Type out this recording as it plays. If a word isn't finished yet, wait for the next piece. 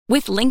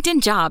With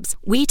LinkedIn Jobs,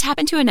 we tap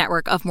into a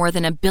network of more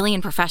than 1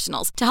 billion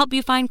professionals to help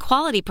you find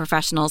quality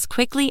professionals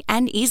quickly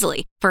and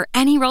easily for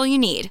any role you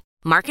need.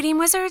 Marketing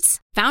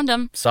wizards? Found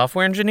them.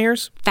 Software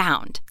engineers?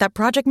 Found. That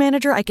project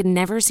manager I could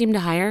never seem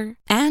to hire?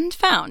 And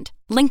found.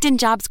 LinkedIn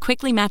Jobs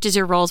quickly matches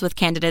your roles with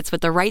candidates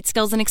with the right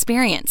skills and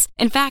experience.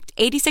 In fact,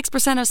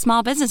 86% of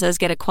small businesses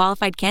get a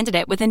qualified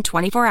candidate within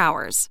 24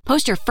 hours.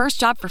 Post your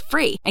first job for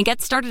free and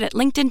get started at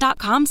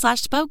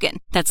linkedin.com/spoken.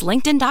 That's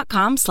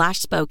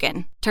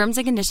linkedin.com/spoken. Terms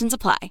and conditions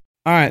apply.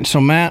 All right,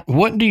 so Matt,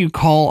 what do you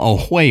call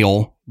a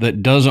whale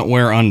that doesn't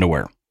wear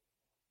underwear?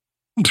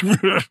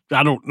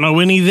 I don't know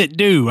any that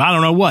do. I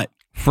don't know what.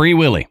 Free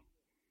Willy.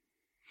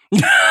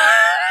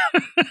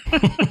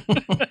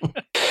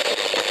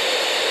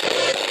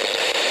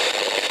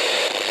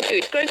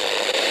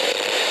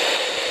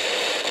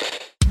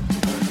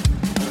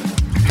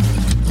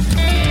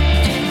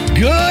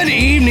 Good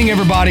evening,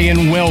 everybody,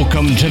 and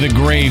welcome to the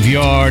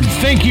Graveyard.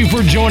 Thank you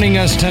for joining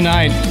us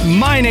tonight.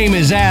 My name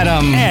is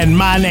Adam. And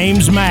my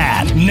name's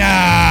Matt.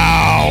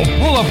 Now,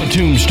 pull up a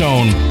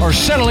tombstone or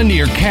settle into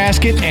your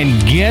casket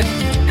and get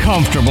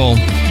comfortable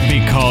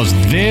because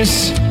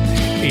this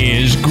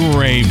is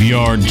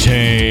Graveyard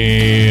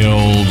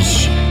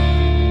Tales.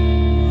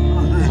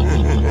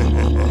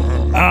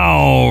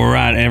 All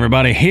right,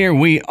 everybody, here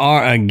we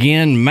are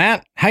again.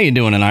 Matt, how you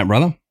doing tonight,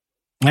 brother?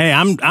 Hey,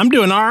 I'm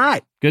doing all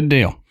right. Good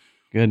deal.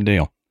 Good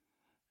deal.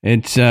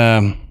 It's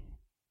I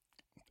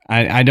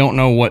don't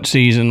know what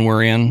season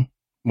we're in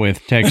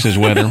with Texas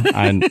weather.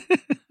 I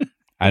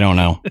don't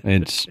know.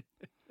 It's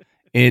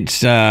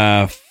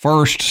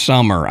first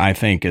summer, I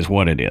think, is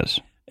what it is.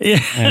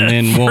 Yeah, and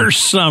then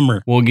first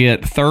summer. We'll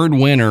get third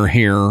winter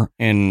here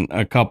in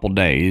a couple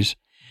days,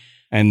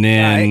 and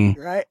then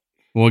right.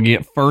 We'll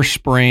get first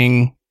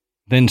spring,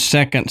 then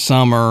second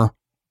summer,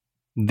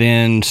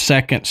 then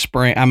second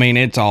spring. I mean,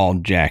 it's all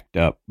jacked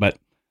up, but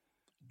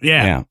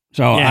yeah.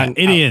 So yeah,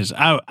 it is.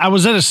 I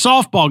was at a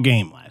softball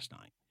game last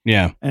night.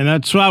 Yeah, and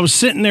that's why I was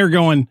sitting there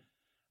going,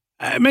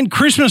 I mean,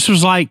 Christmas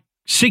was like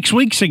 6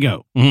 weeks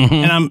ago,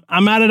 and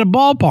I'm out at a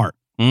ballpark.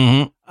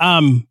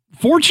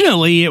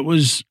 Fortunately, it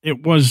was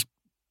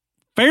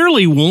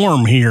fairly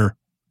warm here,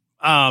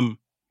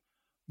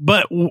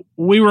 but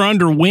we were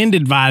under wind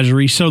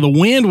advisory, so the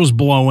wind was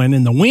blowing,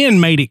 and the wind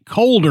made it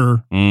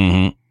colder.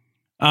 So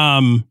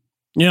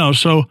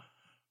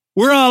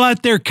we're all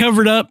out there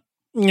covered up.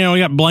 We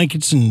got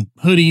blankets and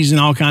hoodies and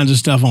all kinds of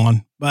stuff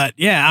on. But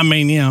yeah, I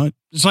mean,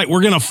 it's like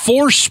we're gonna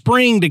force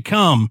spring to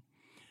come.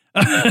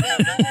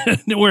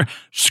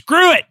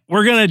 Screw it.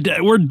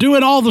 We're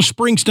doing all the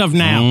spring stuff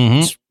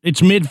now.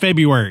 It's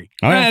mid-February.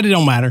 It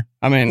don't matter.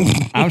 I mean,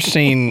 I've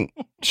seen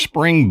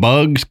spring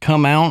bugs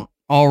come out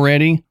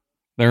already.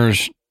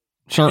 There's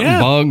certain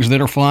bugs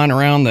that are flying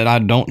around that I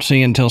don't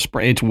see until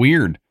spring. It's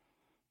weird.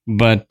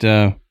 But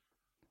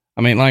I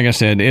mean, like I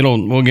said,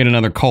 we'll get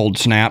another cold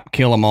snap,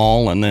 kill them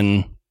all, and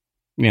then,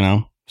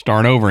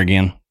 start over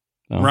again.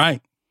 So. Right.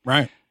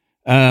 We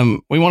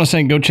want to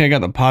say go check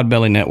out the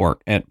Podbelly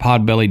Network at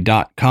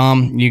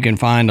podbelly.com. You can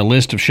find a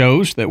list of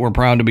shows that we're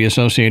proud to be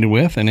associated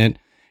with, and it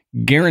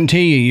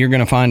guarantee you're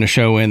going to find a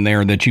show in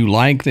there that you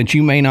like that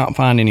you may not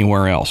find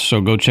anywhere else. So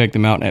go check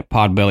them out at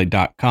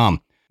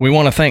podbelly.com. We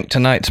want to thank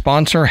tonight's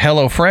sponsor,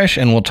 HelloFresh,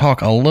 and we'll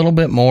talk a little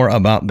bit more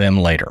about them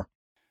later.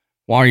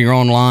 While you're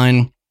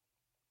online,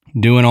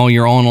 doing all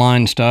your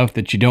online stuff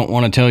that you don't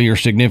want to tell your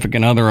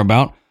significant other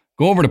about,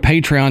 go over to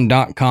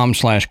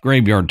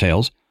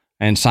patreon.com/graveyardtales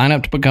and sign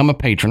up to become a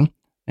patron.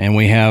 And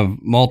we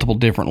have multiple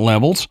different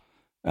levels.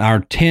 Our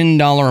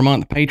 $10 a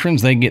month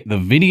patrons, they get the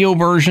video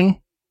version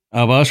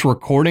of us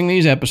recording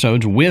these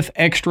episodes with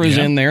extras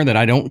in there that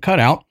I don't cut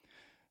out.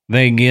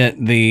 They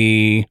get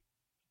the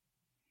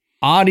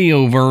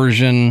audio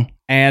version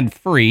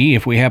ad-free.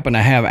 If we happen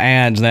to have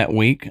ads that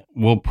week,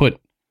 we'll put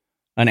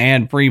an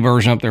ad-free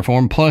version up there for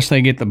them. Plus,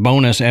 they get the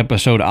bonus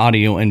episode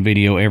audio and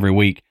video every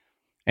week.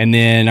 And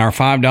then our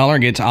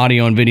 $5 gets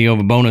audio and video of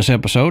a bonus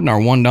episode, and our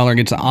 $1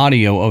 gets the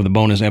audio of the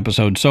bonus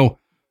episode. So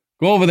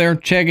go over there,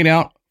 check it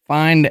out,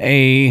 find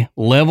a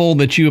level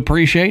that you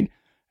appreciate,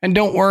 and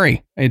don't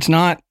worry. It's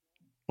not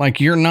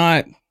like you're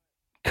not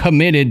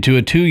committed to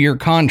a 2-year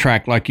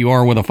contract like you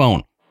are with a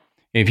phone.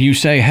 If you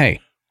say, hey,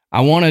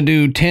 I want to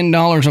do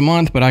 $10 a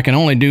month, but I can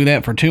only do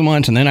that for 2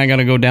 months, and then I got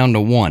to go down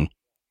to 1.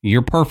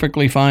 You're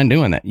perfectly fine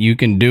doing that. You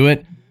can do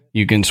it.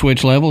 You can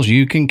switch levels.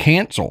 You can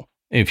cancel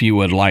if you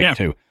would like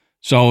to.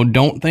 So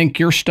don't think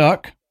you're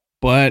stuck,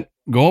 but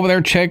go over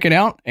there, check it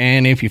out.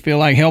 And if you feel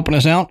like helping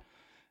us out,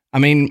 I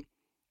mean,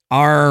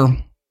 our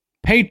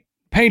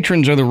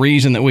patrons are the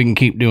reason that we can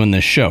keep doing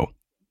this show.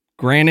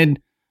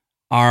 Granted,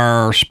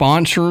 our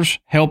sponsors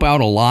help out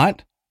a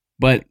lot,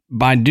 but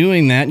by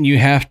doing that, you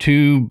have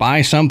to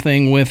buy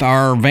something with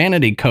our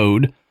vanity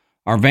code,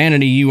 our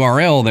vanity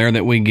URL there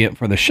that we get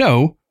for the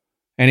show.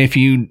 And if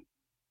you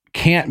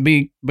can't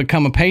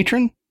become a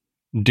patron,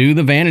 do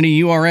the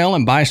vanity URL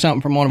and buy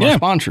something from one of our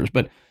sponsors.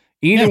 But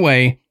either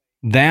way,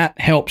 that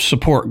helps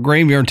support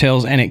Graveyard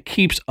Tales, and it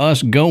keeps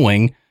us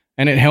going,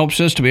 and it helps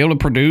us to be able to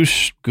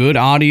produce good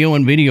audio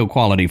and video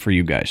quality for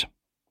you guys.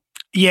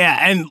 Yeah,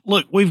 and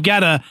look, we've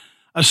got a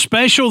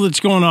special that's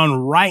going on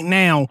right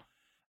now.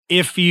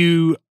 If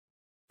you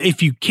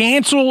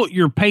cancel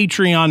your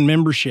Patreon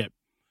membership,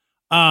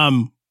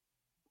 our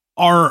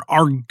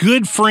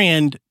good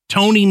friend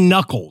Tony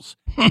Knuckles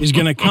is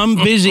going to come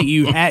visit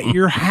you at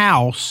your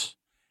house,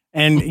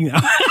 and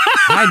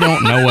I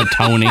don't know a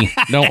Tony.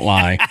 Don't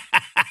lie.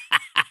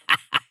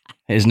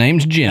 His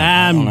name's Jim.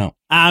 I don't know.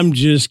 I'm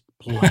just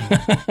playing.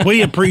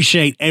 We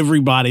appreciate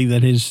everybody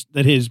that has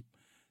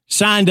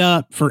signed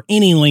up for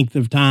any length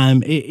of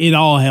time. It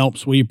all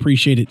helps. We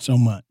appreciate it so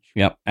much.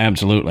 Yep,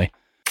 absolutely.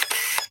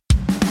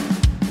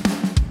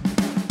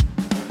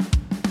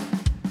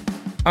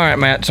 All right,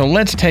 Matt, so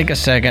let's take a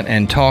second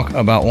and talk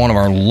about one of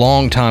our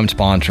longtime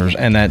sponsors,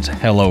 and that's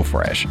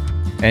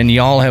HelloFresh. And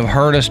y'all have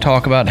heard us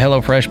talk about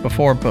HelloFresh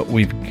before, but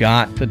we've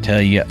got to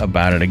tell you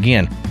about it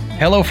again.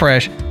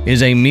 HelloFresh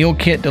is a meal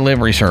kit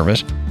delivery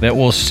service that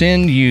will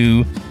send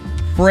you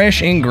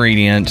fresh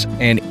ingredients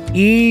and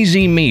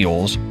easy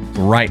meals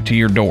right to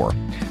your door.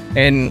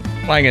 And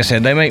like I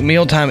said, they make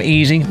mealtime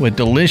easy with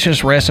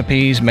delicious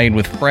recipes made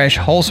with fresh,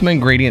 wholesome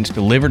ingredients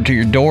delivered to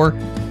your door.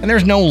 And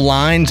there's no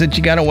lines that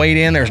you got to wait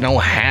in. There's no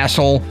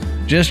hassle.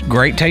 Just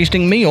great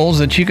tasting meals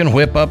that you can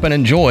whip up and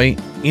enjoy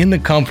in the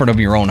comfort of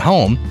your own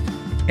home.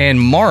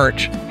 And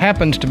March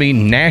happens to be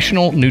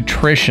National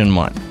Nutrition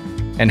Month.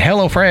 And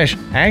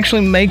HelloFresh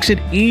actually makes it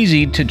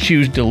easy to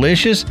choose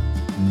delicious,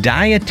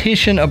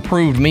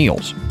 dietitian-approved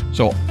meals.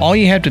 So all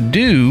you have to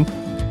do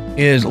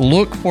is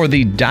look for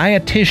the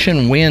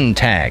Dietitian Win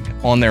tag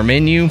on their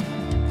menu,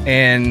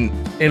 and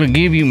it'll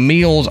give you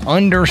meals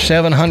under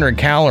 700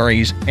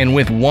 calories and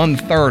with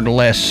 1/3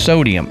 less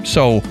sodium.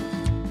 So,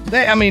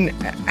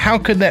 how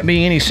could that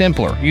be any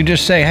simpler? You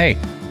just say, hey,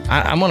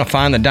 I'm going to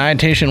find the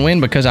Dietitian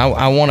Win because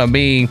I want to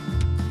be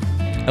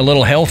a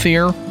little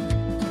healthier,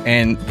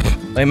 and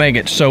they make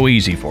it so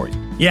easy for you.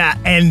 Yeah,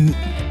 and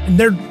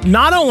they're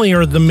not only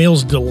are the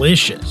meals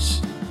delicious,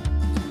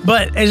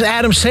 but as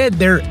Adam said,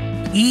 they're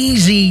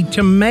easy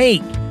to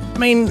make. I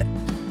mean,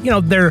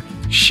 they're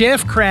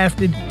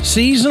chef-crafted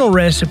seasonal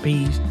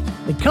recipes.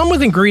 They come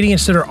with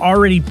ingredients that are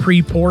already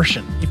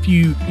pre-portioned. If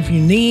you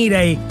need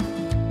a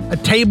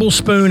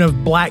tablespoon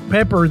of black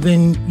pepper,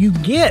 then you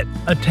get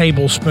a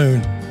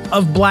tablespoon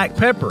of black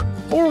pepper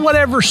or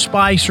whatever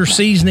spice or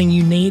seasoning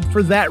you need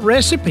for that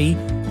recipe.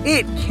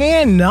 It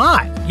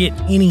cannot get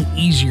any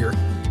easier.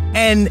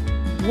 And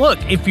look,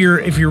 if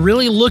you're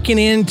really looking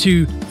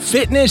into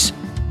fitness,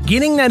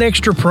 getting that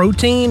extra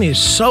protein is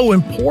so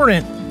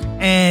important,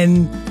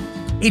 and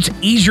it's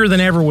easier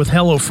than ever with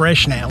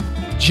HelloFresh now.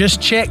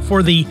 Just check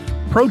for the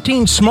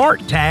Protein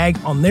Smart tag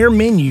on their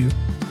menu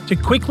to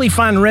quickly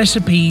find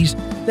recipes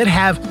that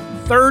have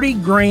 30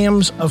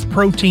 grams of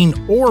protein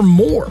or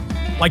more,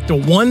 like the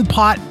one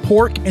pot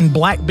pork and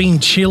black bean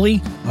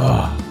chili.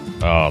 Oh,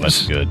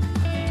 that's good.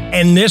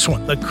 And this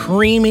one, the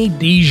creamy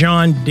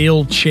Dijon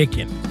dill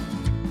chicken.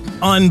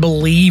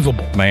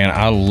 Unbelievable. Man,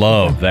 I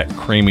love that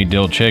creamy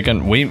dill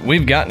chicken.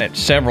 We've gotten it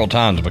several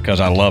times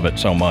because I love it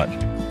so much.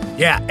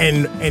 Yeah,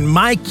 and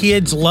my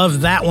kids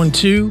love that one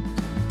too.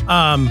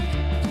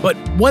 But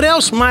what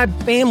else my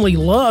family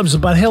loves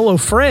about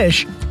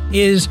HelloFresh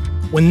is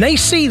when they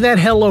see that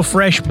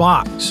HelloFresh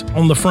box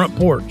on the front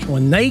porch,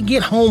 when they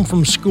get home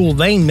from school,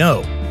 they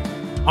know,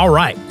 all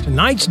right,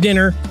 tonight's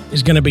dinner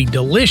is going to be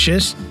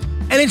delicious.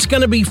 And it's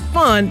going to be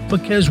fun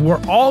because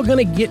we're all going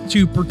to get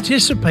to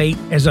participate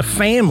as a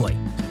family.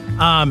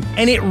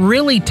 And it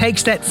really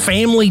takes that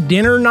family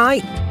dinner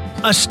night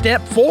a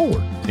step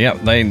forward.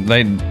 Yep,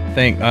 they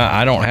think,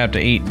 I don't have to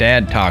eat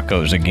dad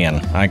tacos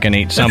again. I can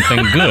eat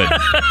something good.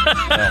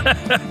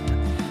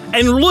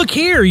 And look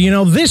here,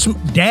 this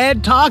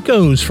dad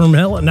tacos from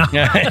Helen. No.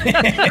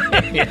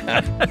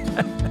 Yeah.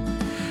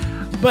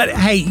 But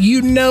hey,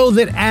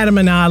 that Adam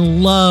and I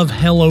love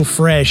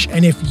HelloFresh,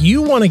 and if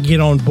you want to get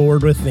on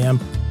board with them,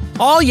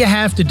 all you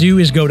have to do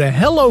is go to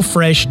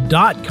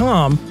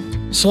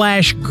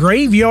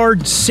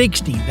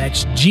HelloFresh.com/graveyard60.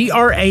 That's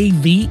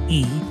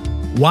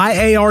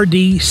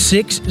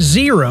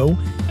GRAVEYARD60,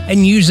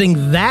 and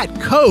using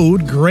that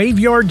code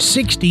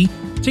graveyard60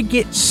 to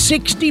get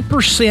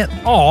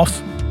 60%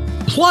 off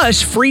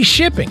plus free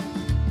shipping.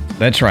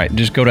 That's right.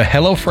 Just go to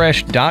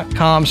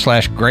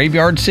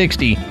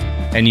HelloFresh.com/graveyard60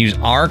 and use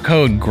our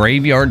code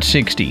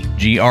graveyard60,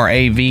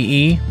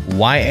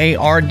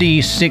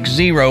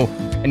 GRAVEYARD60,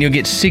 and you'll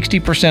get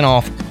 60%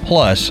 off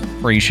plus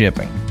free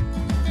shipping.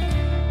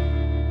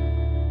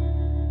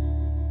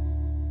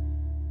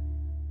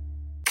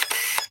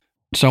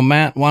 So,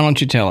 Matt, why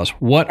don't you tell us,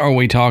 what are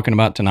we talking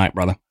about tonight,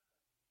 brother?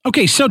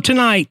 Okay, so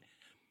tonight,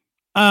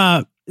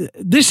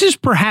 this is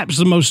perhaps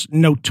the most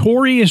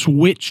notorious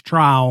witch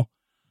trial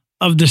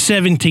of the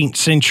 17th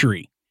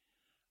century.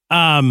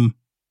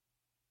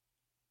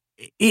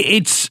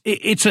 It's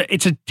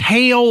a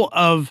tale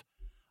of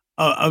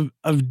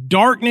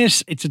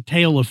darkness. It's a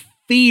tale of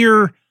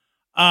fear.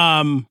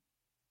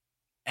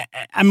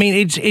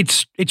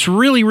 It's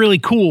really, really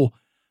cool.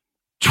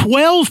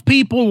 12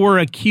 people were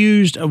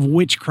accused of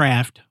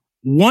witchcraft.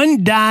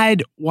 One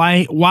died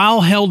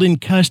while held in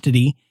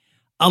custody.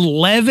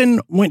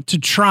 11 went to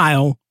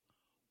trial.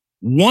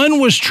 1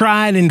 was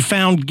tried and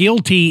found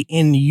guilty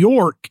in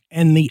York,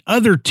 and the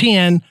other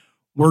 10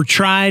 were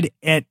tried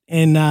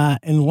in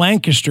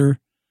Lancaster,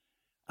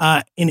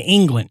 in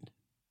England.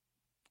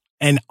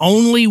 And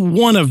only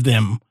 1 of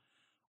them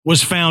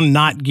was found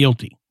not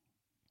guilty.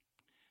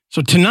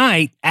 So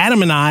tonight,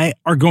 Adam and I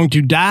are going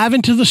to dive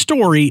into the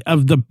story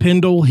of the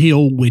Pendle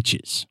Hill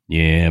Witches.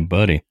 Yeah,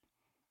 buddy.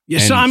 Yeah.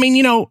 So, I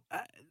mean,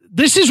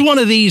 this is one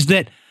of these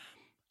that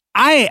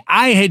I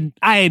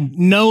had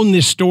known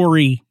this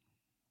story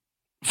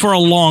for a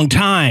long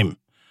time.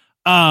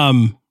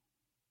 And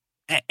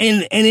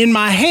in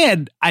my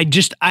head,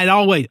 I'd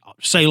always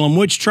Salem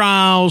witch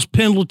trials,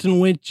 Pendle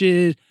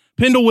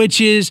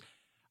witches,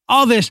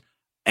 all this.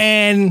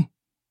 And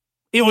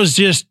it was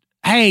just,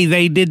 hey,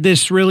 they did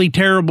this really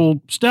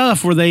terrible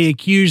stuff where they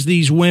accused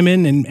these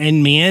women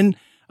and men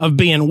of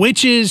being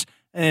witches,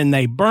 and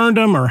they burned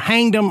them or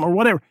hanged them or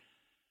whatever.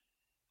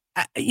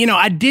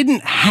 I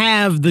didn't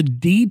have the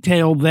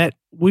detail that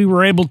we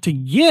were able to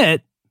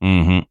get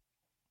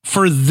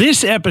for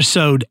this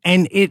episode,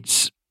 and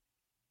it's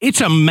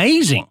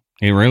amazing.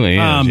 It really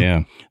is,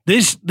 yeah.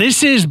 This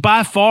is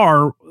by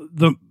far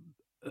the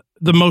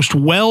most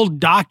well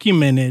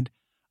documented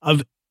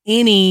of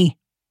any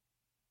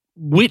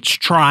witch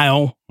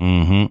trial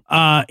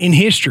in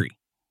history,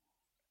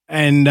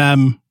 and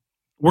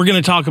we're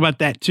going to talk about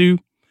that too.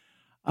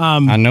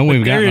 I know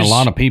we've gotten a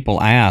lot of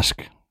people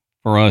ask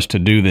for us to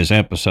do this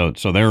episode,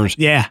 so there's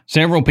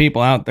several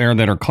people out there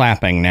that are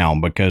clapping now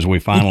because we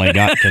finally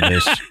got to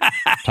this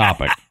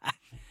topic.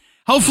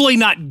 Hopefully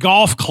not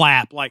golf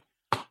clap, like,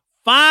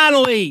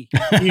 finally,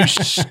 you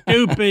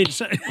stupid.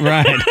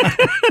 Right.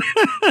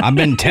 I've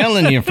been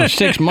telling you for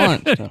 6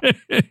 months.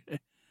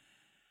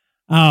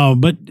 Oh,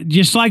 but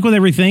just like with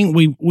everything,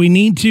 we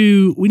need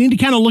to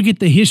kind of look at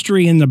the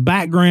history and the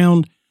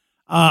background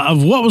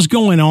of what was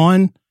going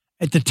on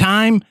at the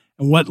time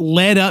and what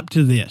led up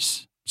to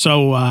this.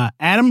 So,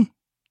 Adam,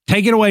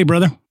 take it away,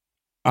 brother.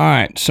 All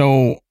right.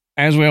 So,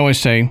 as we always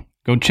say,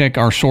 go check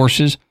our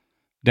sources.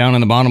 Down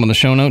in the bottom of the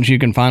show notes, you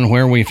can find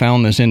where we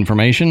found this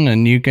information,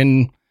 and you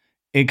can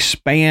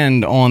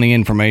expand on the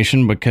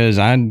information because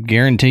I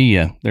guarantee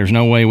you there's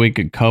no way we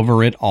could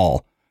cover it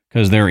all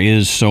because there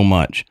is so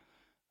much.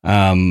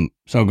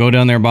 So go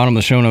down there, bottom of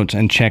the show notes,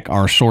 and check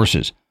our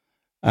sources.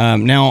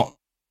 Now,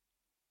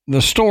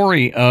 the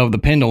story of the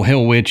Pendle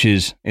Hill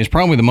Witches is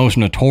probably the most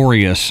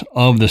notorious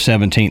of the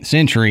 17th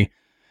century,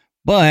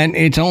 but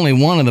it's only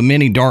one of the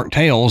many dark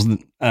tales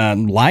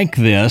like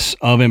this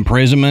of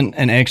imprisonment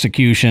and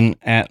execution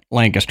at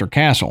Lancaster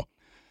Castle.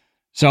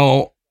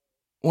 So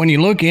when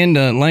you look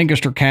into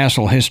Lancaster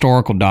Castle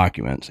historical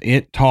documents,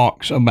 it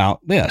talks about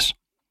this,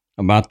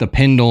 about the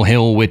Pendle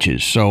Hill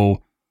Witches.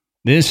 So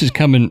this is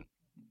coming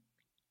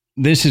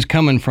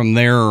from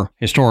their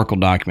historical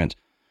documents.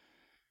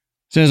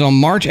 It says on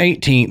March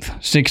 18th,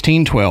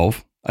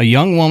 1612, a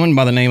young woman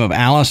by the name of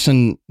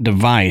Alison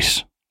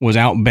Device was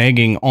out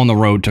begging on the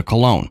road to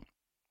Cologne.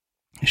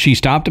 She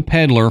stopped a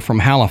peddler from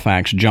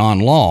Halifax, John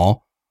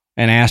Law,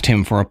 and asked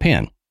him for a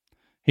pen.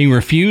 He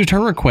refused her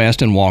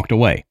request and walked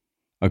away.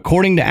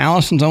 According to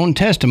Alison's own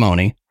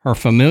testimony, her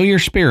familiar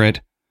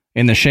spirit,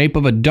 in the shape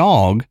of a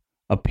dog,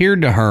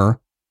 appeared to her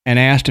and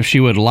asked if she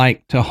would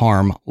like to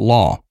harm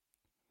Law.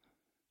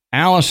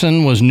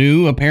 Alison was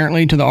new,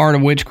 apparently, to the art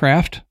of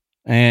witchcraft,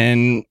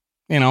 and,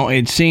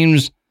 it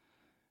seems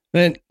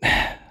that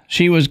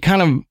she was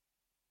kind of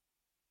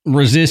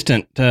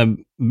resistant to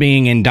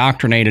being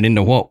indoctrinated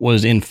into what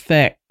was, in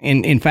fact,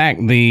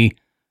 the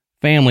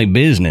family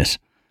business.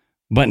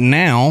 But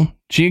now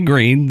she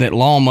agreed that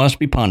Law must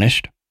be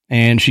punished,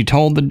 and she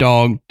told the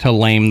dog to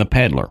lame the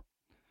peddler.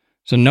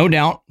 So no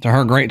doubt, to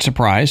her great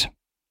surprise,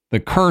 the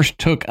curse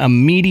took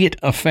immediate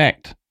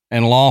effect,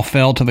 and Law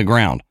fell to the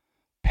ground,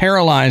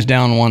 paralyzed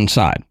down one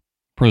side,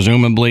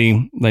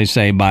 presumably, they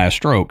say, by a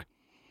stroke,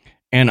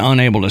 and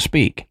unable to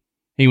speak.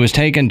 He was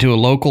taken to a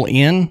local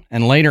inn,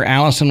 and later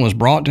Alison was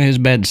brought to his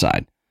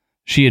bedside.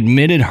 She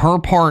admitted her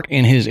part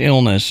in his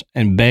illness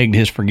and begged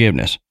his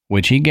forgiveness,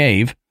 which he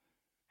gave.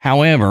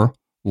 However,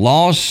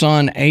 Law's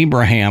son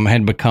Abraham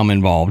had become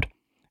involved,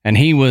 and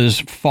he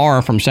was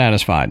far from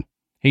satisfied.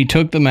 He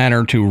took the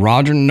matter to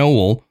Roger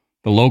Nowell,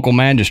 the local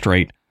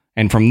magistrate,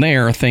 and from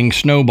there things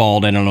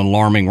snowballed at an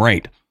alarming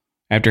rate.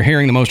 After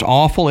hearing the most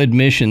awful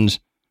admissions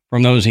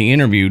from those he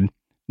interviewed,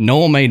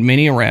 Nowell made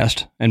many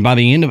arrests, and by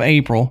the end of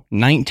April,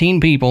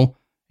 19 people,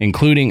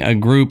 including a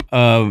group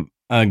from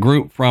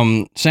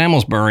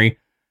Samlesbury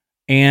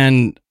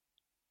and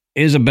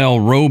Isabel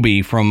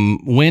Roby from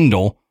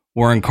Wendell,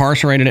 were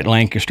incarcerated at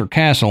Lancaster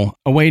Castle,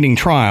 awaiting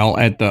trial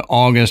at the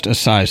August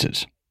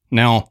Assizes.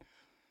 Now,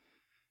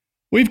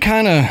 we've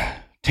kind of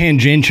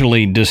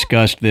tangentially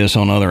discussed this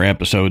on other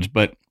episodes,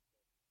 but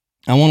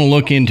I want to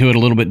look into it a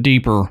little bit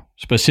deeper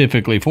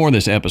specifically for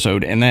this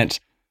episode, and that's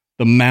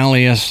the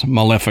Malleus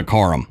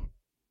Maleficarum.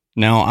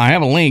 Now, I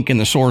have a link in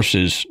the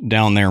sources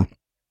down there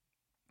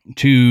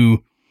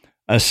to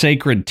a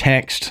sacred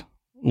text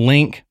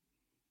link,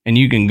 and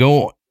you can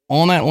go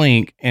on that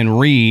link and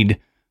read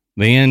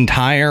the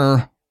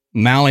entire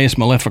Malleus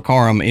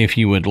Maleficarum if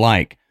you would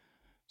like.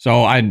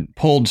 So I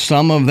pulled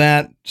some of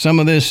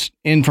this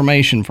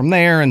information from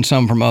there and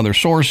some from other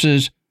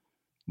sources,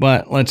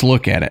 but let's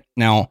look at it.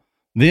 Now,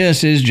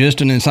 this is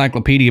just an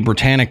Encyclopedia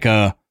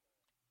Britannica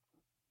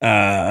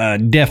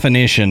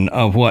definition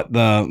of what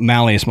the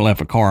Malleus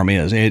Maleficarum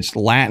is. It's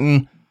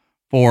Latin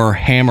for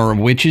hammer of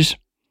witches,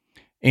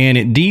 and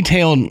it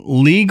detailed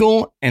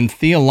legal and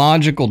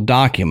theological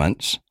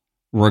documents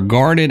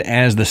regarded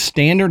as the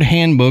standard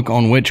handbook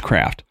on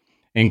witchcraft,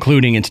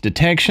 including its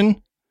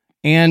detection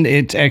and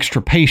its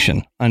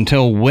extirpation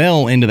until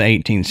well into the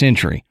 18th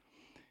century.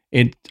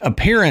 Its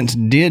appearance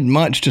did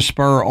much to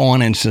spur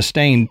on and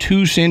sustain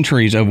 2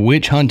 centuries of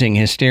witch hunting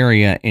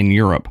hysteria in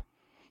Europe.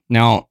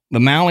 Now, the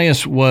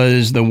Malleus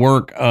was the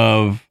work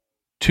of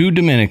 2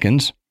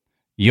 Dominicans,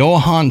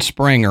 Johann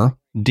Sprenger,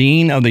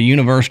 Dean of the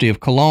University of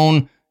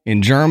Cologne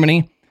in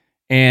Germany,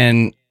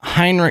 and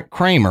Heinrich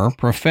Kramer,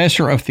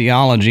 Professor of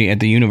Theology at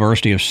the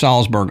University of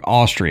Salzburg,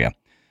 Austria,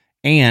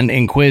 and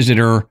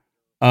Inquisitor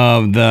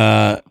of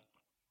the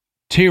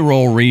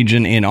Tyrol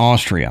region in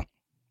Austria.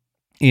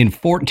 In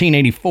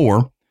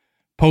 1484,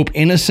 Pope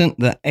Innocent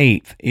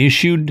VIII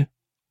issued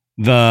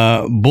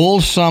the Bull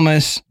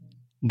Summus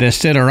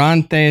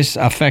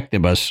Desiderantes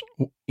Affectibus,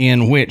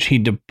 in which he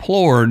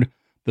deplored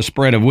the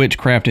spread of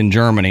witchcraft in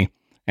Germany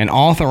and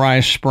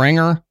authorized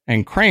Sprenger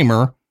and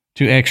Kramer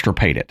to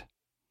extirpate it.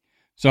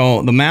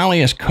 So the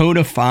Malleus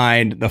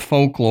codified the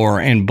folklore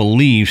and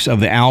beliefs of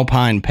the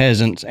Alpine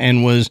peasants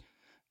and was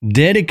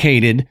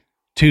dedicated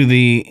to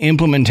the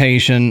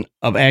implementation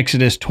of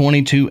Exodus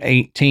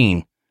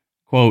 22:18,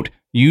 quote,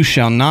 "You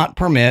shall not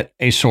permit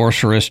a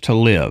sorceress to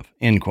live,"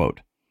 end quote.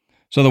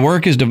 So the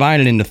work is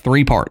divided into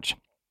 3 parts.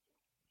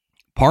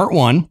 Part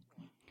 1,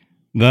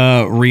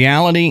 the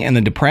reality and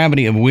the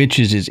depravity of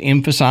witches is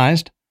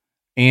emphasized,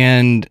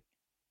 and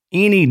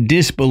any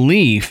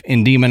disbelief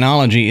in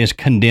demonology is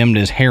condemned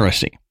as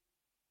heresy.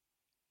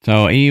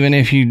 So even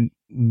if you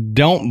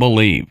don't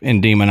believe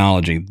in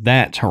demonology,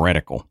 that's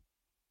heretical.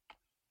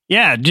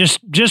 Yeah,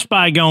 just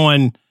by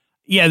going,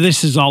 yeah,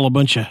 this is all a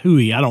bunch of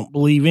hooey. I don't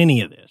believe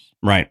any of this.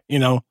 Right. You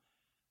know,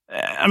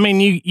 I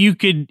mean, you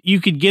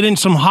could get in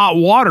some hot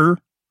water,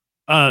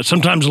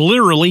 sometimes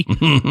literally,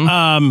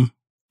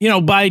 you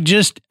know, by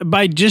just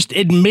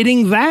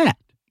admitting that,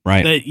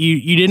 right, that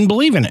you didn't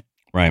believe in it.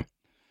 Right.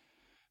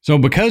 So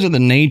because of the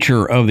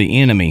nature of the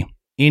enemy,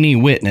 any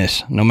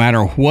witness, no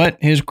matter what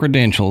his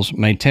credentials,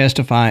 may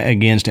testify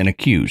against an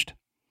accused.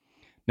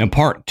 Now,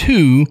 part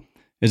 2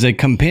 is a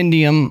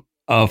compendium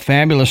of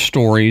fabulous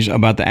stories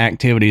about the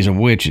activities of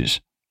witches.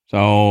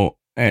 So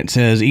it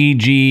says,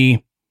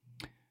 e.g.,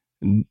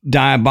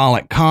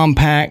 diabolic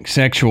compact,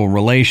 sexual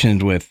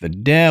relations with the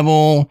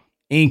devil,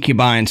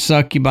 incubi and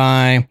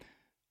succubi,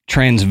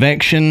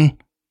 transvection,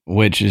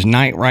 which is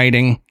night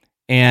riding,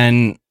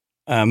 and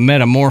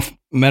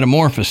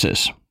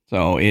metamorphosis.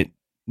 So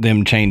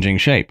them changing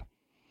shape.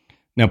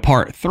 Now,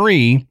 part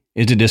 3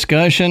 is a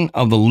discussion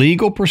of the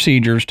legal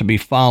procedures to be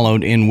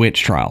followed in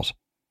witch trials.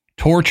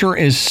 Torture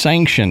is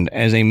sanctioned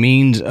as a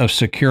means of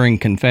securing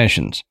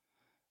confessions.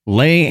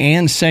 Lay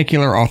and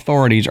secular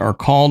authorities are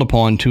called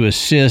upon to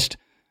assist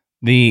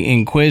the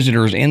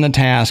inquisitors in the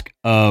task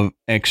of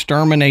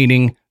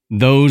exterminating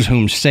those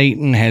whom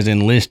Satan has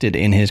enlisted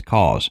in his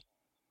cause.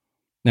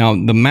 Now,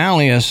 the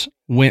Malleus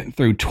went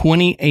through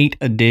 28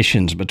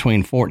 editions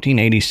between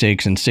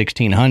 1486 and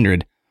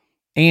 1600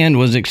 and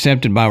was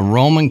accepted by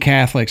Roman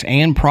Catholics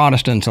and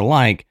Protestants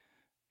alike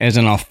as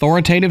an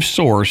authoritative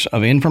source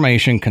of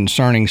information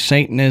concerning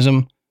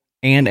Satanism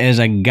and as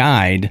a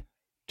guide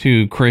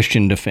to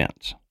Christian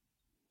defense.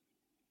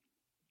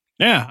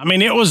 Yeah, I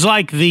mean, it was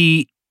like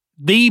the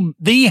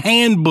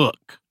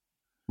handbook.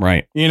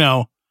 Right. You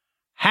know,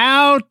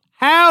 how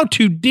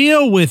to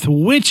deal with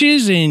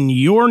witches in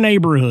your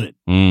neighborhood.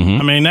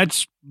 Mm-hmm. I mean,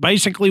 that's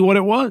basically what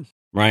it was.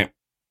 Right.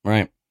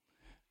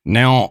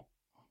 Now,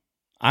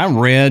 I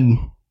read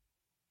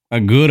a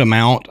good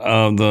amount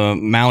of the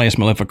Malleus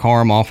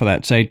Maleficarum off of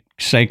that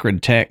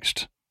sacred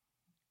text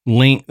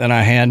link that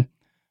I had,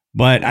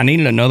 but I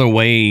needed another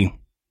way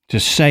to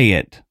say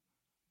it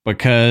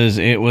because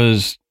it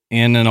was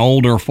in an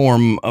older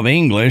form of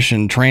English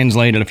and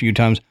translated a few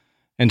times.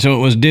 And so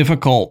it was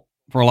difficult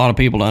for a lot of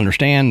people to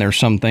understand. There's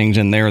some things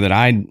in there that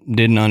I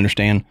didn't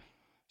understand.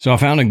 So I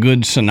found a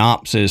good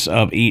synopsis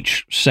of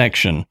each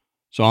section.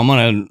 So I'm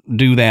going to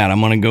do that. I'm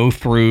going to go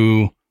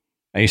through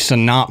a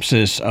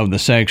synopsis of the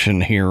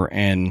section here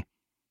and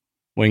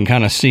we can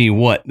kind of see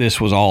what this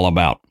was all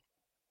about.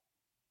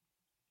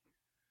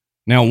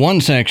 Now,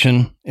 one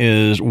section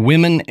is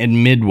women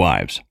and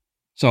midwives.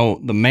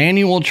 So the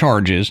manual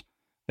charges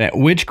that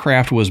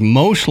witchcraft was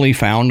mostly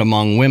found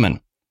among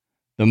women.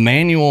 The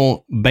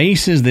manual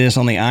bases this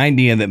on the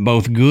idea that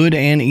both good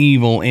and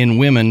evil in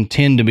women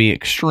tend to be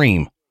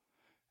extreme.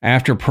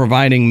 After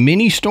providing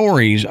many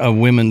stories of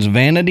women's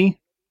vanity,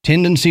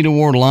 tendency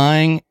toward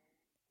lying,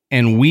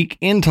 and weak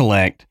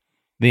intellect,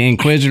 the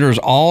inquisitors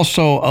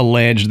also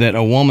alleged that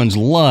a woman's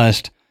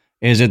lust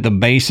is at the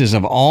basis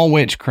of all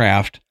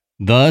witchcraft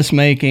thus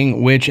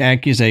making witch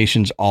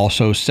accusations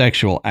also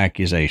sexual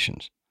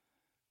accusations.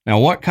 Now,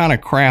 what kind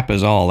of crap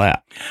is all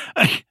that?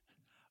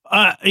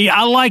 Yeah,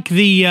 I like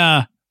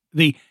the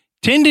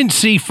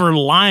tendency for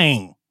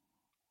lying.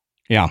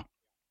 Yeah.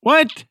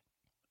 What?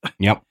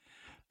 Yep.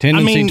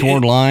 Tendency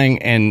toward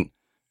lying. And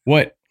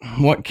what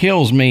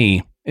kills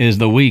me is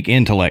the weak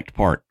intellect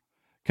part.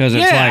 Because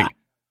it's like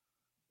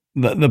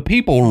the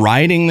people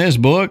writing this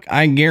book,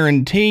 I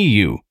guarantee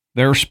you,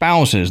 their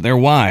spouses, their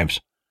wives,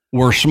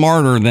 were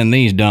smarter than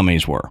these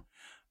dummies were.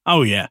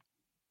 Oh, yeah.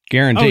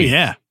 Guaranteed. Oh,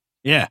 yeah.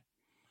 Yeah.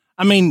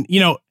 I mean,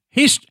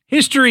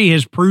 history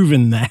has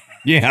proven that.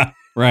 Yeah,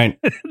 right.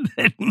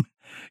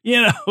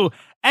 That,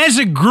 as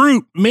a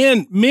group,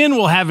 men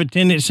will have a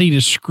tendency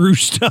to screw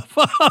stuff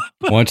up.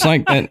 Well, it's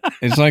like that.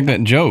 It's like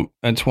that joke.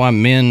 That's why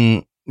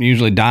men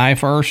usually die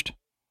first.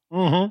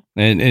 Mm-hmm.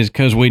 It is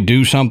because we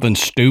do something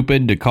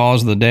stupid to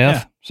cause the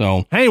death. Yeah.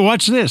 So, hey,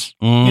 watch this.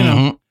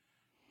 Mm-hmm.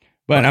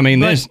 But I mean,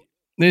 this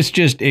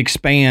just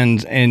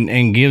expands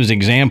and gives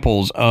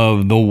examples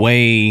of the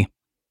way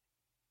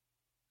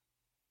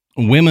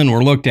women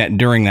were looked at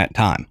during that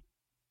time.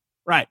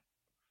 Right.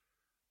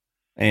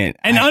 And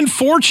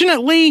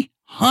unfortunately,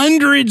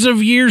 hundreds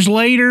of years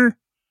later,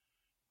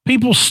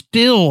 people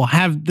still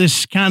have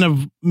this kind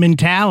of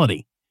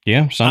mentality.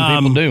 Yeah,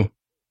 some people do.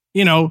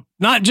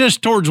 Not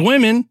just towards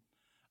women,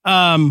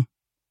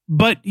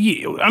 but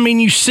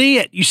you see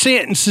it. You see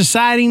it in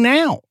society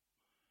now.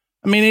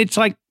 I mean, it's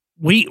like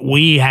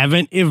we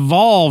haven't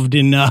evolved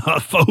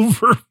enough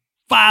over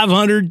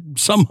 500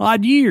 some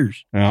odd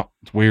years. Yeah,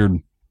 it's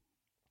weird.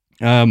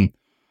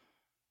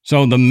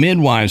 So the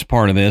midwives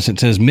part of this, it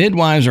says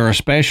midwives are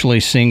especially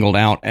singled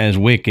out as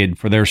wicked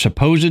for their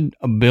supposed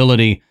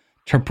ability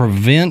to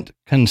prevent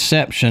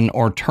conception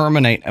or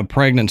terminate a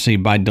pregnancy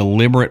by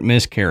deliberate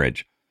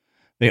miscarriage.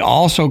 They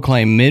also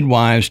claim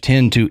midwives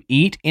tend to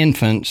eat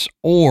infants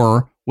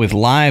or, with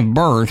live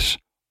births,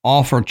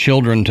 offer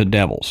children to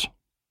devils.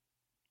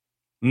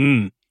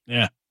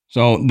 Yeah.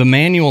 So the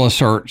manual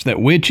asserts that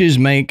witches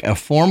make a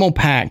formal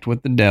pact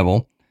with the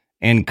devil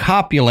and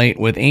copulate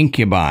with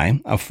incubi,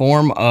 a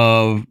form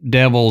of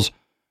devils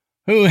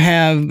who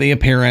have the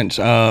appearance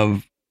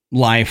of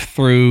life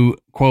through,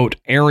 quote,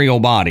 aerial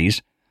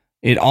bodies.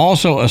 It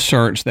also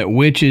asserts that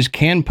witches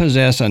can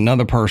possess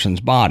another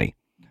person's body.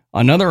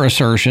 Another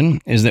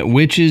assertion is that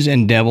witches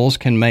and devils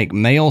can make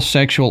male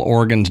sexual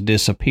organs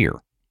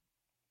disappear.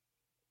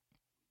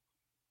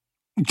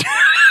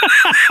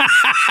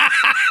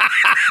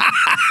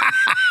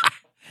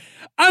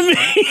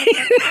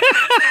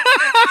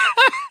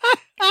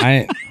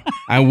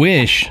 I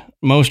wish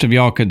most of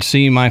y'all could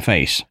see my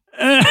face.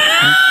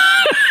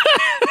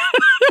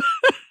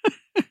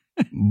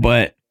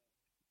 But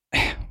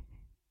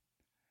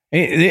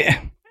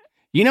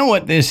you know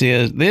what this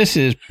is? This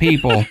is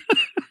people.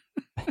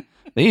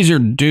 These are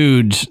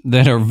dudes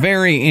that are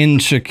very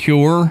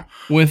insecure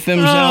with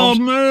themselves.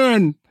 Oh,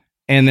 man.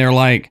 And they're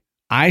like,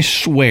 I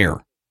swear,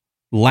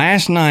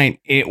 last night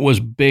it was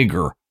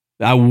bigger.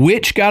 A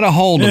witch got a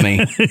hold of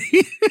me.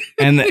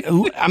 And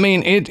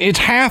it's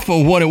half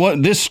of what it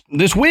was.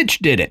 This witch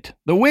did it.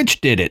 The witch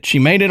did it. She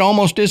made it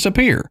almost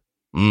disappear.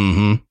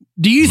 Mm-hmm.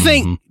 Do you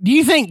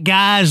think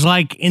guys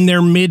like in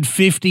their mid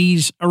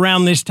 50s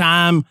around this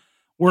time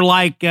were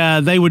like,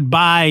 they would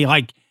buy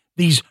like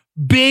these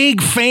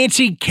big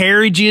fancy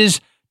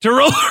carriages to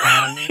roll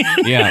around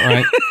in? Yeah,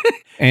 right.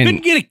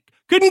 And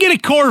couldn't get a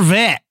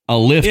Corvette. A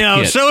lift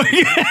kit. So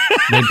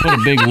they put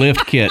a big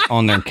lift kit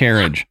on their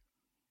carriage.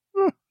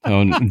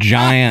 So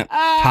giant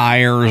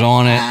tires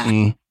on it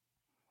and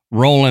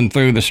rolling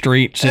through the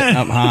street, sitting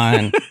up high.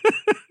 And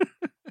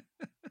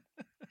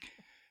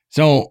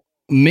so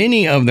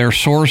many of their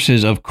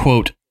sources of,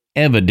 quote,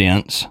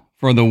 evidence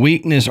for the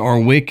weakness or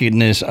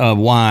wickedness of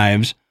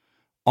wives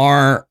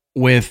are,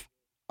 with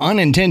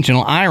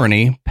unintentional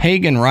irony,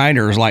 pagan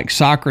writers like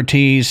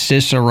Socrates,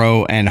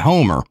 Cicero, and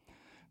Homer.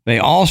 They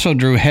also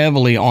drew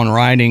heavily on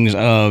writings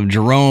of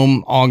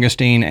Jerome,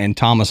 Augustine, and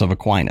Thomas of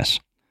Aquinas.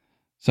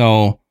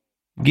 So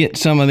get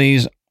some of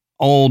these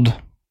old,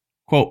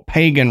 quote,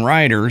 pagan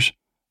writers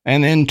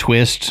and then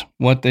twist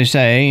what they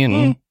say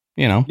and,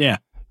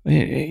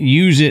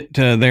 use it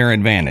to their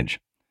advantage.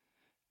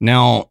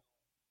 Now,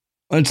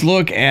 let's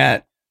look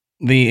at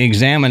the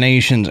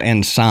examinations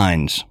and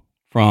signs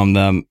from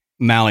the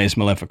Malleus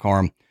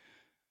Maleficarum. It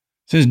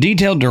says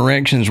detailed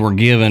directions were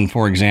given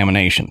for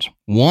examinations.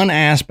 One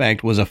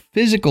aspect was a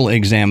physical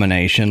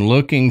examination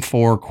looking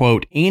for,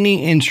 quote,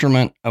 any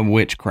instrument of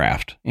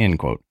witchcraft, end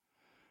quote,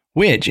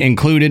 which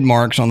included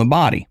marks on the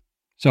body.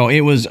 So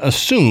it was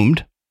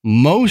assumed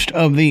most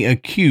of the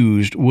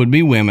accused would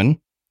be women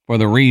for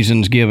the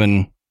reasons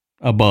given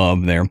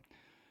above there.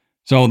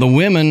 So the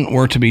women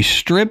were to be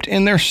stripped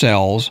in their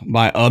cells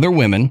by other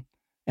women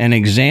and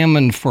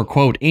examined for,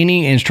 quote,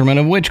 any instrument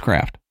of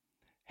witchcraft.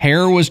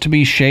 Hair was to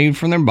be shaved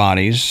from their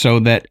bodies so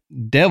that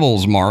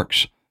devil's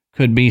marks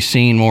could be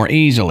seen more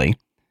easily.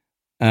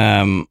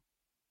 How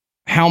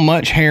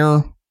much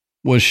hair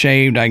was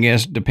shaved, I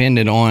guess,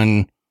 depended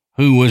on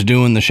who was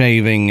doing the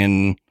shaving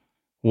and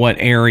what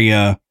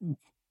area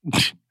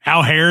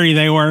how hairy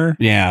they were.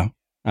 Yeah.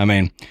 I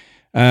mean,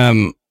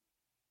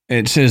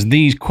 it says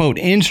these, quote,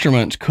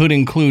 instruments could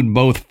include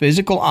both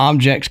physical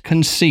objects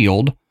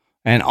concealed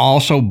and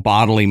also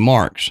bodily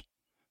marks.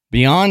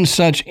 Beyond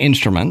such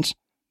instruments,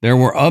 there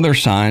were other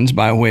signs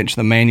by which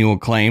the manual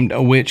claimed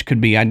a witch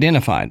could be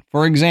identified.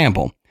 For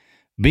example,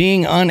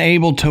 being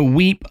unable to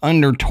weep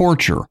under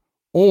torture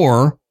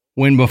or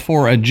when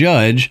before a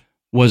judge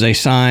was a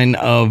sign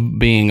of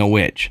being a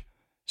witch.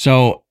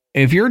 So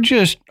if you're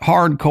just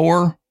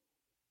hardcore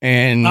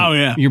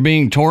and you're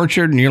being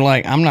tortured and you're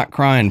like, I'm not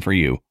crying for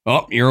you.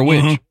 Oh, you're a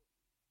witch.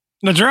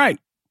 That's right.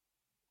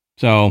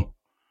 So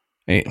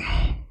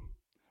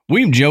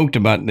we've joked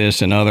about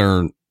this in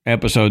other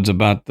episodes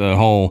about the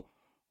whole,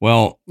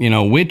 well,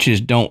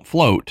 witches don't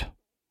float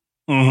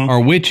or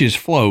witches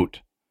float.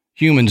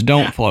 Humans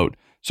don't float.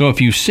 So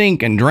if you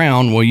sink and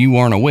drown, well, you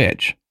weren't a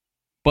witch,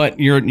 but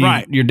you're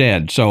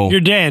dead. So you're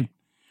dead.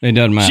 It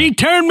doesn't matter. She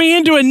turned me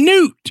into a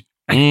newt.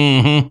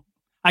 Mm-hmm.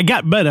 I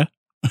got better.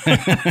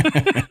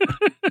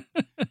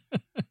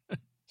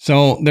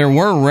 So there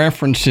were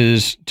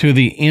references to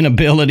the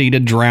inability to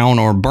drown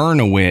or burn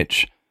a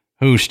witch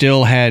who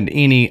still had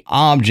any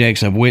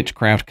objects of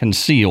witchcraft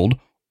concealed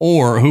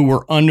or who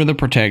were under the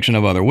protection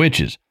of other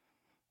witches.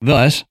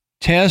 Thus,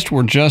 tests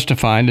were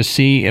justified to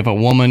see if a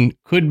woman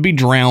could be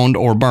drowned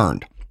or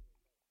burned.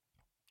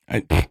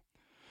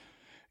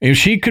 If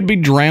she could be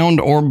drowned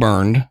or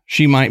burned,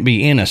 she might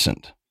be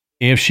innocent.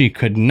 If she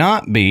could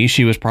not be,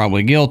 she was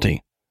probably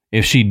guilty.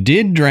 If she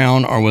did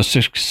drown or was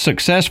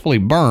successfully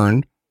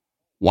burned,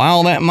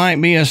 while that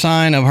might be a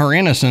sign of her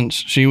innocence,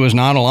 she was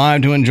not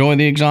alive to enjoy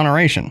the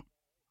exoneration.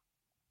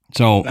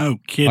 So,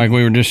 like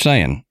we were just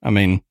saying, I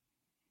mean,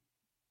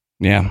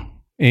 yeah,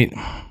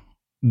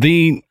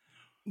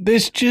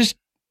 this just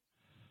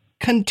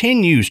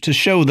continues to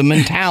show the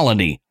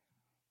mentality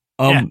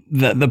of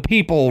the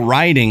people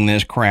writing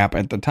this crap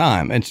at the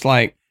time. It's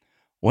like,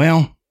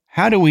 well,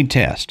 how do we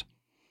test?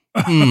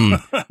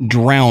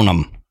 Drown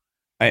them.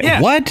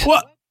 What?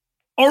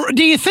 Or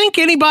do you think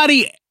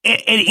anybody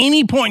at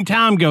any point in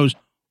time goes,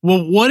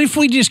 well, what if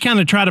we just kind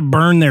of try to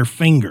burn their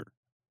finger?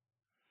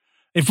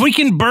 If we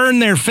can burn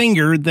their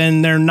finger,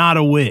 then they're not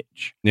a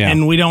witch. Yeah.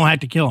 And we don't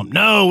have to kill them.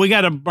 No, we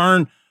got to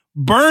burn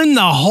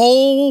the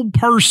whole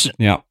person.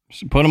 Yeah.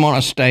 So put them on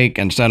a stake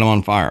and set them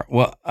on fire.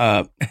 Well,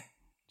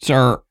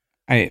 sir,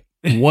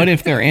 what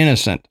if they're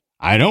innocent?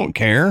 I don't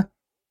care.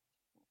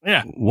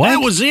 Yeah. What? That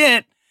was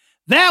it.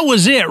 That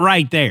was it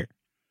right there.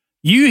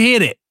 You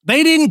hit it.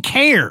 They didn't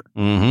care.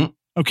 Mm-hmm.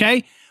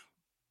 Okay.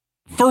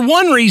 For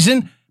one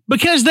reason,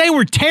 because they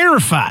were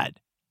terrified.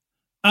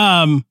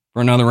 For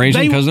another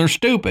reason, because they're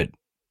stupid.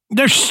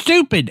 They're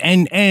stupid,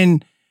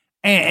 and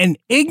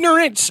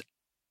ignorance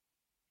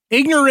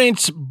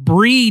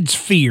breeds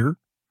fear,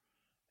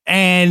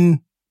 and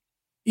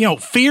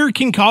fear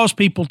can cause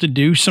people to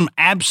do some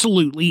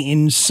absolutely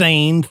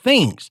insane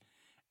things.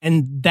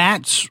 And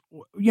that's,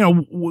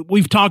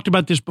 we've talked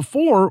about this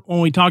before when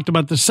we talked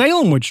about the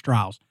Salem witch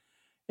trials.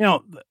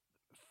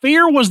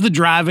 Fear was the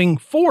driving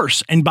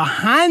force, and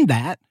behind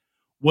that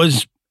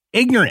was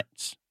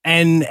ignorance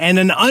and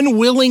an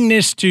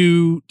unwillingness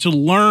to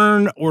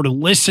learn or to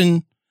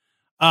listen.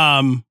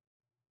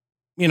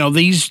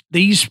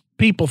 These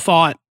people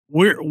thought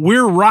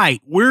we're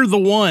right. We're the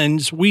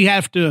ones. We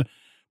have to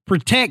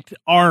protect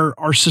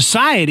our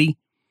society,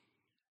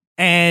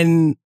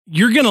 and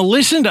you're going to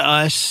listen to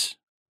us,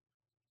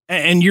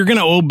 and you're going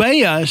to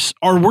obey us,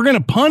 or we're going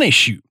to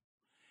punish you.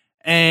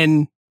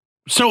 And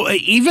so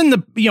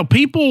even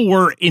people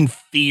were in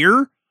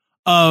fear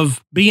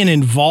of being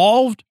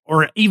involved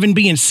or even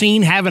being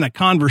seen having a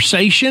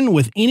conversation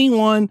with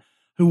anyone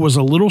who was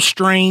a little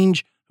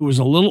strange, who was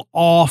a little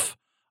off.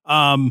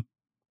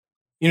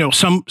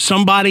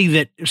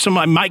 Somebody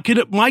might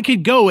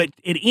could go at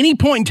any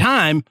point in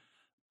time.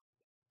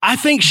 I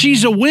think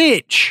she's a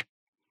witch,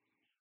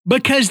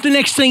 because the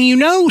next thing you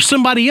know,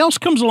 somebody else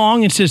comes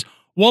along and says,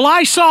 well,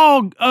 I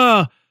saw,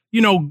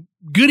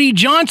 Goody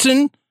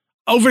Johnson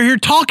over here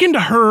talking to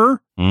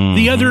her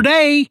the other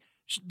day.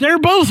 They're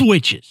both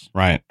witches.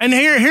 Right. And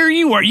here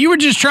you are. You were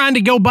just trying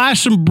to go buy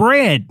some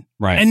bread.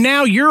 Right. And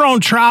now you're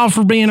on trial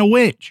for being a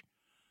witch.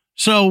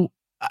 So,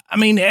 I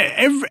mean,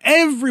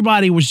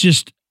 everybody was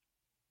just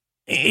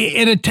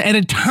at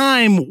a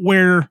time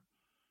where,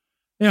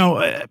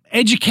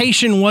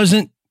 education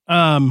wasn't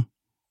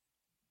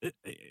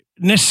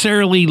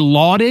necessarily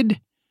lauded.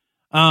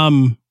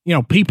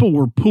 People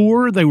were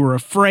poor. They were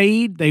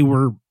afraid. They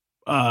were,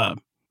 I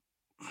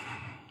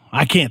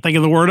can't think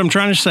of the word I'm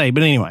trying to say,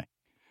 but anyway.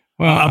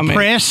 Well,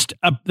 oppressed.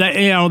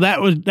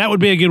 That would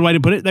be a good way to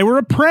put it. They were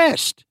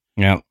oppressed.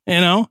 Yeah.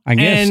 I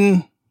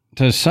guess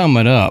to sum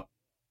it up,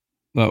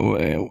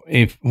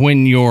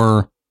 when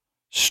you're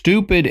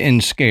stupid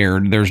and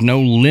scared, there's no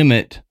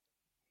limit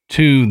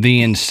to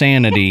the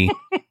insanity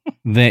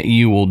that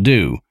you will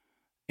do.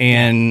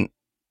 And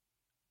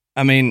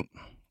I mean,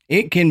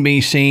 it can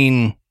be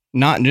seen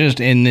not just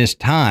in this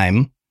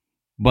time,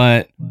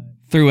 but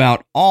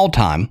throughout all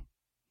time,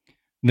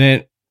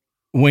 that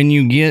when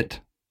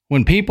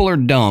people are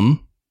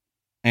dumb,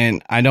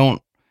 and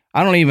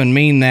I don't even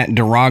mean that in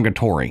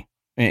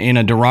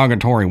a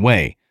derogatory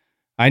way.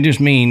 I just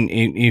mean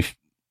if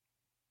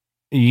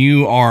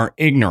you are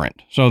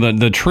ignorant. So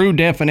the true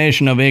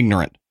definition of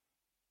ignorant,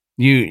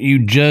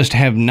 you just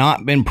have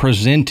not been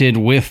presented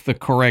with the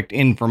correct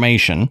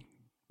information.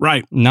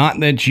 Right.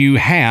 Not that you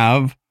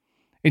have.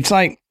 It's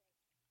like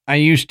I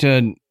used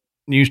to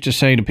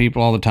say to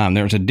people all the time,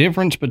 there's a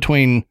difference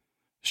between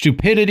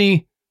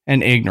stupidity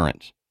and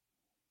ignorance.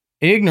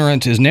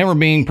 Ignorance is never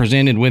being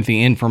presented with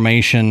the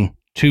information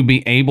to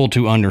be able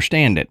to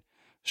understand it.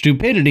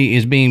 Stupidity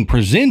is being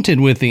presented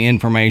with the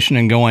information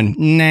and going,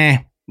 nah,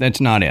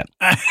 that's not it.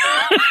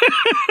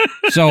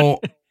 So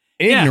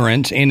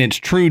ignorance in its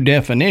true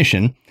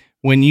definition,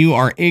 when you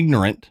are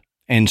ignorant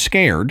and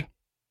scared,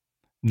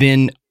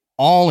 then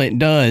all it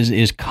does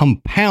is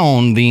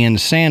compound the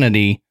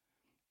insanity,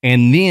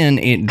 and then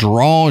it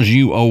draws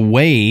you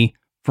away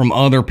from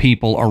other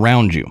people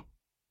around you.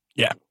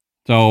 Yeah.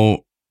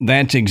 So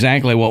that's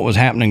exactly what was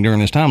happening during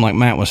this time. Like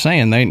Matt was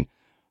saying,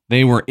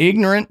 they were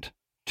ignorant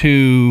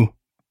to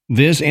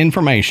this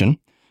information.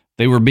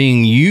 They were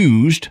being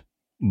used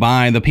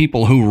by the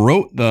people who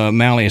wrote the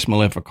Malleus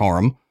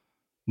Maleficarum.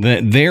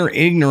 That their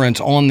ignorance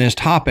on this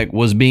topic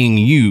was being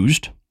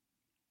used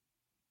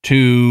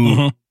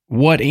to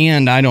what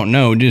end, I don't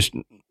know, just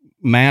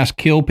mass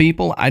kill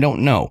people, I don't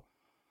know.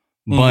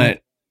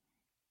 But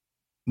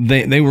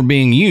they were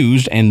being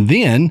used, and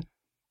then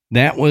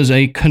that was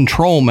a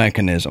control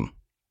mechanism,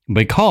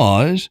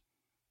 because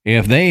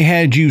if they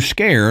had you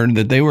scared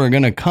that they were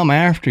going to come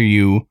after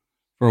you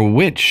for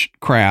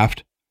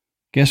witchcraft,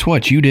 guess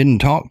what? You didn't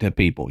talk to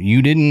people.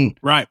 You didn't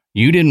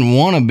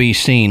want to be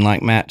seen,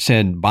 like Matt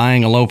said,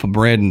 buying a loaf of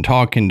bread and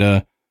talking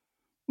to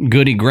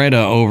Goody Greta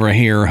over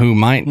here who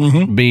might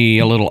be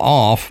a little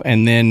off,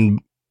 and then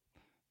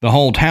the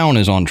whole town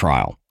is on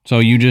trial. So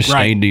you just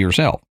stayed to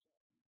yourself.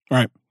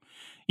 Right.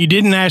 You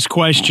didn't ask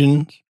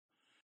questions.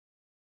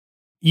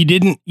 You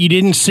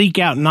didn't seek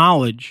out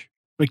knowledge,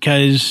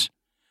 because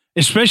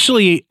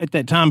especially at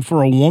that time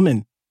for a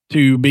woman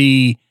to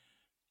be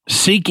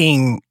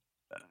seeking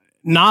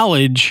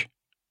knowledge,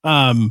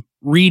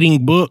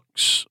 reading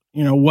books,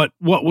 what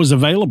was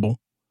available,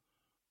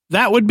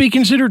 that would be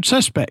considered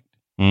suspect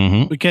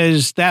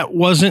because that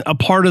wasn't a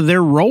part of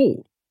their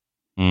role.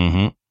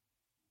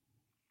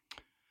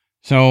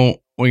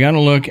 So we got to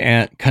look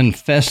at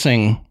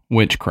confessing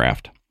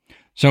witchcraft.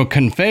 So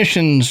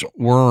confessions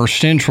were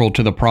central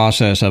to the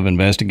process of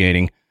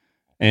investigating,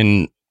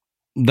 and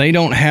they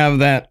don't have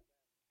that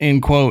in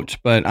quotes,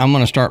 but I'm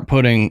going to start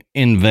putting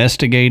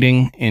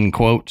investigating in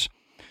quotes.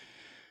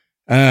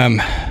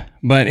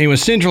 But it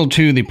was central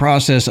to the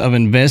process of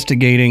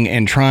investigating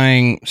and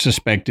trying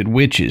suspected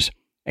witches,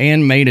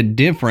 and made a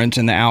difference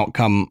in the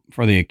outcome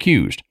for the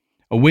accused.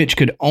 A witch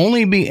could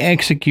only be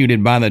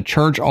executed by the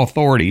church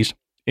authorities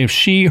if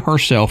she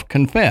herself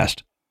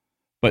confessed,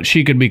 but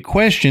she could be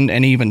questioned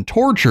and even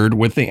tortured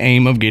with the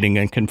aim of getting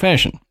a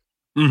confession.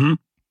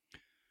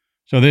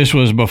 So this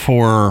was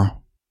before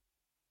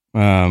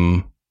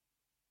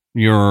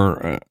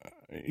your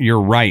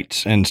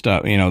rights and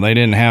stuff. They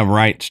didn't have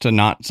rights to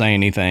not say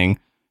anything,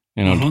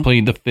 to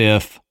plead the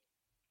fifth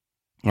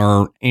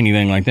or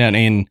anything like that.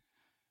 And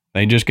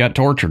they just got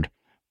tortured.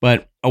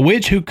 But a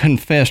witch who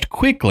confessed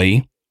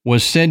quickly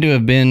was said to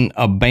have been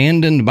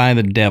abandoned by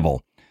the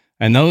devil.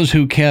 And those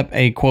who kept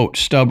a, quote,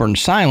 stubborn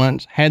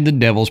silence had the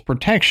devil's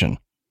protection.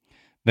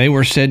 They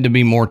were said to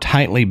be more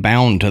tightly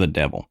bound to the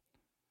devil.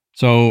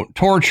 So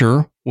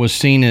torture was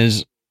seen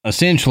as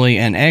essentially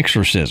an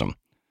exorcism.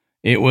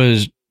 It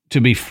was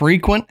to be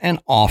frequent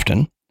and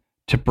often,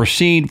 to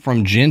proceed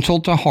from gentle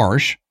to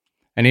harsh,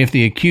 and if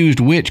the accused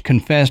witch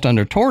confessed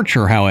under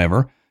torture,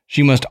 however,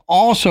 she must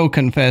also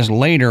confess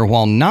later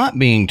while not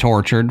being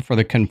tortured for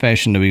the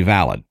confession to be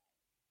valid.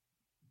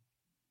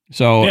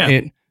 So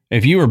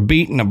if you were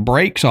beating the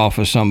brakes off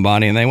of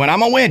somebody and they went,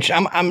 I'm a witch,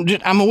 I'm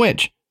a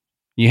witch,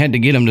 you had to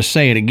get them to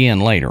say it again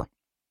later.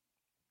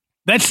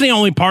 That's the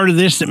only part of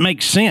this that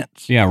makes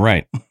sense. Yeah,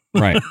 right.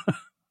 Right.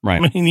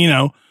 I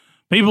mean,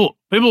 people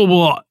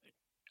will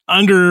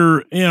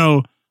under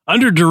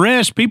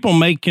duress, people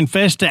may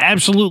confess to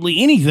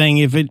absolutely anything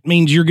if it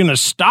means you're going to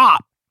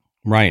stop.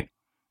 Right.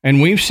 And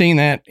we've seen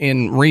that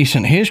in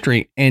recent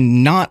history,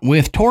 and not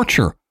with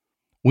torture.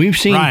 We've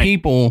seen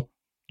people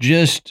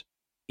just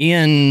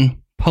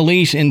in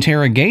police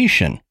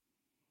interrogation.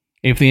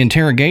 If the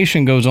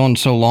interrogation goes on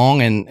so long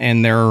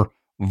and they're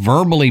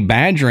verbally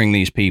badgering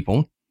these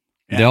people,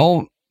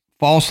 they'll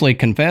falsely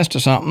confess to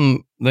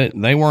something that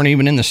they weren't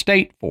even in the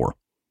state for.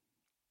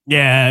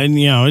 Yeah, and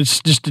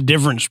it's just a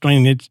difference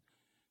between it's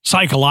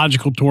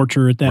psychological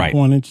torture at that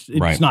point.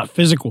 It's not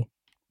physical.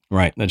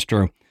 Right, that's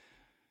true.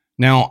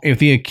 Now, if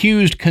the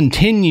accused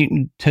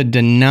continued to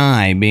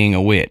deny being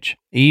a witch,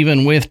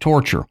 even with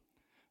torture,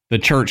 the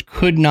church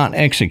could not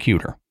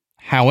execute her.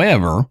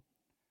 However,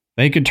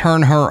 they could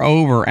turn her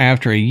over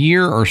after a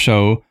year or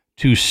so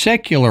to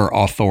secular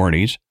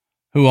authorities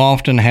who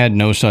often had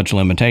no such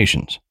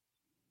limitations.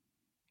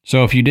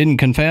 So if you didn't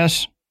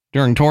confess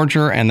during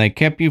torture and they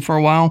kept you for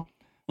a while,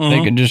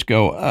 They could just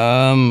go,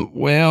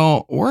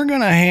 well, we're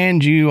going to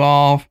hand you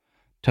off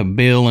to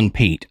Bill and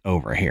Pete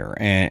over here.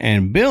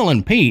 And Bill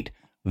and Pete,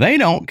 they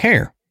don't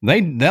care.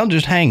 They'll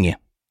just hang you.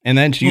 And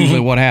that's usually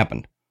what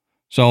happened.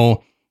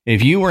 So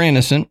if you were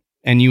innocent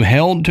and you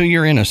held to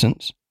your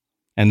innocence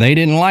and they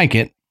didn't like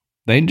it,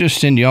 they'd just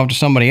send you off to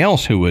somebody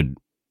else who would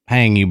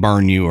hang you,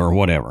 burn you, or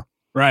whatever.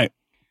 Right.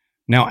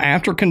 Now,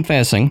 after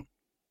confessing,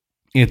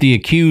 if the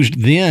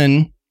accused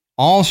then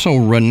also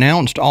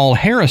renounced all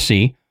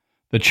heresy,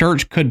 the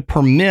church could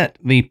permit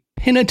the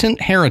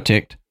penitent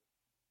heretic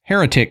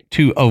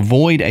to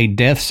avoid a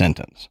death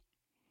sentence.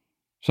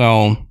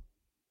 So,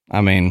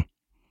 I mean,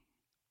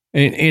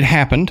 it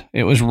happened.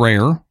 It was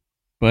rare,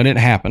 but it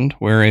happened,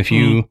 where if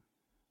you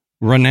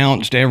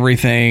renounced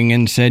everything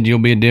and said you'll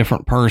be a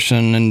different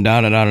person and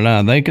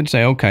da-da-da-da-da, they could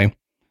say, okay,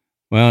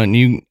 well,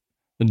 the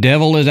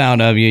devil is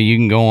out of you. You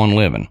can go on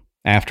living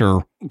after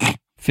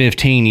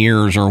 15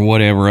 years or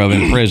whatever of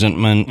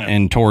imprisonment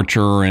and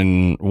torture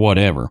and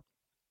whatever.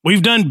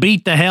 We've done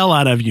beat the hell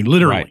out of you,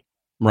 literally.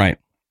 Right.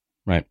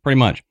 Pretty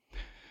much.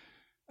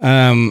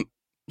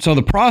 So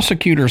the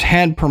prosecutors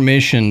had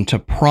permission to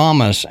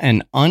promise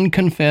an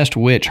unconfessed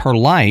witch her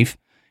life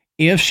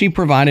if she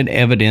provided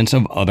evidence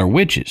of other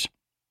witches.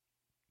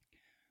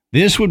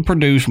 This would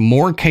produce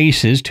more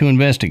cases to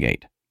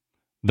investigate.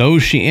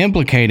 Those she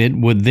implicated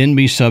would then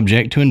be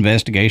subject to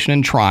investigation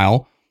and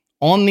trial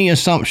on the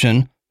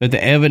assumption that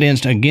the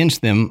evidence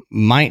against them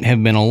might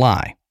have been a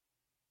lie.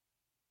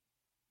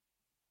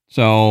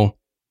 So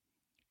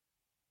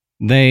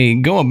they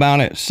go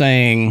about it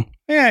saying,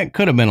 yeah, it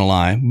could have been a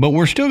lie, but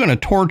we're still going to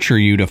torture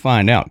you to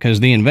find out, because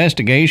the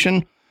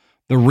investigation,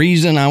 the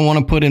reason I want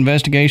to put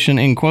investigation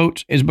in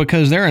quotes is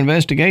because their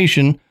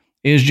investigation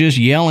is just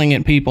yelling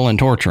at people and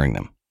torturing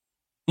them.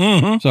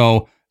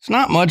 So it's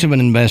not much of an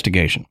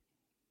investigation.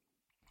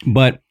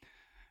 But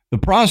the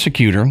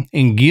prosecutor,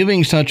 in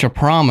giving such a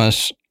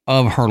promise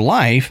of her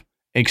life,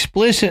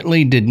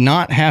 explicitly did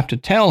not have to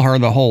tell her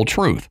the whole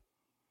truth,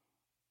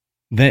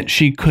 that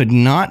she could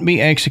not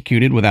be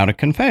executed without a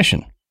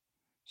confession.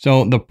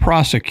 So the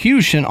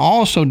prosecution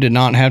also did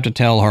not have to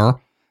tell her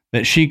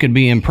that she could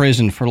be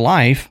imprisoned for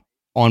life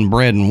on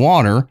bread and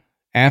water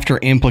after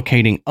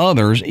implicating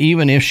others,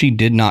 even if she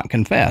did not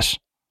confess,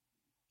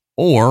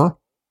 or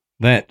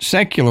that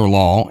secular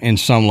law in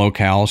some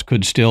locales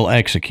could still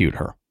execute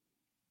her.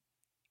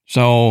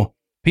 So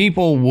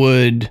people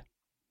would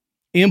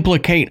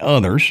implicate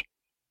others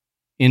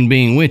in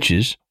being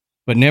witches,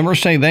 but never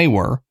say they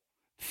were,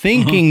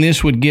 thinking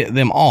this would get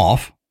them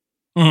off,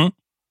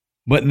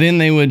 but then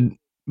they would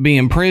be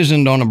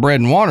imprisoned on a bread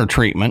and water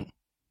treatment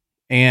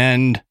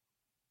and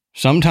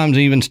sometimes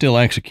even still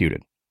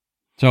executed.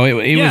 So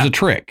it was a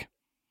trick.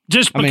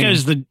 Just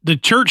because the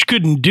church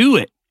couldn't do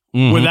it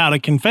without a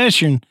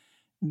confession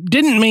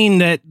didn't mean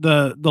that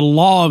the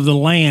law of the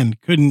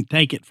land couldn't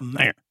take it from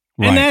there.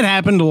 Right. And that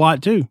happened a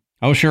lot too.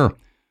 Oh, sure.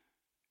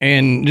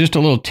 And just a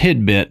little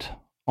tidbit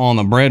on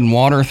the bread and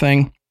water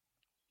thing.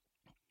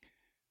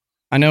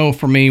 I know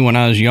for me, when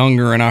I was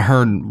younger and I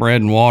heard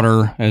bread and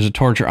water as a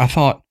torture, I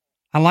thought,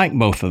 I like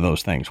both of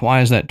those things.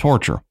 Why is that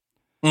torture?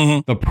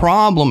 The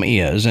problem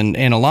is, and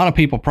a lot of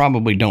people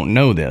probably don't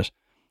know this,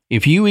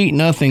 if you eat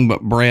nothing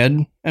but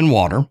bread and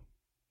water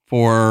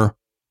for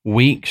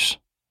weeks,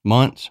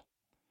 months,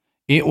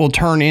 it will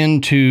turn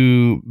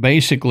into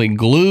basically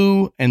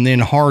glue and then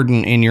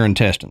harden in your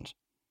intestines.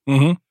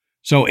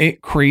 So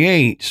it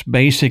creates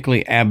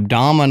basically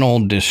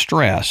abdominal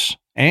distress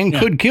and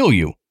could kill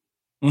you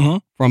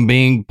from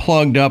being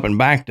plugged up and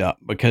backed up,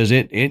 because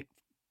it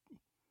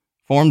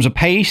forms a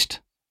paste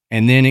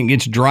and then it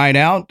gets dried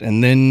out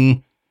and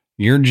then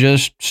you're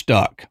just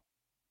stuck.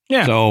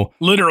 Yeah. So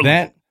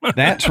literally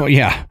that's what,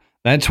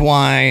 that's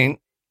why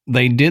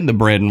they did the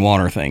bread and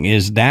water thing,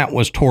 is that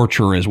was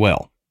torture as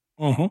well.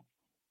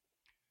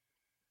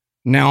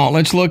 Now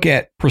let's look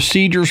at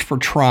procedures for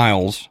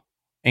trials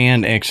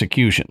and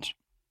executions.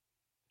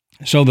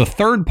 So the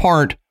third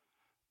part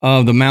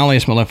of the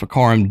Malleus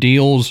Maleficarum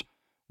deals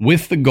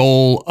with the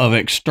goal of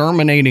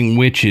exterminating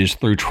witches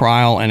through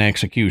trial and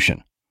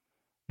execution.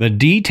 The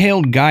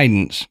detailed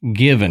guidance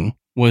given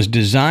was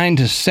designed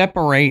to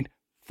separate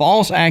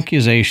false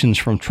accusations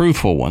from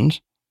truthful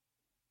ones.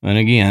 And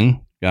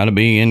again, got to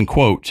be in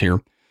quotes here.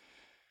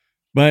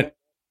 But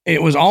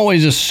it was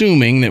always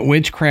assuming that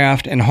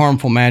witchcraft and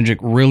harmful magic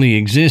really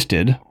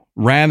existed,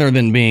 rather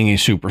than being a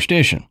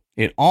superstition.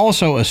 It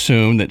also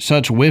assumed that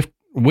such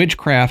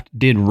witchcraft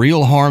did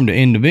real harm to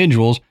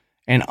individuals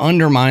and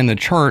undermined the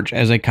church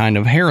as a kind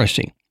of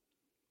heresy.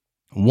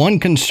 One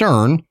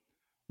concern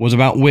was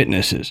about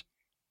witnesses.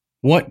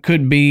 What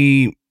could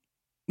be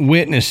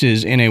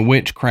witnesses in a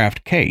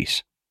witchcraft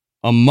case?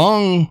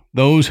 Among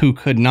those who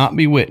could not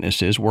be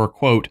witnesses were,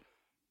 quote,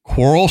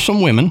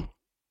 quarrelsome women,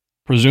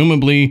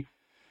 presumably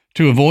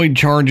to avoid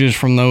charges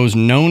from those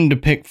known to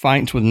pick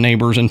fights with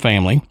neighbors and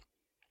family.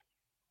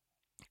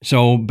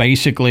 So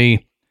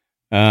basically,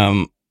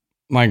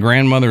 my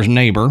grandmother's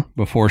neighbor,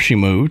 before she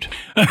moved,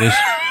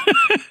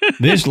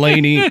 this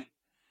lady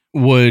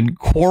would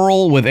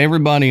quarrel with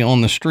everybody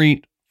on the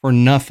street for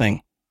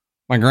nothing.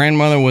 My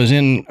grandmother was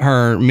in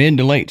her mid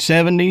to late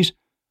 70s,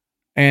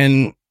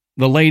 and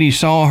the lady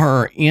saw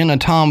her in a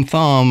Tom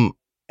Thumb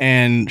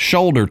and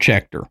shoulder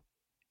checked her.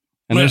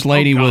 And this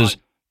lady was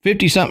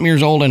 50-something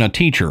years old and a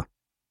teacher.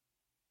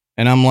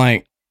 And I'm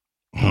like,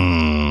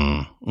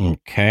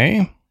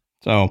 okay.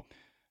 So,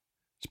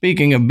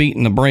 speaking of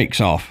beating the brakes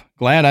off,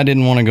 glad I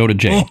didn't want to go to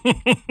jail.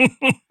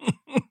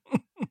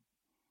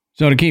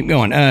 So to keep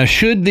going,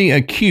 should the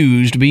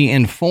accused be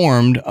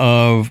informed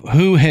of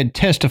who had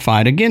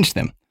testified against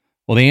them?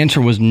 Well, the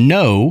answer was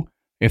no,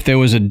 if there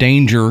was a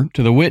danger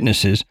to the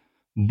witnesses,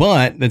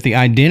 but that the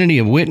identity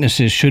of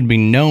witnesses should be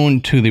known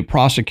to the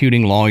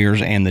prosecuting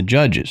lawyers and the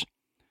judges.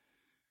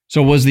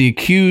 So was the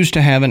accused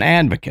to have an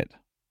advocate?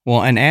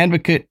 Well, an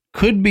advocate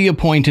could be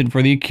appointed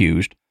for the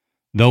accused,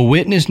 though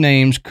witness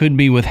names could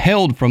be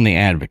withheld from the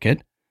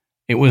advocate.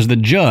 It was the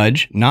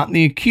judge, not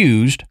the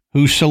accused,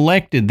 who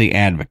selected the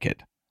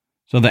advocate.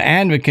 So the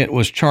advocate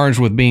was charged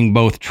with being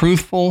both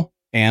truthful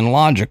and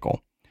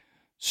logical.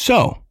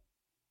 So,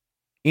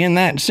 in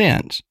that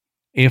sense,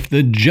 if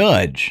the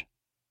judge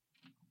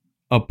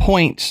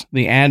appoints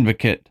the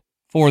advocate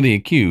for the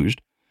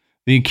accused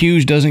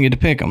doesn't get to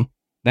pick them.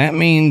 That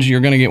means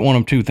you're going to get one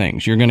of two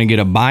things. You're going to get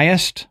a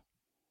biased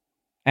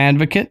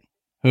advocate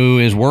who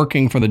is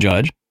working for the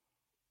judge,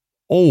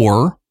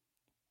 or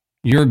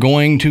you're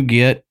going to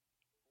get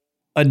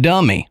a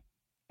dummy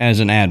as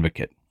an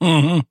advocate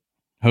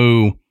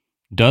who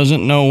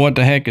doesn't know what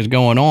the heck is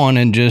going on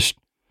and just,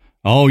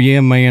 oh yeah,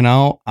 man,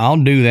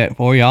 I'll do that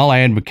for you. I'll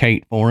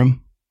advocate for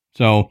him.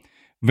 So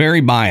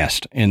very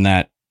biased in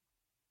that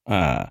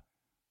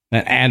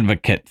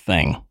advocate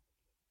thing.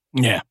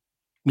 Yeah.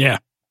 Yeah.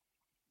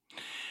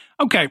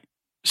 Okay.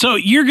 So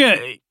you're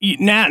gonna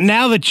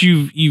now that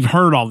you've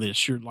heard all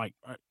this, you're like,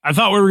 I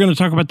thought we were going to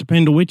talk about the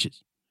Pendle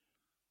witches.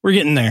 We're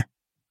getting there.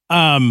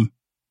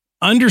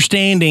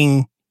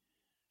 Understanding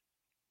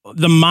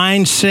the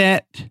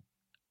mindset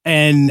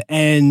and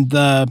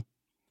the,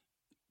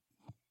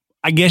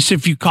 I guess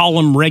if you call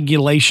them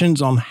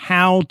regulations on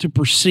how to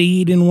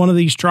proceed in one of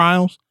these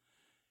trials,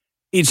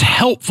 it's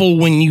helpful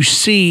when you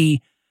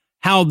see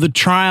how the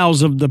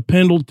trials of the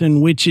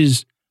Pendleton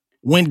witches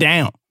went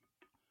down.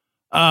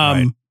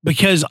 Right.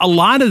 Because a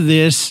lot of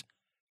this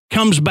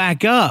comes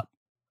back up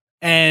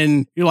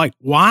and you're like,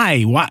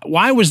 why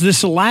was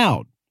this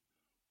allowed?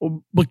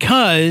 Well,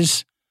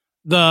 because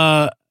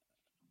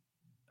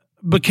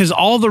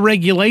all the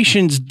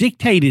regulations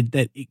dictated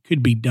that it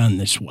could be done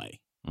this way.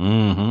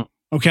 Mm-hmm.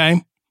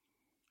 Okay.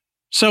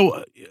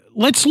 So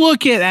let's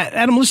look at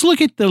Adam. Let's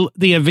look at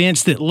the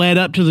events that led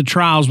up to the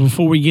trials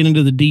before we get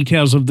into the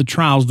details of the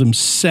trials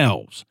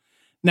themselves.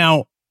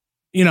 Now,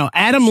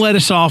 Adam led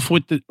us off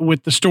with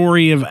the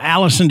story of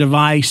Allison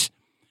Device,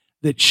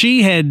 that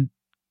she had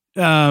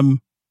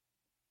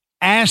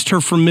asked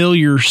her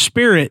familiar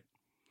spirit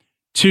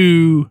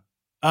to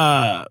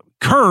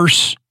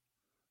curse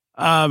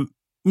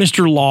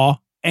Mr. Law,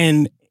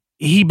 and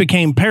he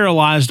became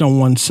paralyzed on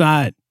one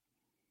side.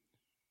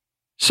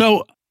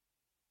 So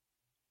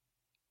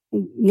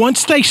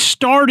once they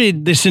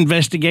started this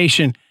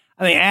investigation,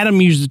 I think Adam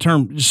used the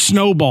term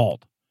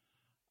snowballed.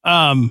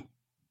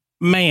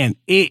 Man,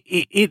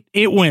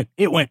 it went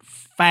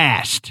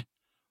fast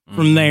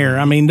from there.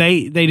 I mean,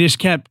 they just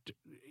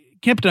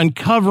kept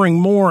uncovering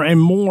more and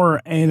more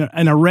and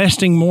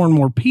arresting more and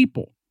more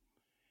people.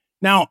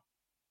 Now,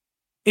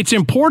 it's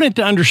important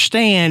to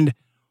understand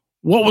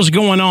what was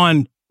going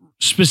on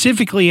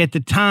specifically at the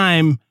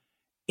time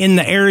in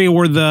the area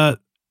where the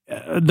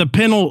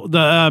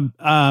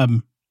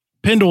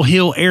Pendle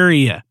Hill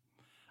area.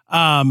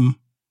 Now,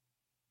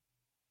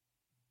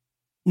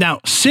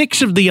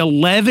 6 of the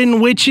 11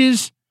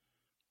 witches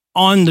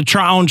on the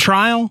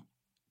trial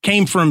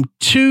came from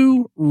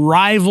 2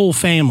 rival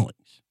families.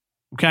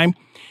 Okay.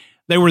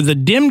 They were the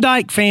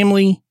Demdike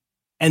family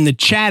and the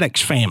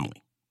Chaddocks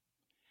family.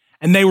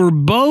 And they were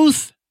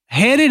both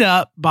headed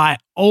up by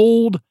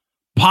old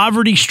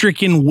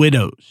poverty-stricken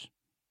widows.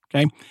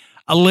 Okay.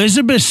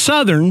 Elizabeth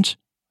Southerns,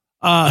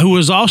 who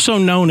was also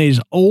known as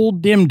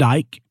Old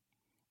Demdike,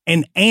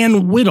 and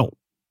Ann Whittle,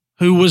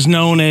 who was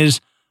known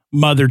as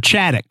Mother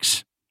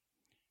Chaddocks.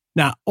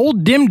 Now,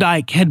 Old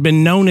Demdike had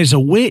been known as a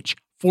witch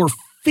for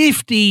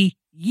 50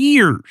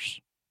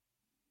 years.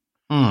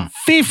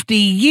 50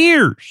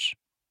 years.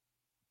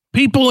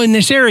 People in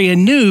this area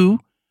knew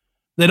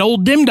that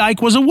Old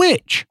Demdike was a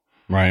witch.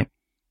 Right.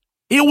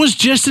 It was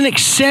just an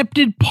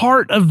accepted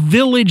part of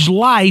village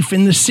life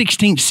in the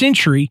 16th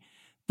century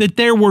that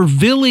there were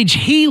village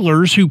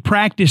healers who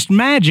practiced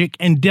magic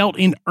and dealt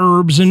in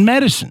herbs and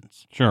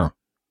medicines. Sure.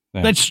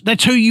 Yeah.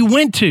 That's who you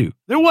went to.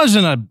 There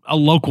wasn't a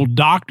local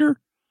doctor.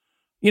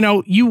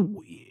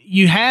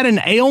 You had an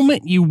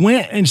ailment, you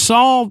went and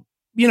saw,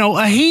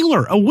 a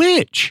healer, a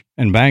witch.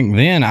 And back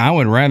then, I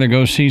would rather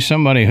go see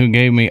somebody who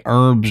gave me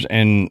herbs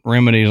and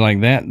remedies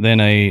like that than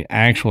a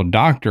actual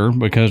doctor,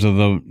 because of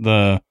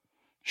the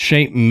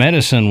shape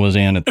medicine was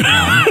in at the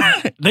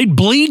time. They'd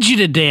bleed you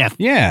to death.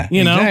 Yeah,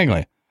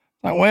 exactly.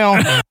 Like,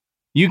 well,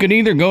 you could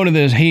either go to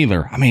this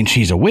healer. I mean,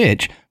 she's a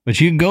witch, But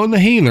you go to the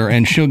healer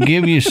and she'll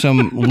give you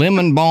some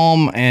lemon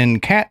balm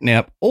and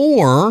catnip,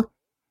 or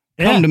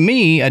come to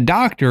me, a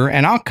doctor,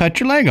 and I'll cut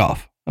your leg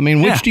off. I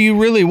mean, which do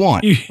you really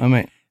want? I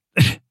mean,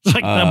 it's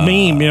like the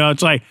meme,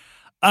 it's like,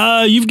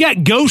 you've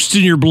got ghosts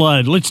in your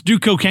blood. Let's do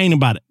cocaine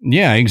about it.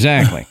 Yeah,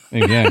 exactly.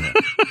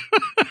 Exactly.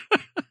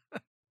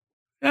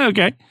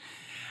 Okay.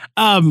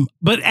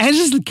 But as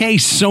is the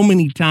case so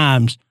many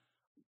times,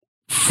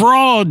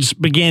 frauds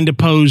began to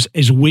pose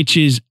as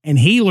witches and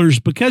healers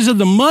because of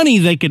the money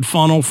they could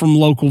funnel from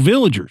local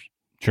villagers.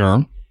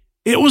 Sure.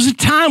 It was a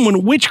time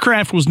when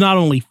witchcraft was not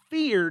only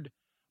feared,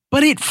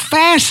 but it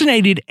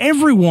fascinated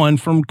everyone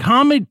from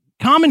common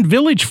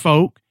village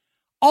folk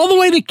all the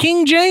way to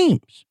King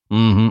James.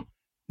 Mm-hmm.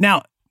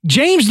 Now,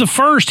 James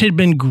I had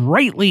been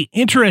greatly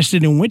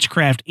interested in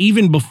witchcraft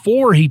even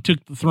before he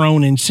took the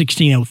throne in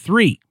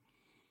 1603.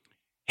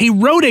 He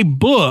wrote a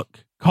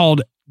book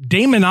called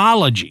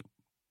Daemonology,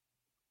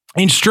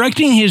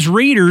 instructing his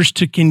readers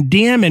to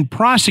condemn and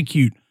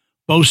prosecute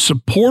both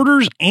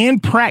supporters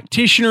and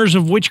practitioners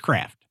of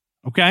witchcraft.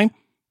 Okay?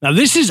 Now,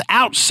 this is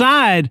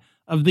outside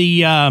of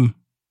the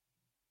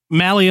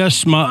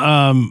Malleus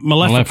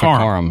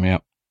Maleficarum.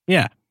 Yep.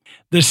 Yeah.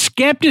 The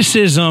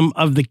skepticism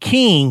of the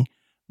king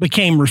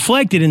became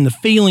reflected in the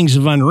feelings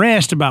of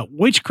unrest about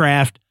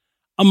witchcraft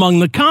among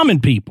the common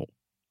people.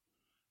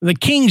 The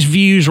king's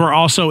views were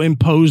also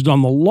imposed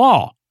on the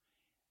law.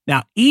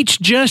 Now, each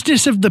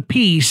justice of the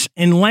peace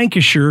in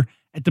Lancashire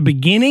at the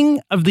beginning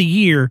of the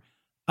year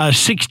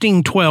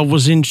 1612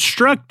 was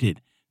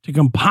instructed to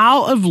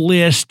compile a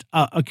list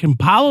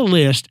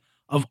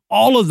of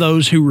all of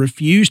those who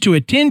refused to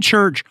attend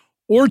church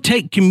or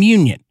take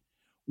communion,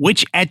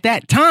 which at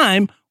that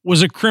time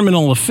was a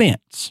criminal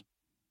offense.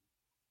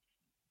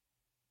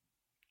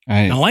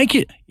 Yeah,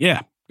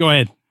 go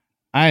ahead.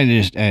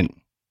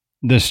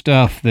 The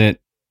stuff that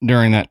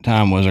during that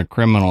time was a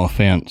criminal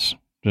offense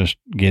just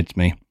gets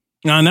me.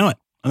 I know it.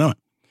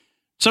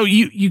 So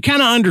you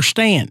kind of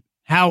understand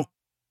how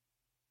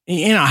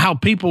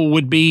people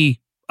would be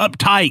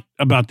uptight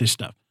about this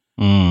stuff.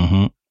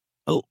 Mm-hmm.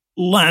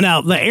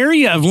 Now, the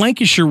area of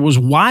Lancashire was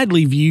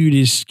widely viewed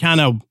as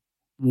kind of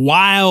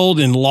wild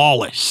and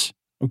lawless.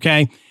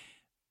 Okay.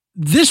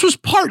 This was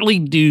partly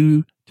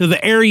due to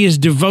the area's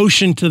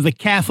devotion to the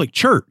Catholic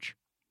Church.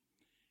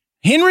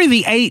 Henry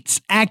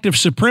VIII's Act of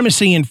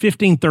Supremacy in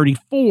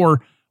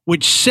 1534,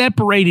 which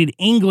separated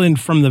England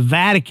from the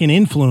Vatican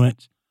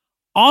influence,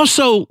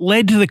 also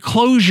led to the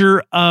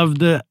closure of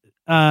the,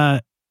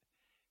 I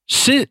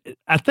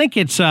think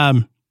it's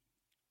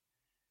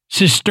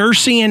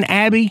Cistercian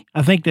Abbey.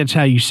 I think that's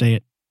how you say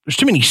it. There's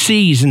too many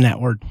C's in that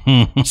word.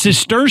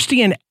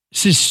 Cistercian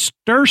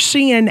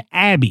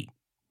Abbey,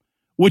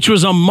 which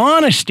was a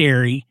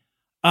monastery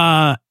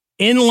in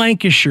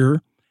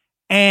Lancashire,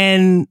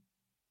 and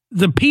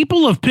the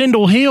people of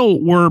Pendle Hill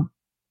were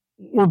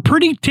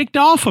pretty ticked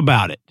off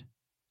about it.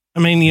 I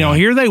mean,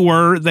 here they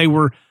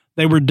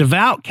were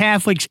devout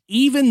Catholics,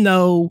 even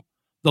though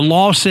the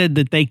law said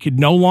that they could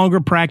no longer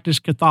practice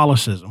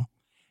Catholicism.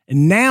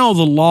 And now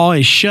the law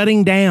is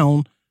shutting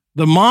down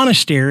the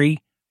monastery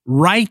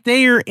right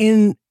there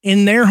in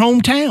their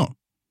hometown.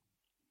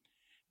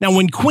 Now,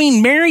 when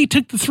Queen Mary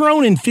took the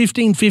throne in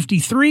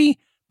 1553,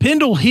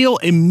 Pendle Hill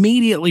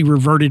immediately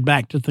reverted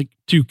back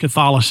to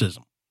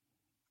Catholicism.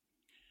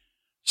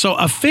 So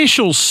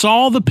officials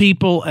saw the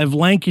people of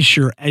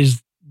Lancashire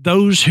as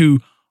those who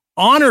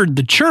honored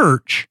the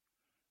church,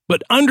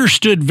 but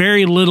understood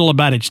very little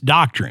about its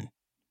doctrine.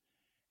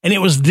 And it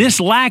was this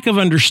lack of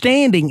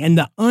understanding and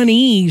the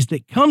unease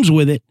that comes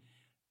with it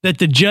that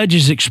the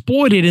judges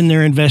exploited in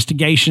their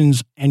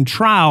investigations and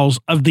trials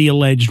of the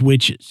alleged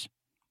witches.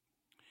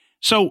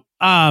 So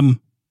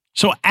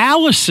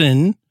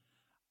Allison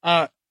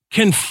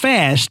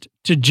confessed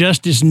to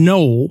Justice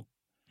Noel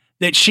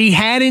that she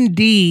had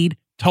indeed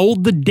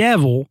told the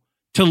devil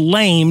to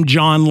lame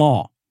John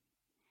Law.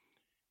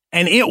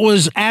 And it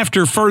was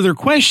after further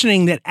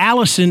questioning that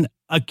Allison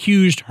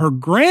accused her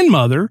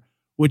grandmother,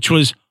 which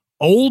was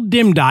Old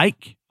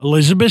Demdike,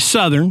 Elizabeth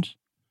Southerns,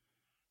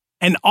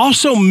 and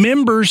also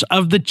members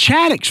of the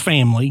Chaddocks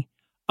family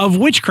of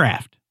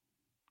witchcraft.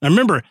 Now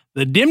remember,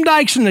 the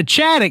Demdikes and the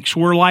Chaddocks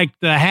were like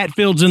the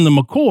Hatfields and the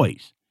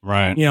McCoys.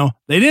 Right.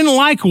 They didn't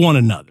like one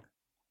another.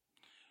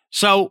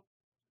 So,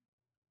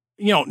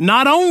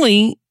 not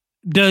only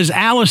does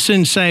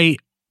Allison say,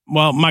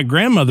 well, my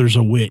grandmother's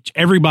a witch,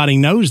 everybody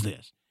knows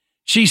this.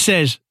 She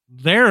says,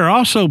 there are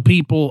also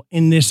people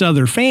in this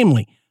other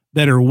family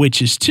that are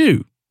witches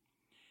too.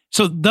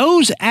 So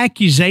those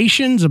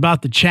accusations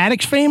about the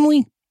Chaddocks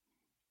family,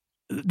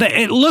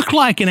 it looked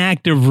like an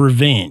act of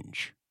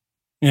revenge.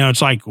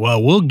 It's like,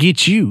 well, we'll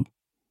get you.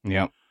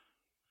 Yep.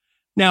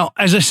 Now,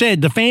 as I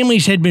said, the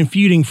families had been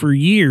feuding for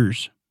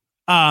years,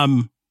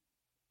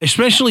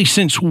 especially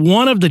since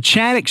one of the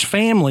Chaddocks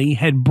family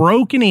had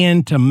broken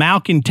into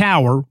Malkin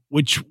Tower,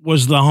 which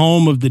was the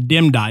home of the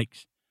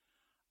Demdikes,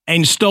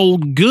 and stole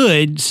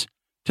goods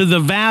to the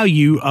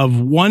value of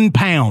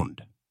 £1,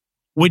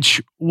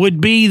 which would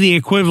be the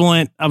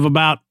equivalent of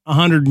about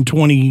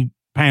 120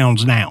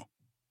 pounds now.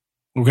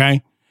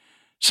 Okay.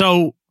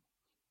 So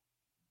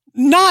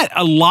not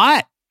a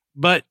lot,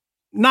 but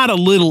not a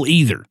little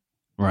either.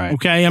 Right.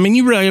 Okay. I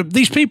mean,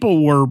 these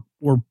people were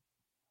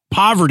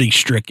poverty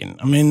stricken.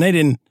 I mean, they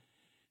didn't,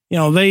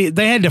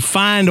 they had to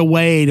find a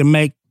way to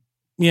make,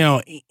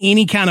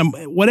 any kind of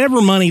whatever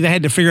money. They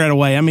had to figure out a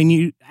way. I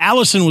mean,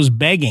 Allison was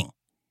begging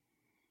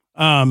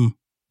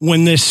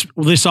when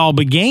this all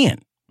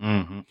began.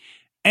 Mm-hmm.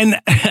 And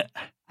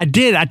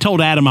I told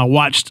Adam I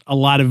watched a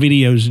lot of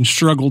videos and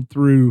struggled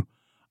through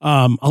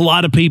a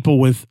lot of people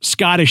with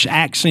Scottish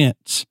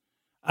accents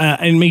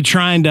and me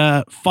trying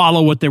to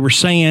follow what they were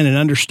saying and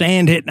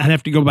understand it. I'd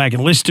have to go back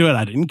and listen to it.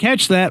 I didn't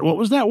catch that. What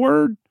was that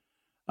word?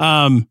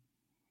 But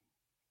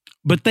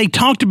they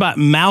talked about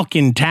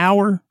Malkin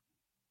Tower,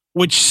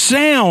 which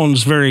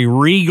sounds very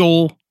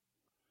regal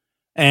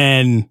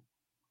and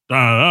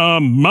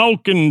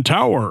Malkin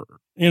Tower,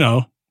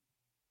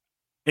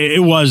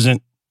 it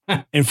wasn't.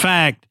 In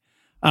fact,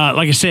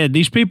 like I said,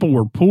 these people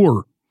were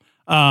poor.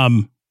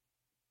 One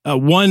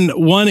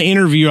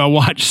interview I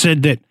watched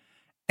said that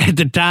at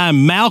the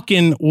time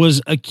Malkin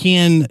was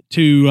akin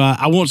to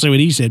I won't say what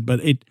he said, but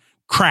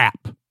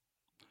crap.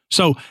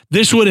 So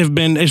this would have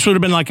been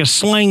like a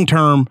slang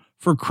term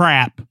for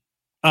crap.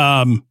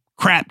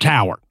 Crap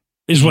tower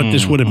is what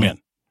this would have been.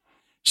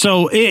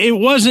 So it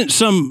wasn't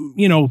some,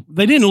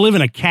 they didn't live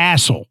in a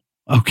castle.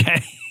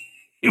 Okay.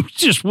 It was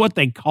just what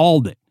they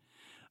called it.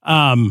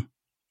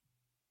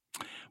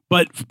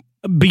 But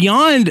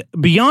beyond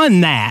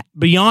that,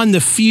 beyond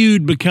the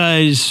feud,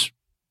 because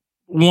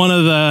one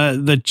of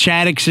the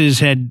Chaddixes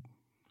had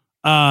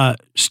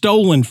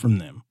stolen from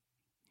them,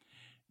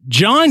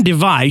 John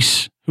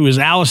Device, who is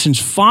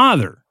Allison's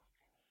father,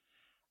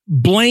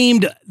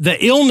 blamed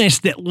the illness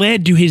that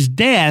led to his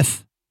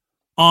death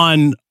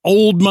on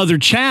old Mother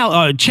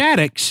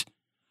Chaddix,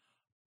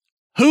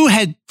 who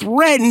had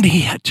threatened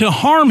to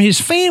harm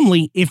his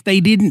family if they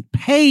didn't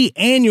pay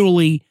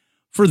annually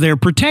for their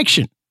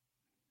protection.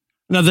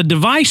 Now, the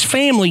Device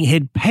family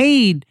had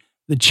paid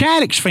the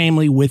Chaddix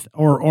family with,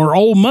 or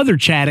old Mother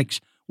Chaddix,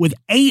 with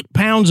 8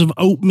 pounds of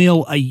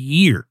oatmeal a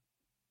year,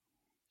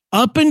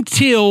 up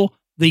until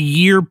the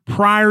year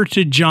prior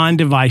to John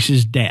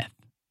Device's death.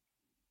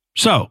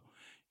 So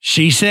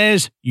she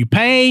says, you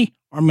pay,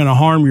 or I'm going to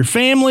harm your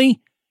family.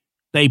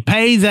 They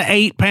pay the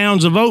 8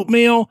 pounds of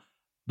oatmeal.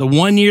 The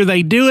 1 year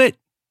they do it,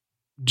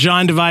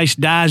 John Device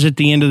dies at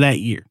the end of that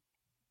year.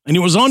 And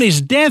it was on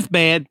his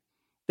deathbed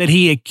that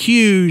he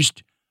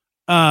accused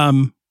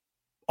old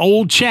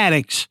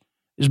Chaddix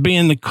as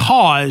being the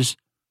cause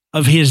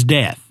of his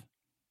death.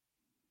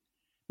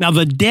 Now,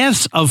 the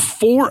deaths of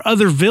 4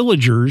 other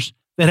villagers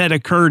that had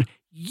occurred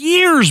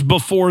years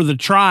before the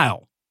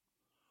trial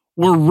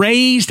were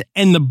raised,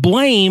 and the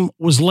blame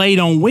was laid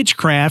on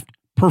witchcraft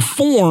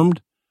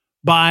performed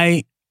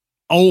by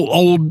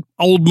old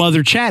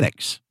Mother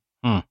Chaddix.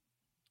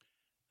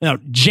 Now,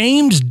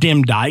 James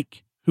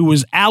Demdike, who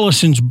was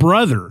Allison's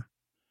brother,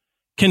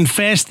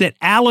 confessed that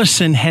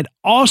Allison had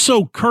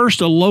also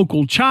cursed a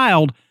local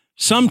child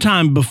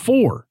sometime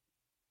before,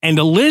 and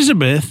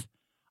Elizabeth,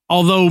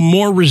 although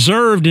more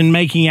reserved in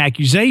making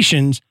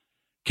accusations,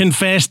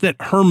 confessed that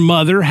her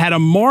mother had a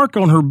mark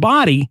on her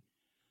body,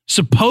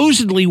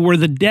 supposedly where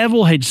the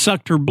devil had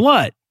sucked her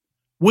blood,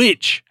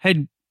 which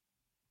had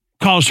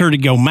caused her to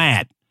go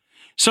mad.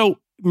 So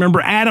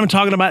remember Adam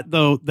talking about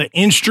the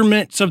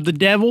instruments of the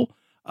devil,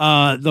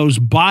 those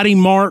body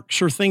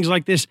marks or things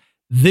like this.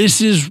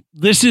 This is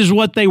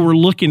what they were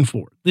looking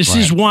for. This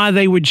is why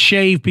they would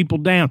shave people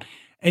down.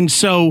 And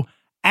so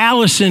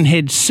Allison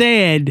had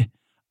said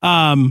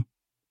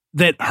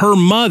that her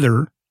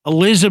mother,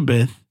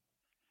 Elizabeth,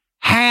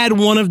 had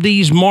one of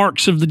these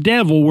marks of the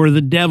devil where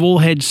the devil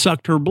had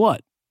sucked her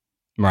blood.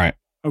 Right.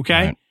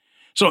 Okay. Right.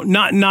 So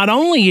not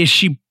only is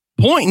she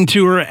pointing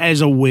to her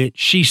as a witch,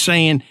 she's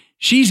saying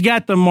she's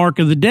got the mark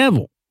of the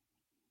devil.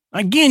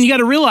 Again, you got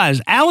to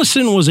realize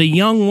Allison was a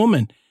young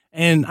woman,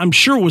 and I'm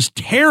sure was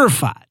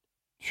terrified.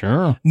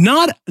 Sure.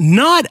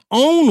 Not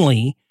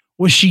only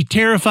was she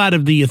terrified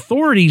of the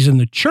authorities in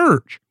the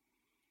church,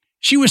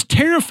 she was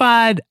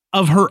terrified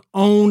of her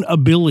own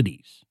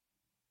abilities.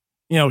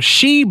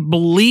 She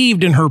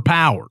believed in her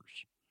powers.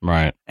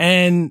 Right.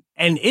 And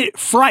it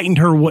frightened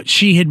her what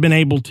she had been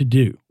able to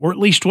do, or at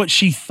least what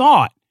she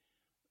thought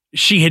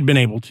she had been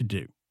able to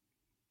do.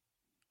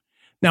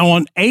 Now,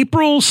 on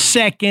April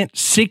 2nd,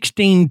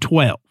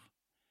 1612,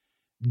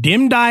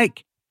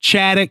 Demdike,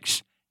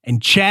 Chaddix,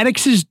 and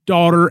Chaddix's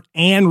daughter,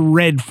 Anne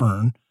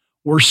Redfern,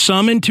 were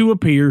summoned to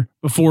appear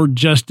before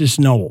Justice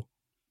Noel.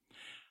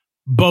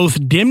 Both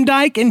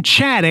Demdike and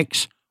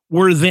Chaddix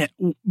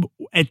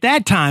at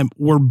that time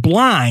were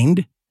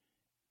blind,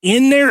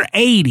 in their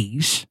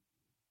 80s,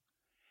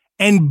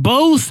 and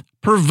both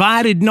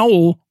provided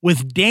Noel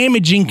with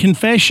damaging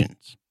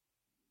confessions.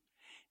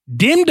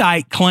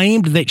 Demdike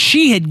claimed that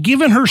she had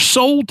given her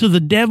soul to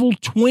the devil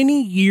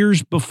 20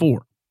 years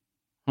before.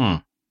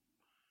 And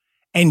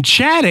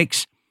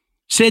Chaddix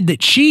said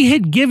that she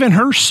had given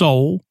her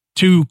soul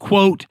to,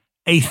 quote,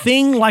 a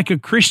thing like a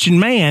Christian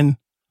man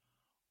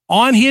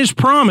on his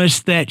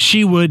promise that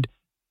she would,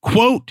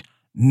 quote,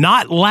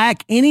 not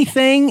lack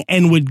anything,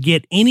 and would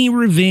get any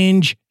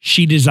revenge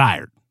she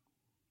desired.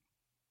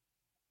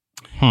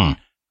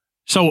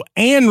 So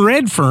Ann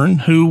Redfern,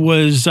 who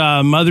was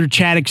Mother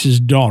Chattox's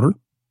daughter,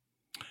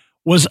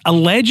 was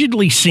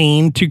allegedly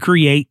seen to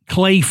create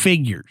clay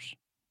figures.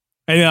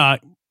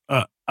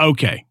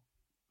 Okay,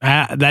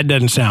 that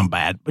doesn't sound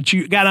bad, but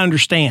you got to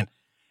understand,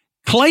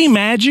 clay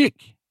magic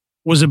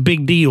was a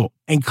big deal,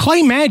 and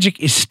clay magic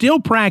is still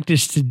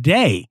practiced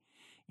today,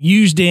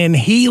 used in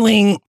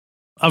healing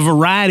a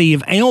variety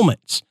of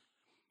ailments.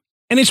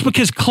 And it's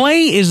because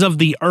clay is of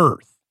the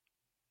earth.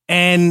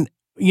 And,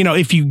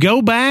 if you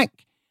go back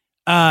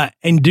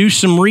and do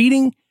some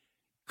reading,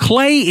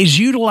 clay is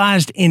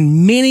utilized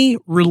in many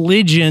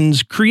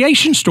religions'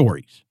 creation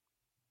stories.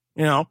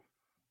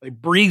 They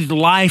breathed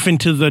life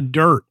into the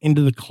dirt,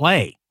 into the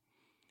clay.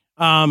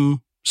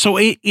 So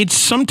it's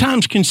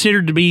sometimes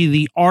considered to be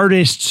the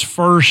artist's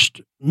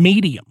first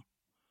medium.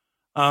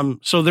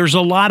 So there's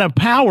a lot of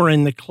power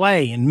in the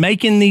clay, and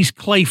making these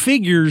clay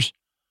figures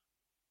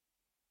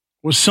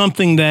was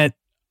something that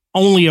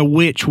only a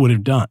witch would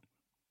have done.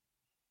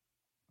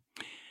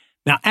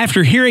 Now,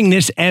 after hearing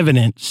this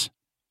evidence,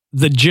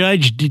 the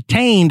judge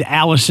detained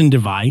Allison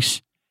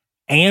Device,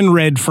 Ann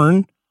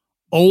Redfern,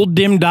 Old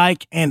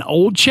Demdike, and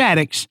Old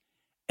Chattox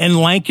in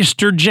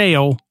Lancaster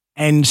Jail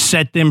and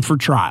set them for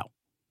trial.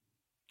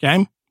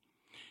 Okay?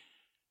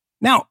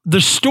 Now,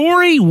 the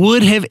story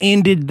would have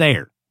ended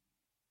there.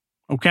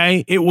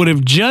 Okay? It would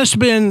have just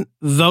been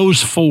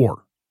those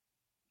four.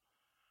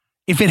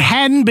 If it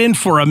hadn't been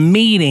for a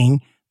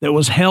meeting that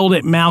was held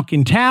at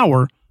Malkin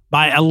Tower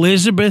by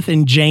Elizabeth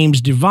and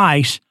James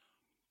Device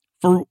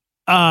for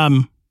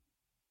to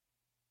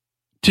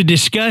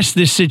discuss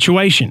this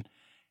situation.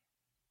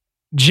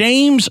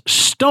 James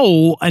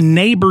stole a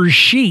neighbor's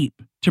sheep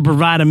to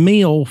provide a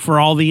meal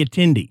for all the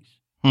attendees.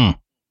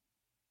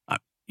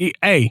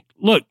 Hey,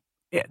 look,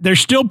 they're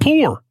still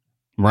poor.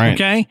 Right.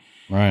 Okay.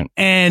 Right.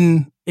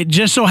 And it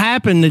just so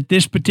happened that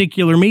this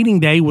particular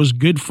meeting day was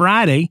Good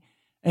Friday.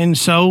 And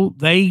so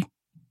they,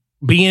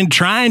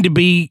 trying to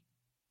be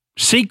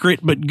secret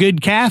but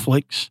good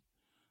Catholics,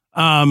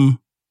 they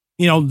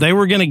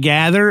were going to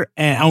gather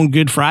on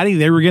Good Friday.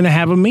 They were going to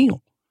have a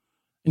meal.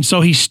 And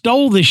so he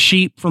stole this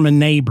sheep from a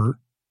neighbor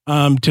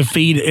to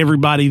feed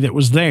everybody that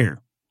was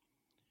there.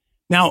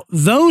 Now,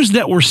 those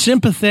that were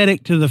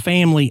sympathetic to the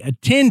family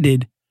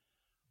attended,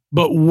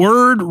 but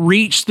word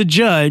reached the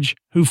judge,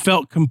 who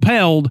felt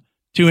compelled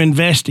to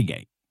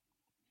investigate.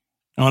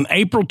 On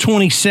April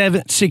 27,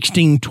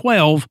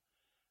 1612,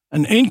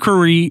 an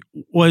inquiry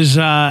was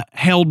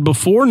held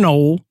before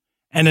Noel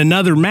and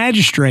another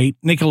magistrate,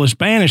 Nicholas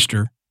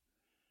Bannister,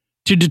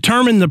 to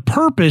determine the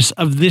purpose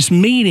of this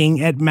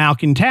meeting at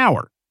Malkin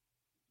Tower,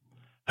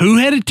 who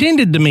had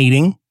attended the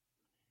meeting,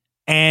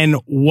 and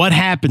what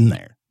happened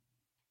there.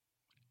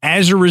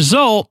 As a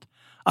result,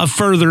 a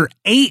further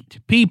 8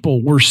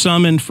 people were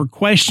summoned for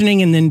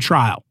questioning and then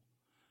trial.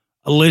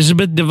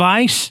 Elizabeth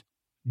Device,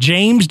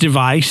 James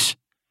Device,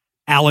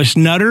 Alice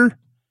Nutter,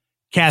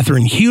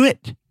 Catherine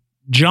Hewitt,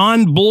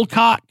 John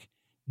Bulcock,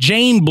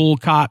 Jane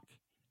Bulcock,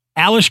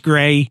 Alice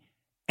Gray,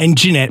 and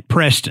Jeanette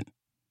Preston.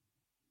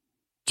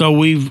 So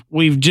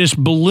we've just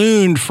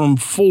ballooned from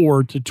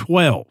 4 to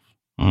 12.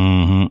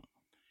 Mm-hmm.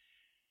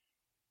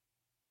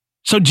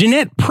 So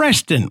Jeanette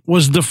Preston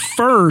was the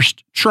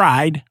first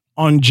tried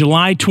on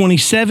July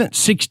 27,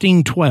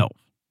 1612.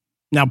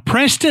 Now,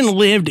 Preston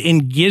lived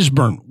in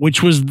Gisborne,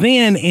 which was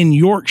then in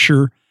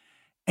Yorkshire,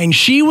 and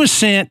she was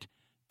sent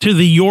to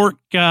the York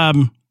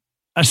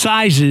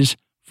Assizes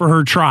for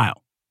her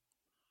trial.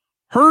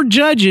 Her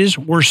judges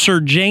were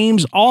Sir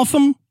James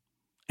Altham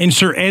and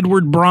Sir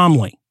Edward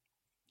Bromley.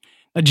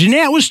 Now,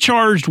 Jeanette was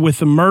charged with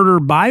the murder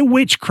by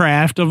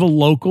witchcraft of a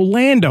local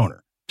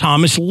landowner,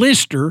 Thomas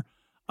Lister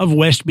of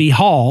Westby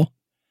Hall,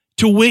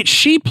 to which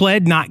she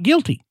pled not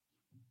guilty.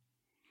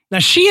 Now,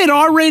 she had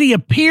already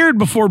appeared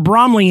before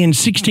Bromley in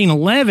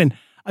 1611,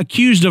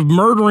 accused of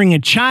murdering a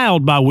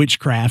child by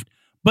witchcraft,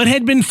 but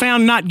had been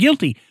found not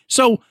guilty.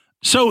 So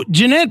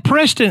Jeanette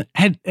Preston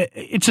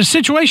it's a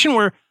situation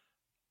where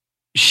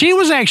she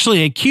was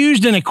actually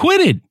accused and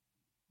acquitted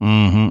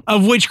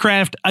of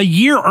witchcraft a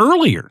year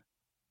earlier,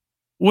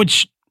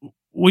 which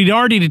we'd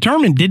already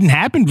determined didn't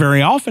happen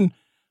very often.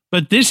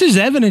 But this is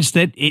evidence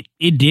that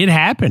it did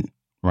happen.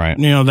 Right.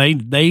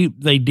 They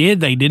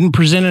didn't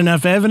present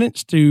enough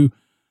evidence to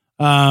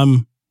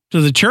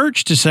the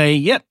church to say,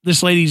 yep,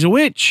 this lady's a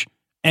witch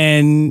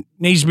and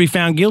needs to be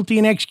found guilty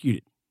and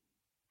executed.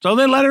 So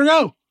they let her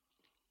go.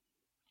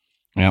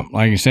 Yeah,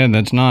 like you said,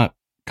 that's not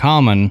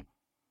common.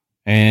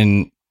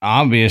 And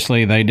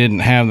obviously they didn't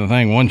have the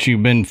thing. Once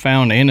you've been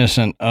found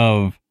innocent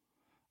of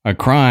a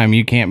crime,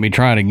 you can't be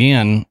tried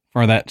again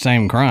for that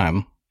same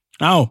crime.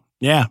 Oh,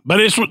 yeah. But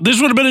this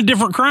would have been a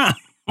different crime.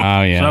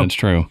 Oh, yeah, that's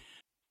true.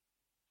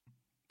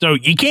 So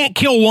you can't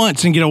kill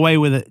once and get away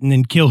with it and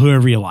then kill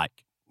whoever you like.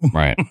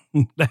 Right.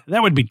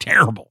 That would be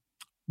terrible.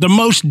 The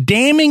most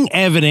damning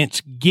evidence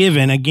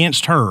given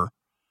against her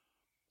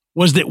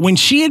was that when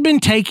she had been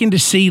taken to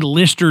see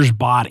Lister's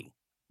body,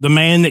 the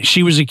man that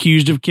she was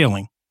accused of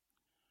killing,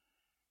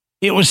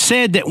 It was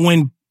said that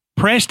when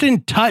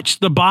Preston touched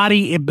the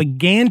body, it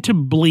began to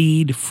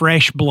bleed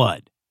fresh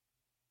blood,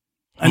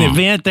 an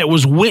event that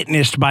was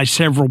witnessed by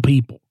several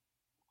people.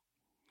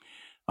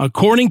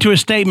 According to a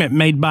statement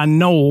made by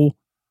Knoll,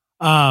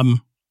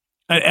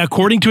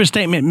 according to a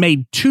statement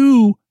made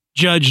to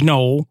Judge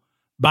Knoll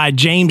by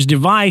James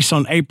Device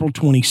on April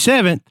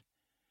 27th,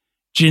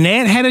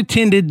 Jeanette had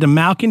attended the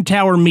Malkin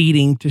Tower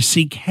meeting to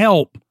seek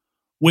help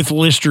with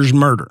Lister's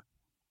murder.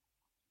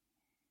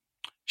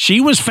 She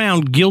was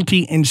found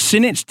guilty and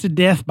sentenced to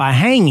death by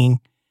hanging,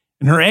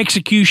 and her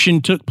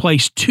execution took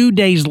place 2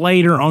 days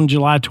later on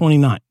July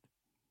 29th.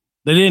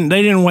 They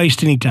didn't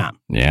waste any time.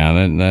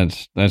 Yeah,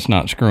 that's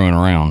not screwing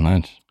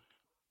around.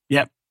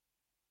 Yep.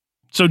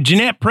 So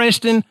Jeanette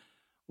Preston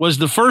was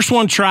the first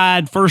one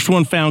tried, first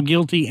one found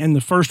guilty, and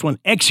the first one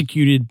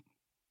executed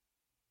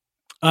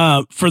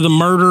for the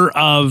murder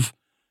of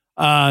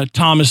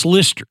Thomas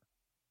Lister.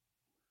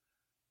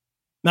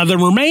 Now, the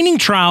remaining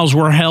trials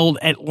were held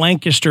at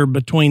Lancaster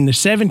between the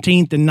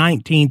 17th and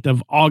 19th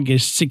of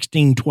August,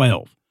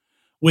 1612,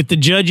 with the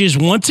judges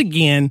once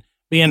again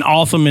being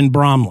Altham and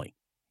Bromley,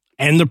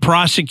 and the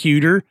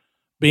prosecutor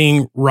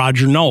being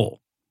Roger Knoll.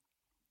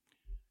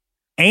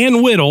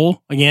 Ann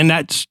Whittle, again,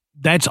 that's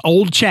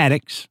Old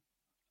Chattox,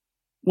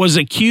 was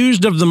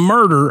accused of the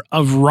murder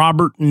of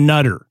Robert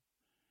Nutter.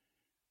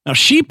 Now,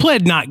 she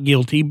pled not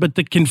guilty, but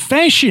the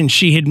confession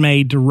she had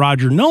made to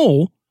Roger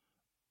Knoll,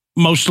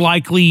 most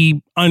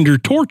likely under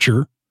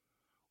torture,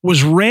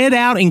 was read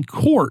out in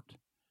court,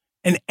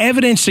 and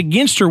evidence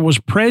against her was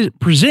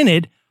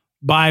presented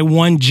by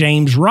one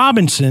James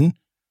Robinson,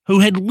 who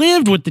had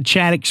lived with the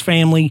Chattox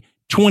family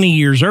 20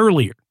 years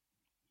earlier.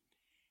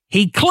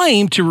 He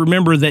claimed to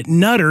remember that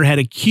Nutter had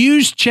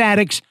accused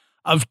Chattox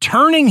of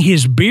turning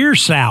his beer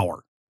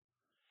sour,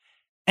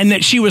 and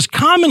that she was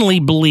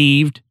commonly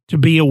believed to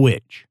be a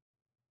witch.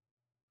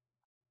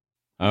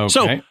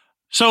 Okay.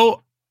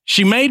 So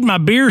she made my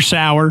beer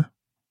sour,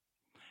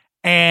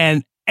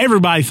 and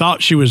everybody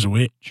thought she was a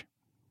witch.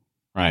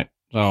 Right.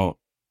 So,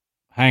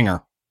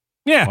 hanger.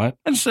 Yeah. What?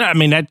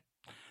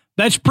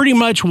 That's pretty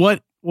much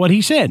what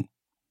he said.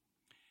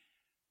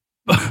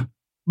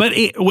 But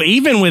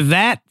even with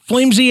that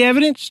flimsy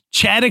evidence,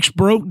 Chattox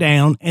broke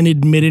down and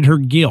admitted her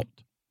guilt,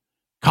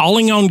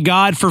 calling on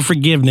God for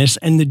forgiveness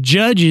and the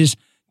judges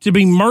to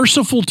be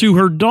merciful to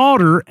her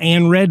daughter,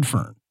 Anne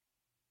Redfern.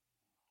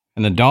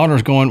 And the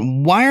daughter's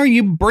going, "Why are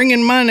you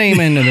bringing my name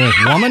into this,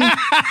 woman?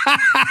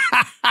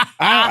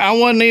 I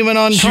wasn't even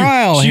on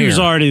trial She here." was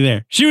already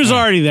there. She was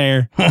already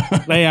there.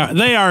 They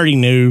already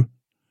knew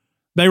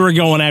they were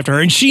going after her,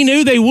 and she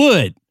knew they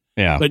would.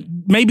 Yeah. But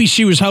maybe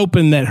she was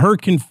hoping that her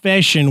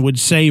confession would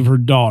save her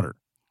daughter.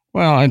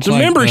 Well, it's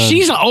remember,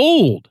 she's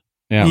old.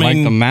 Yeah, like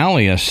the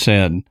Malleus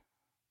said,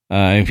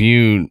 if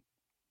you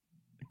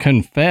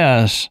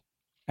confess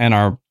and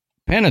are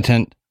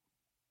penitent,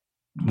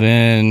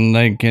 then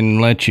they can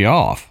let you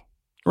off.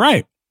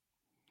 Right.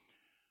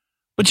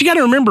 But you got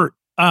to remember,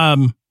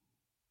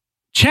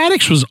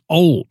 Chattox was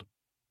old.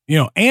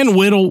 Ann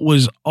Whittle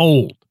was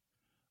old.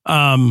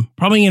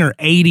 Probably in her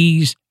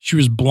 80s. She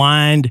was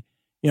blind.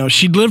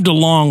 She'd lived a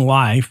long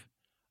life.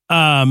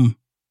 All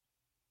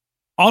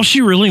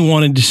she really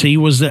wanted to see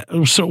was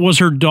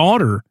her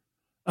daughter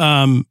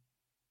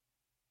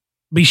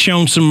be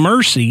shown some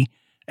mercy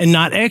and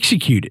not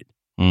executed.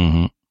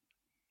 Mm-hmm.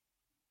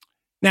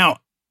 Now,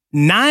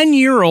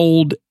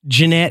 9-year-old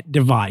Jeanette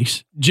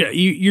Device,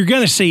 you're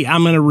going to see,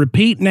 I'm going to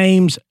repeat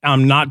names.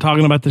 I'm not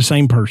talking about the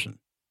same person.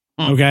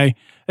 Okay.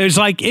 It's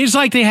like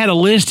they had a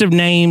list of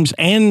names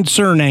and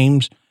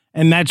surnames,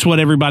 and that's what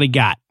everybody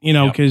got,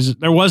 because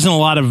there wasn't a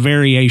lot of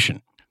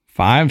variation.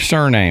 5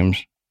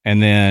 surnames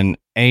and then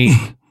 8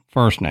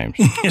 first names.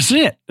 That's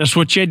it. That's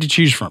what you had to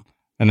choose from.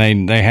 And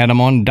they had them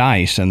on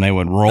dice, and they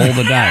would roll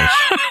the dice.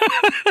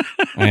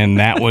 And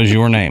that was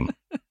your name.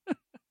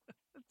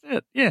 That's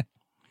it. Yeah.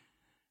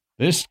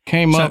 This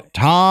came up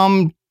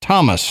Tom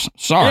Thomas.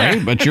 Sorry,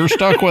 but you're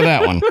stuck with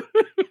that one.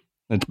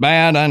 It's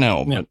bad, I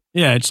know.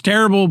 Yeah, but it's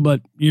terrible,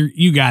 but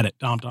you got it,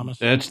 Tom Thomas.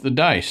 That's the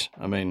dice.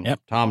 I mean, yep.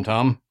 Tom.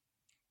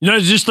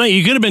 Just think,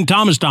 you could have been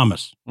Thomas.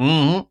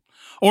 Mm-hmm.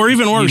 Or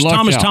even worse,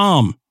 Thomas out.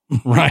 Tom.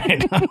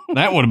 Right.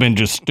 That would have been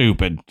just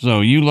stupid.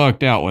 So you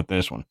lucked out with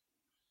this one.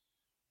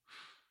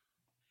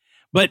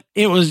 But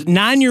it was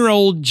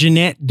 9-year-old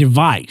Jeanette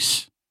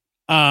Device,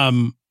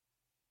 who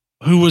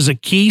was a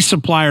key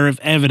supplier of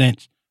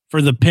evidence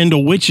for the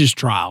Pendle Witches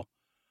trial,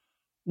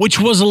 which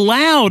was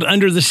allowed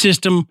under the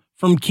system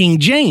from King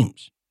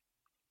James.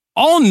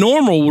 All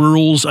normal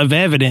rules of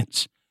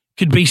evidence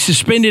could be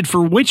suspended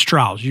for witch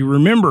trials. You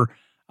remember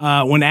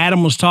when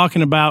Adam was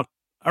talking about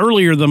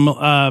earlier the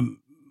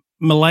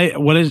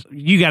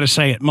you got to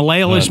say it,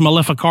 Malleus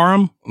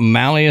Maleficarum?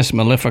 Malleus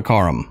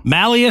Maleficarum.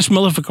 Malleus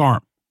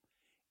Maleficarum.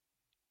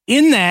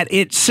 In that,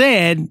 it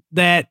said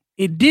that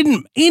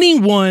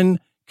anyone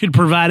could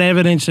provide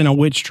evidence in a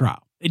witch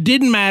trial. It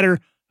didn't matter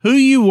who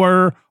you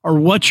were or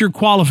what your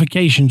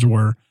qualifications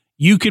were,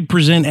 you could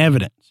present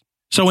evidence.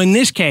 So in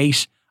this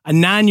case, a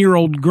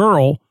 9-year-old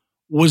girl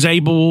was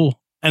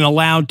able and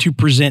allowed to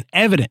present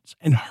evidence,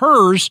 and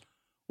hers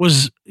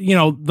was,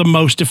 the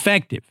most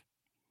effective.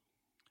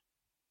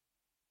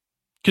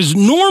 Because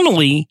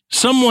normally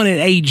someone at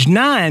age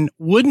 9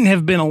 wouldn't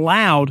have been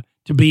allowed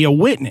to be a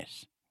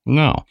witness.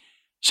 No.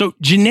 So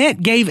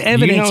Jeanette gave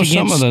evidence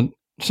against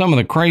some of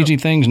the crazy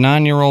things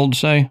 9-year-olds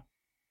say.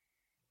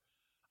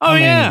 Oh,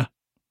 yeah.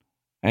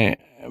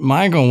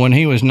 Michael, when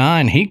he was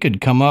 9, he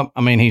could come up.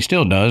 I mean, he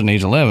still does, and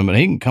he's 11, but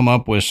he can come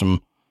up with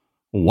some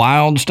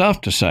wild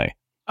stuff to say.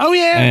 Oh,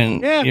 yeah.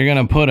 And you're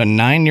going to put a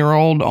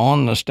 9-year-old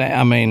on the stand.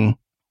 I mean,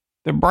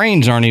 their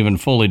brains aren't even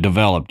fully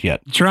developed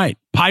yet. That's right.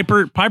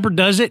 Piper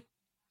does it.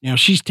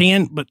 She's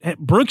 10, but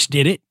Brooks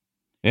did it.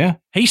 Yeah.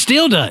 He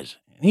still does.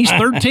 He's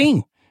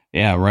 13.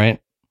 Yeah, right.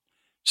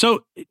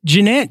 So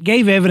Jeanette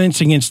gave evidence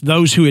against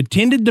those who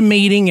attended the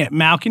meeting at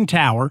Malkin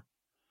Tower,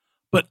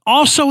 but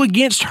also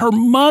against her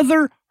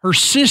mother, her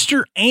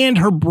sister, and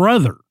her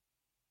brother.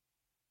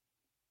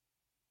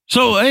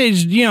 So,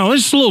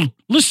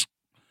 this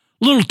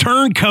little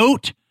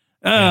turncoat,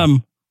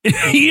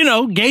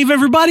 gave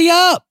everybody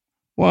up.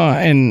 Well,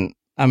 and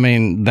I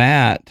mean,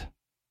 that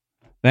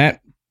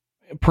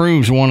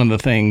proves one of the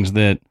things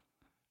that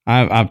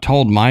I've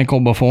told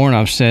Michael before, and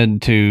I've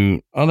said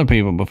to other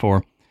people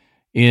before,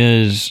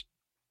 is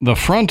the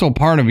frontal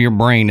part of your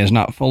brain is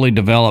not fully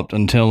developed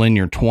until in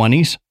your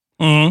 20s.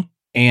 Mm-hmm.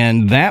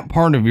 And that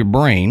part of your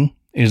brain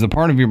is the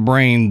part of your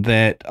brain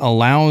that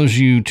allows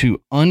you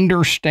to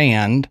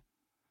understand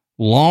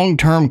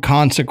long-term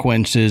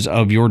consequences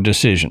of your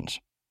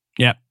decisions.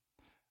 Yep.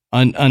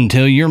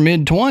 Until your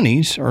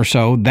mid-20s or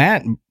so,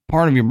 that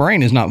part of your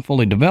brain is not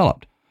fully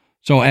developed.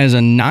 So as a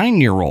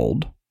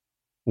 9-year-old,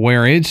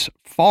 where it's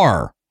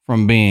far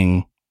from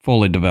being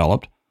fully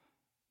developed,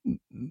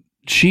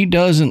 she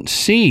doesn't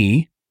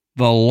see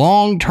the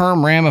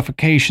long-term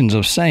ramifications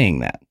of saying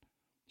that.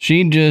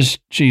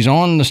 She's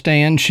on the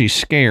stand, she's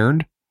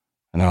scared,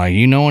 and they're like,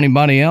 you know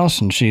anybody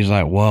else? And she's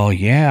like, well,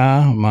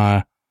 yeah,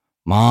 my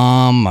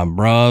mom, my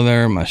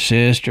brother, my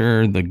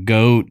sister, the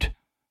goat,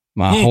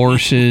 my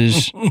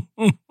horses.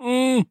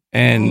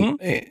 And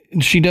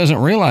she doesn't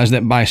realize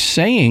that by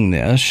saying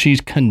this,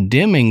 she's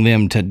condemning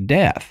them to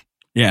death.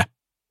 Yeah.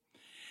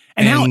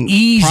 And how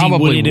easy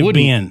would it have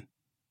been?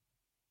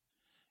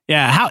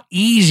 Yeah, how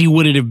easy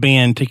would it have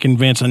been to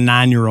convince a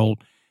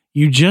 9-year-old?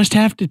 You just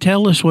have to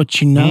tell us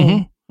what you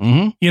know.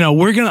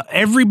 Mm-hmm.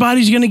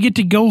 Everybody's going to get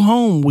to go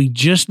home. We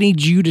just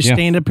need you to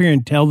stand up here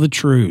and tell the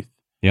truth.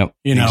 Yep,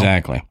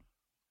 exactly.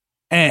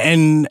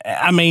 And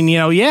I mean,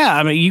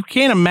 you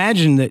can't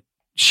imagine that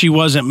she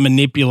wasn't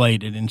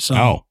manipulated in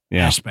some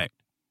aspect.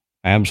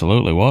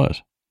 Absolutely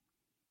was.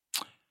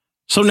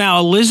 So now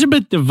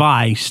Elizabeth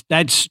Device,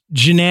 that's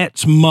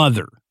Jeanette's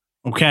mother,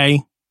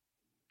 okay,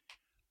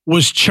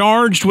 was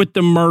charged with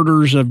the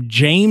murders of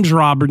James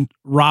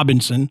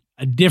Robinson,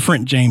 a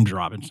different James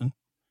Robinson,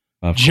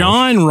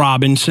 John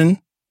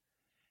Robinson,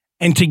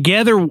 and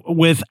together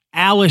with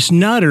Alice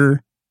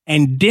Nutter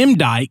and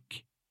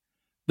Demdike,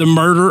 the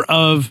murder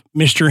of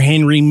Mr.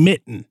 Henry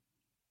Mitten.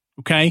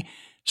 Okay,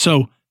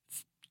 so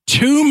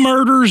 2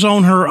 murders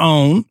on her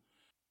own,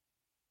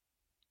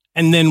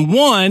 and then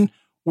one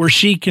where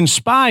she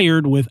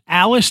conspired with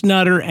Alice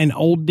Nutter and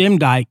old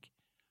Demdike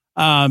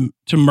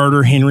to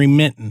murder Henry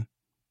Mitten.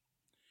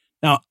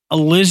 Now,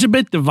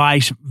 Elizabeth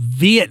Device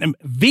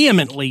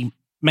vehemently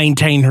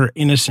maintained her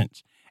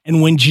innocence.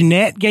 And when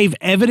Jeanette gave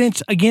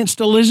evidence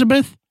against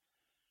Elizabeth,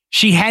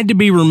 she had to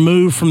be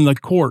removed from the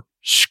court,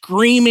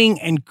 screaming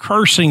and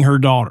cursing her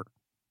daughter.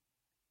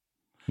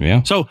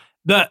 Yeah. So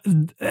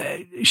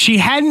she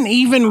hadn't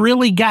even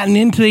really gotten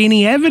into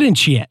any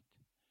evidence yet.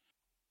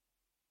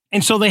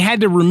 And so they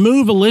had to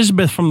remove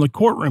Elizabeth from the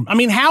courtroom. I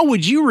mean, how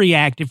would you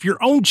react if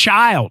your own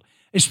child,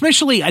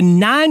 especially a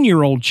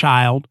 9-year-old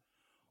child,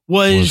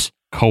 was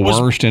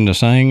coerced into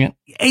saying it?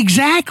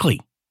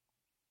 Exactly.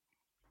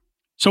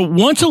 So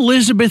once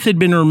Elizabeth had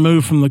been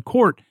removed from the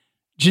court,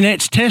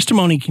 Jeanette's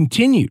testimony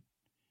continued.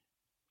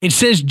 It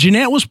says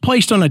Jeanette was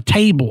placed on a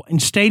table and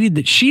stated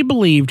that she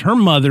believed her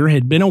mother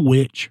had been a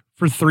witch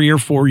for 3 or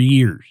 4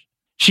 years.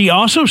 She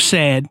also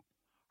said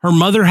her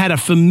mother had a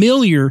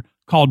familiar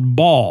called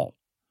Ball,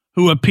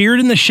 who appeared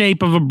in the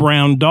shape of a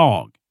brown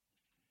dog.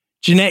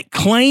 Jeanette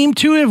claimed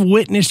to have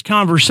witnessed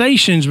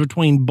conversations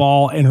between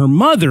Ball and her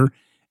mother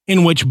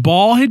in which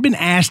Ball had been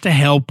asked to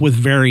help with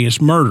various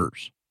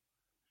murders.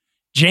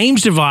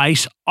 James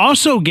Device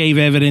also gave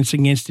evidence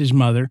against his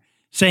mother,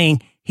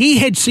 saying he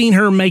had seen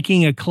her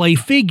making a clay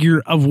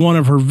figure of one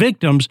of her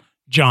victims,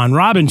 John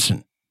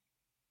Robinson.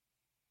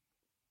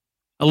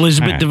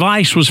 Elizabeth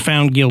Device was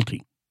found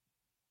guilty.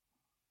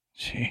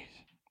 Jeez.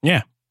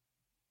 Yeah.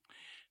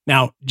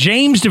 Now,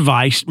 James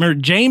Device,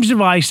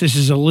 this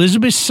is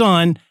Elizabeth's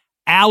son,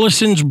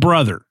 Allison's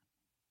brother.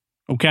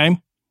 Okay?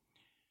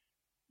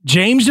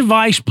 James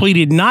Device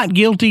pleaded not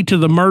guilty to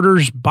the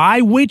murders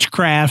by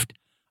witchcraft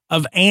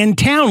of Ann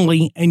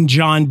Townley and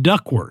John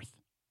Duckworth.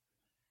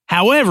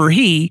 However,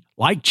 he,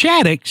 like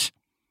Chattox,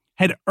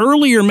 had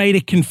earlier made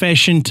a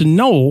confession to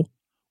Noel,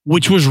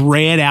 which was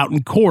read out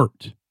in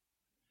court.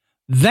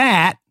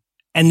 That,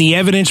 and the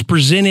evidence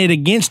presented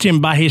against him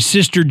by his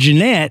sister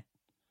Jeanette,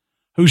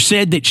 who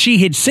said that she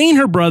had seen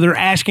her brother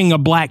asking a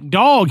black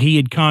dog he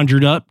had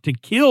conjured up to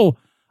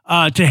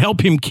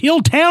help him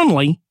kill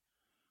Townley,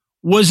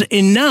 was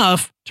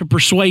enough to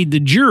persuade the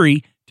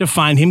jury to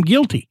find him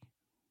guilty.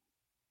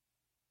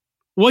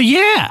 Well,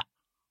 yeah.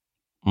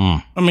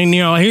 I mean,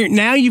 here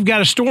now you've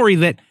got a story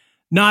that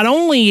not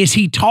only is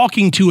he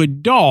talking to a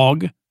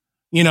dog,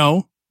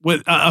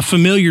 with a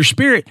familiar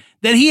spirit,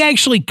 that he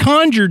actually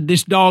conjured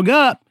this dog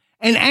up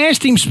and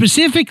asked him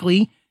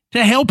specifically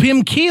to help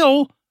him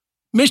kill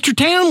Mr.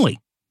 Townley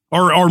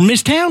or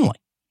Miss Townley.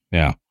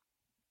 Yeah.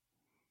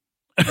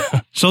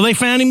 So they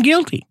found him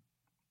guilty.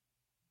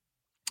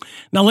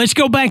 Now let's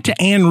go back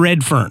to Ann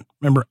Redfern.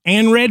 Remember,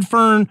 Ann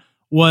Redfern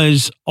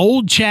was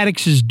old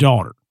Chattox's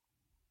daughter.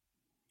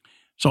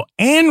 So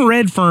Ann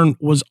Redfern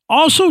was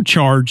also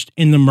charged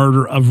in the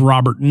murder of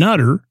Robert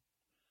Nutter,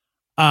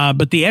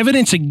 but the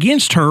evidence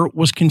against her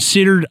was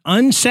considered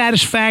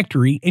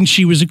unsatisfactory and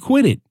she was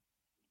acquitted.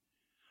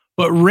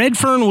 But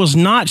Redfern was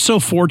not so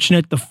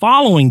fortunate the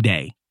following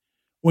day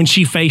when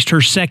she faced her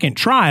second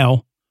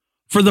trial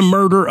for the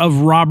murder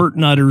of Robert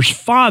Nutter's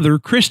father,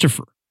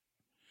 Christopher,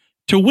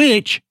 to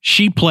which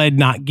she pled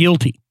not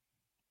guilty.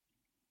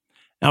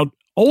 Now,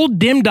 old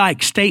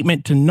Demdike's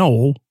statement to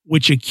Noel,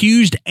 which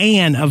accused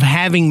Ann of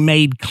having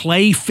made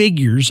clay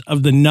figures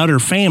of the Nutter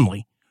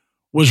family,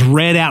 was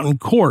read out in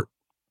court.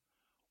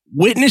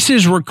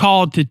 Witnesses were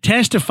called to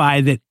testify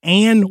that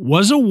Ann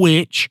was a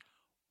witch,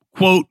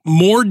 quote,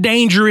 more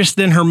dangerous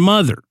than her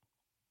mother.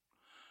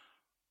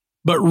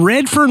 But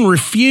Redfern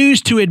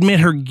refused to admit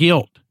her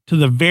guilt to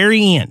the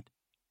very end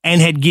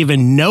and had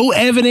given no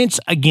evidence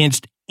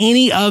against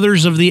any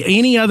others of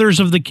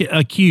the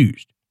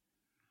accused.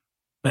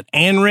 But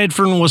Ann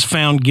Redfern was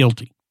found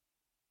guilty.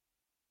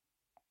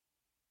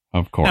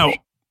 Of course. Now,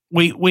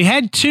 we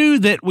had two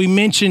that we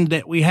mentioned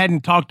that we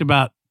hadn't talked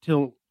about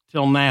till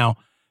now.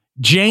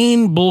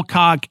 Jane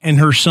Bulcock and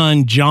her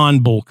son, John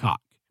Bulcock.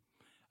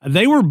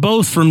 They were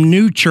both from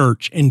New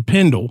Church in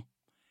Pendle,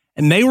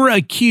 and they were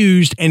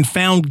accused and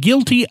found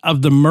guilty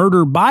of the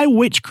murder by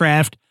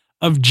witchcraft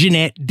of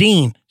Jeanette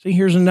Dean. See,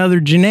 here's another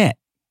Jeanette.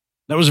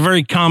 That was a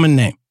very common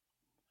name.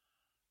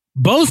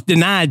 Both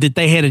denied that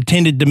they had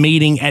attended the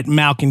meeting at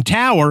Malkin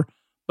Tower,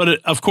 but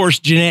of course,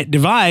 Jeanette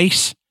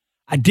Device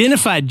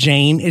identified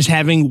Jane as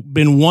having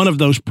been one of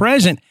those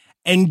present,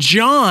 and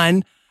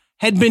John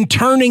had been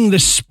turning the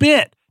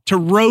spit to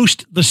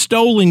roast the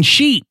stolen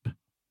sheep,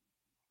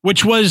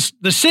 which was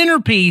the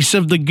centerpiece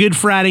of the Good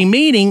Friday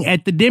meeting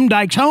at the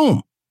Demdike's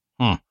home.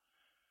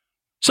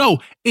 So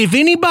if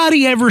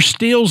anybody ever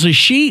steals a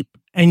sheep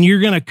and you're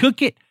going to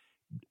cook it,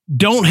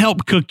 don't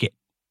help cook it.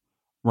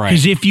 Right.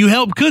 Because if you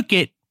help cook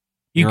it,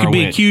 you You're could a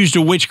be witch. accused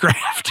of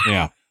witchcraft.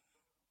 Yeah.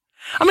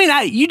 I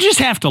mean, you just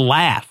have to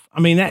laugh. I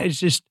mean, that is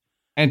just...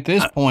 At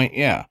this point,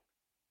 yeah.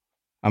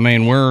 I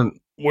mean,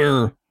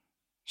 we're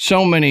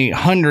so many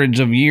hundreds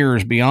of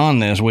years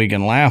beyond this, we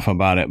can laugh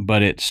about it,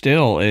 but it's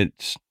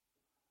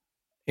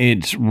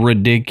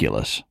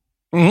ridiculous.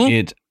 Mhm.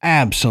 It's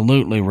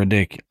absolutely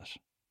ridiculous.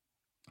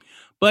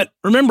 But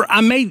remember,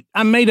 I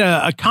made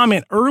a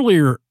comment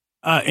earlier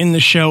in the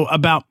show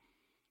about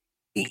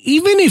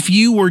even if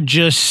you were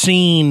just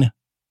seen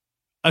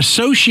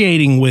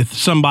associating with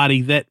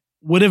somebody that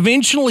would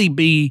eventually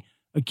be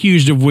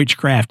accused of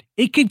witchcraft,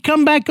 it could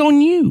come back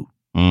on you.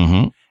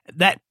 Mm-hmm.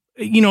 That,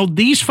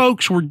 these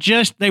folks were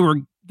just, they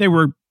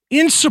were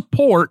in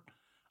support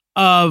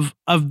of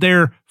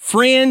their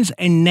friends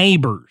and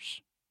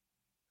neighbors.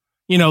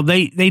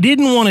 They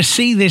didn't want to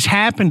see this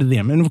happen to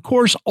them. And of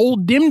course,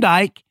 old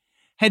Demdike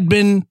had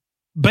been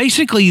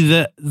basically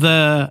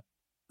the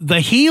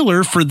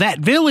healer for that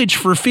village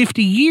for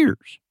 50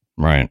 years.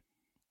 Right.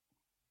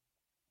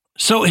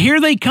 So here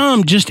they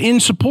come just in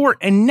support.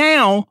 And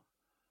now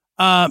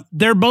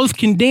they're both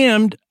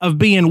condemned of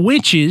being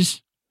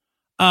witches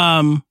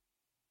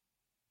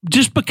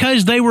just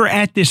because they were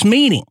at this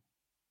meeting.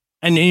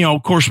 And,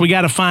 of course, we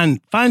got to find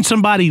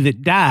somebody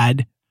that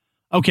died.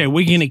 Okay,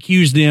 we can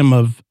accuse them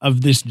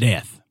of this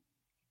death.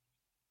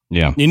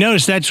 Yeah. You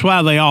notice that's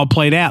why they all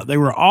played out. They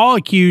were all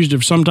accused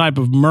of some type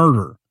of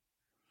murder.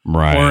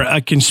 Right. Or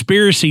a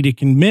conspiracy to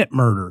commit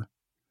murder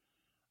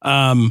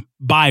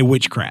by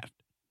witchcraft.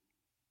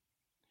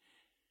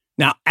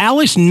 Now,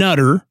 Alice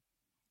Nutter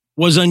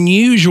was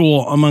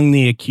unusual among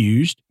the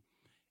accused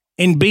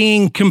in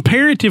being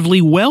comparatively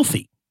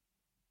wealthy.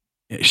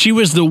 She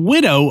was the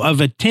widow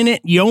of a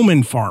tenant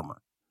yeoman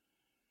farmer.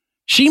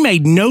 She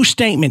made no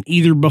statement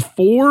either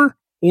before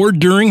or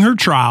during her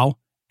trial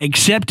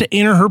except to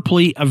enter her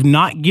plea of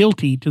not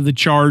guilty to the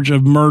charge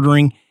of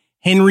murdering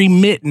Henry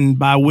Mitten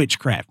by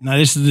witchcraft. Now,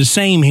 this is the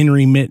same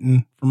Henry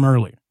Mitten from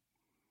earlier.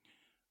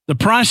 The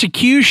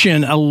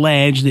prosecution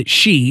alleged that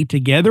she,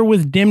 together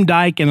with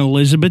Demdike and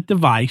Elizabeth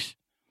Device,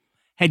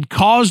 had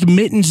caused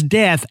Mitten's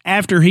death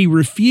after he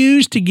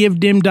refused to give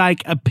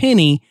Demdike a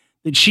penny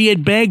that she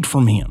had begged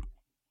from him.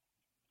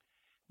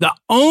 The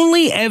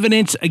only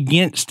evidence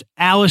against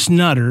Alice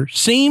Nutter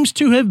seems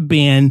to have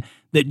been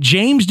that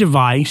James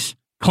Device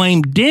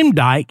claimed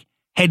Demdike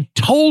had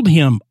told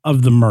him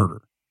of the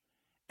murder,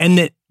 and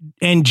that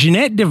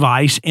Jeanette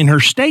Device, in her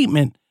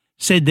statement,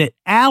 said that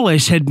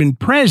Alice had been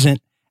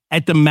present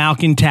at the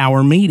Malkin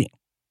Tower meeting.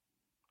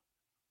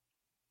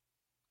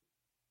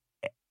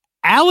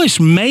 Alice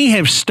may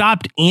have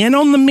stopped in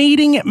on the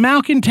meeting at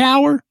Malkin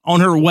Tower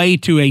on her way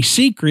to a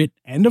secret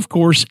and, of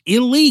course,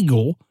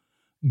 illegal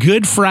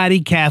Good Friday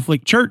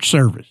Catholic church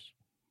service,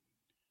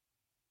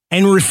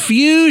 and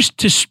refused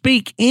to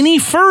speak any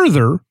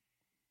further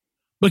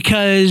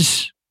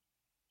because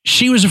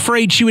she was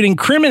afraid she would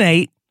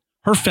incriminate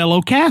her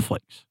fellow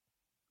Catholics.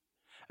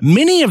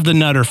 Many of the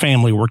Nutter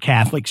family were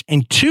Catholics,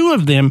 and 2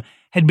 of them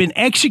had been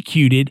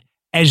executed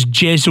as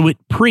Jesuit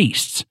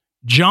priests,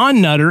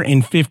 John Nutter in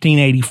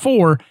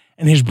 1584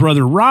 and his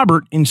brother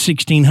Robert in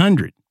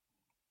 1600.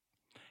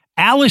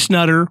 Alice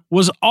Nutter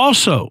was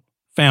also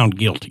found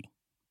guilty.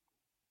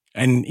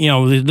 And, you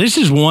know, this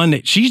is one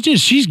that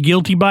she's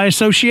guilty by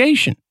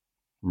association.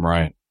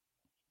 Right.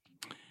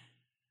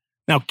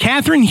 Now,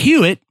 Catherine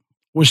Hewitt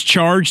was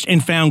charged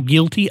and found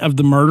guilty of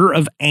the murder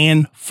of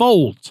Ann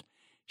Folds.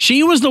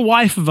 She was the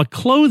wife of a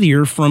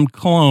clothier from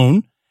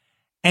Cologne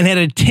and had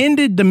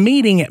attended the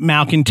meeting at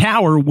Malkin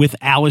Tower with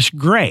Alice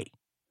Gray.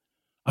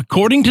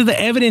 According to the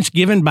evidence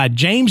given by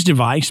James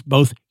Device,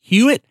 both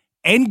Hewitt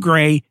and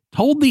Gray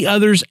told the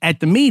others at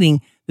the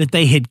meeting that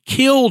they had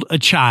killed a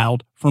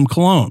child from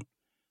Cologne,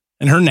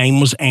 and her name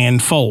was Ann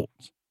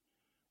Folds.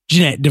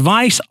 Jeanette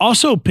Device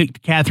also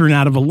picked Catherine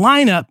out of a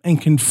lineup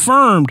and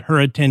confirmed her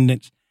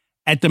attendance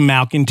at the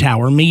Malkin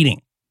Tower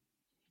meeting.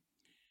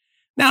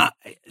 Now,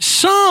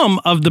 some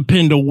of the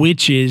Pendle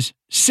witches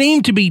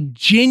seem to be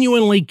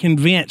genuinely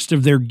convinced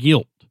of their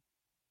guilt.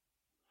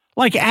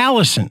 Like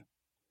Allison.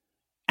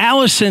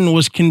 Allison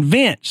was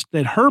convinced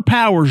that her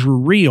powers were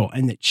real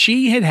and that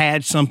she had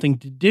had something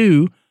to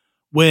do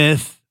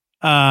with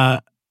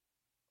John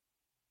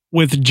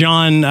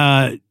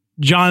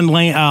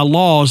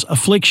Law's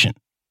affliction.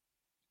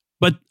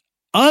 But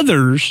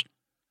others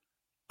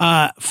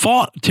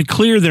fought to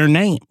clear their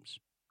names.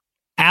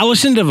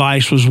 Allison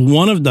Device was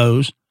one of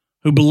those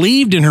who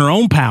believed in her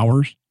own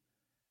powers,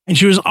 and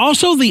she was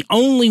also the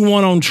only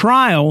one on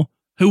trial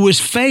who was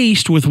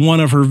faced with one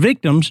of her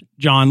victims,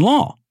 John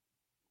Law.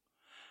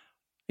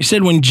 He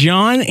said when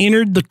John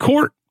entered the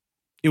court,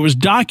 it was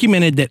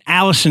documented that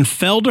Allison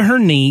fell to her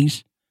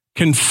knees,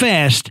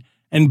 confessed,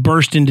 and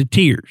burst into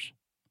tears.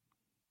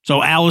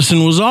 So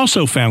Allison was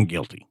also found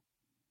guilty.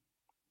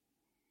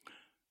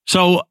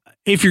 So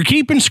if you're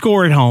keeping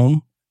score at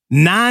home,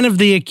 9 of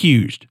the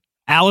accused,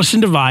 Allison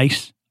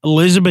Device,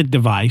 Elizabeth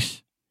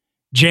Device,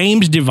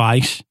 James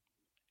Device,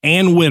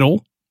 Ann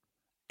Whittle,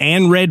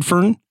 Ann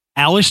Redfern,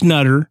 Alice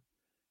Nutter,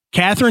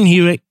 Catherine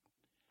Hewitt,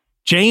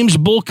 James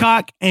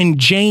Bulcock, and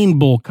Jane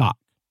Bulcock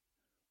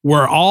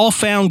were all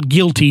found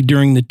guilty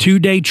during the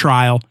 2-day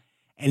trial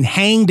and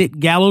hanged at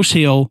Gallows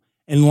Hill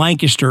in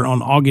Lancaster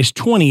on August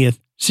 20th,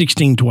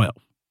 1612.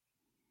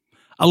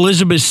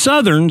 Elizabeth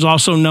Southerns,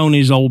 also known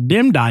as Old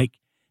Demdike,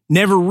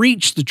 never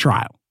reached the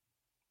trial.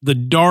 The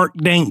dark,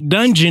 dank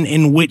dungeon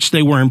in which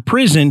they were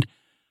imprisoned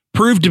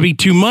proved to be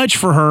too much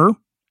for her,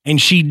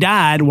 and she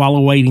died while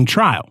awaiting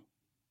trial.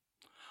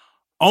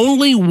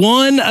 Only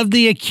one of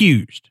the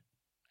accused,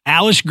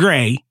 Alice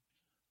Gray,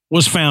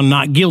 was found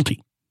not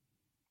guilty.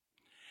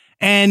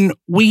 And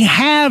we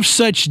have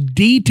such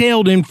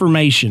detailed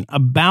information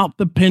about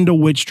the Pendle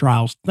witch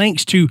trials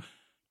thanks to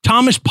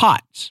Thomas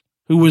Potts,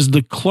 who was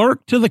the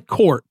clerk to the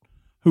court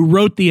who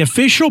wrote the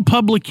official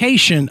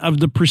publication of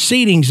the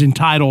proceedings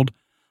entitled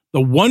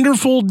The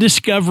Wonderful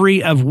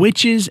Discovery of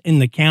Witches in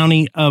the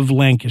County of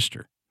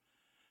Lancaster.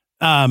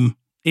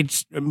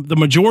 It's the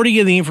majority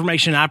of the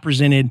information I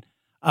presented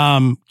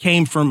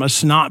came from a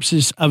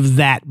synopsis of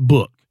that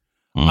book.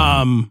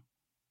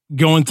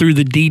 Going through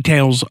the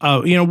details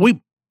of,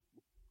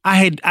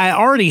 I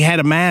already had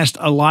amassed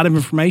a lot of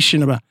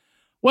information about,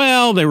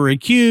 well, they were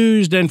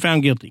accused and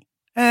found guilty.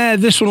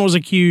 This one was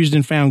accused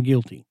and found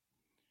guilty.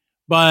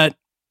 But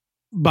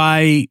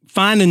by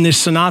finding this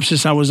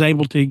synopsis, I was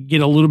able to get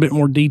a little bit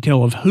more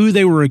detail of who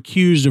they were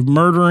accused of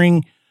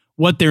murdering,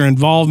 what their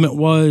involvement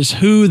was,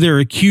 who their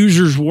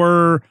accusers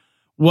were,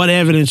 what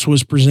evidence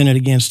was presented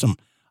against them.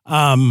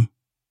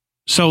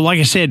 So like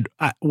I said,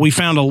 we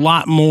found a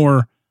lot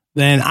more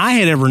than I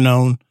had ever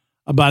known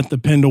about the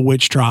Pendle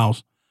witch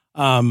trials.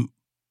 And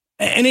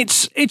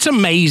it's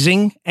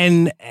amazing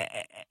and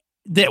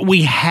that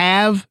we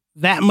have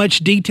that much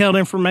detailed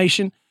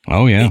information.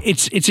 Oh yeah.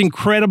 It's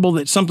incredible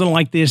that something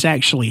like this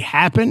actually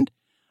happened.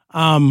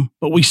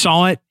 But we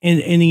saw it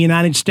in the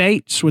United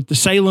States with the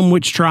Salem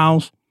witch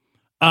trials.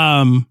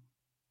 And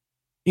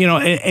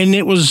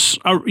it was,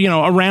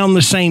 around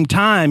the same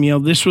time,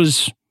 this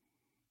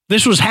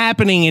was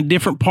happening in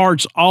different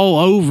parts all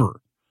over,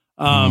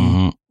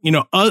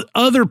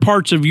 other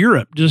parts of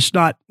Europe, just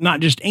not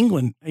just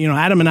England.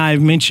 Adam and I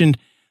have mentioned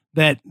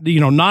that,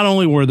 not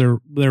only were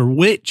there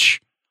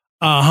witch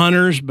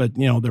hunters, but,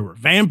 there were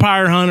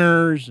vampire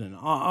hunters and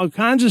all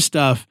kinds of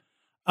stuff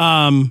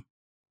that,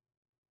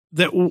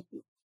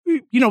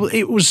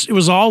 it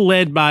was all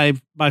led by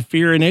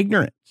fear and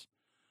ignorance.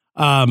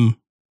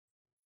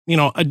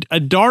 a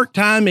dark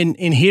time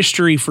in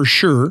history for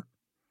sure.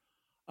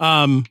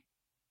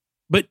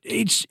 But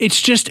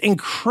it's just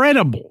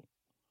incredible.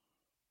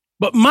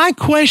 But my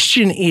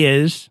question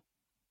is,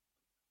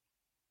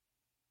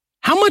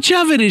 how much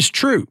of it is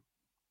true?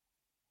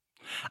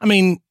 I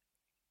mean,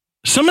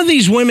 some of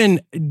these women,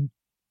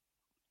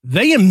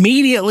 they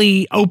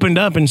immediately opened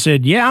up and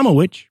said, yeah, I'm a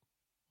witch.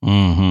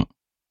 Mm-hmm.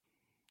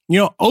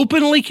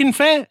 Openly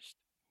confessed.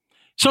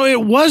 So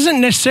it wasn't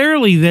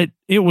necessarily that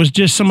it was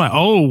just somebody,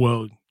 oh,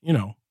 well,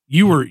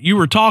 you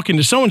were talking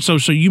to so-and-so,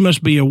 so you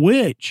must be a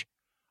witch.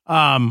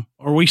 Or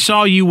we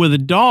saw you with a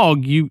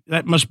dog,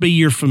 that must be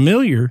your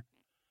familiar.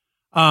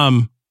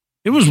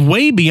 It was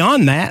way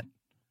beyond that.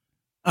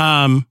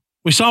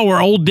 We saw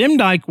where old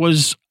Demdike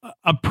was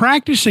a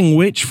practicing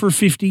witch for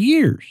 50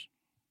 years.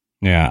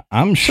 Yeah,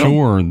 I'm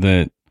sure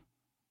that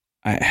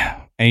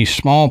a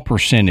small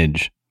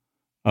percentage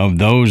of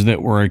those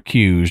that were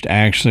accused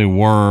actually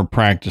were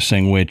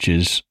practicing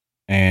witches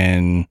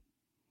and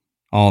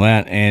all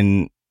that.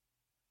 And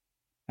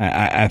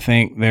I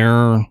think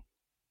there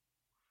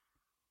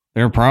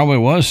probably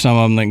was some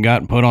of them that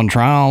got put on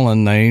trial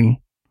and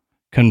they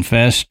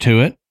confessed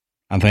to it.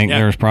 I think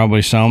there's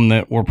probably some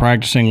that were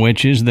practicing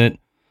witches that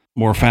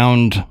were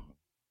found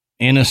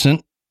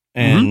innocent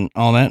and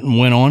all that and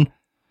went on.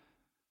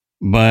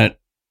 But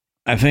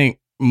I think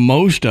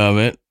most of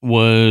it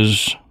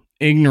was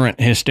ignorant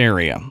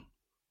hysteria.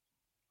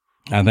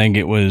 I think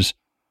it was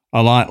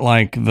a lot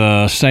like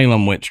the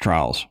Salem witch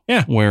trials,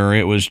 where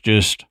it was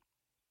just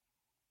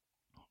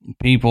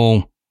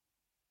people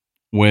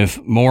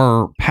with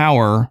more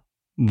power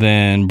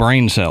than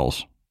brain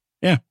cells.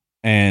 Yeah.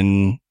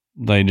 And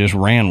they just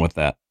ran with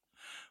that.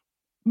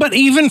 But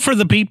even for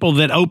the people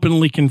that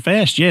openly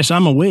confessed, yes,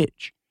 I'm a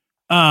witch.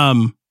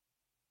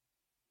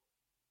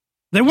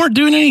 They weren't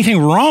doing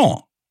anything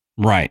wrong.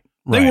 Right.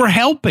 They were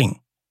helping.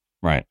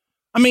 Right.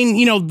 I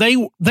mean,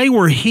 they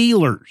were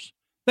healers.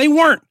 They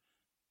weren't.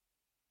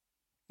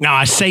 Now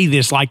I say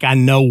this like I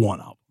know one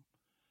of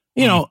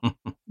them.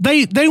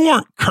 They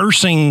weren't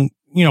cursing,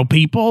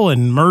 people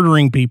and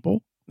murdering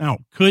people. Now,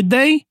 could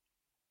they?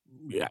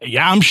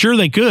 Yeah, I'm sure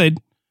they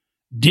could.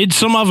 Did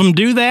some of them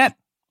do that?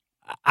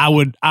 I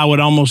would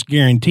almost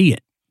guarantee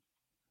it.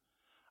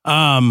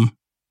 But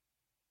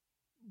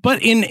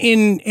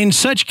in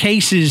such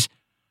cases,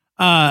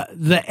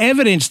 the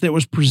evidence that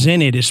was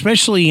presented,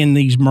 especially in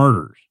these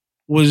murders,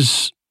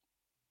 was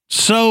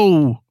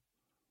so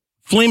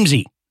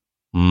flimsy.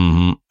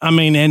 Mm-hmm. I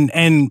mean,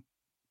 and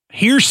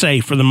hearsay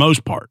for the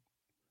most part,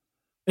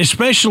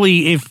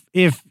 especially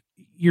if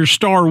your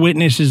star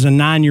witness is a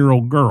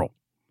 9-year-old girl.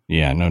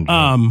 Yeah, no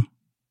doubt.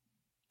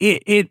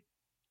 It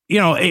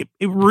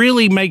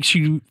really makes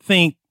you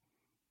think,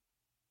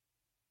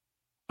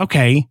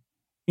 okay,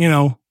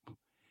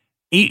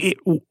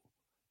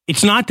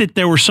 it's not that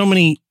there were so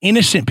many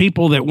innocent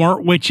people that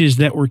weren't witches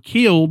that were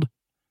killed.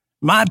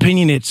 In my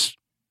opinion,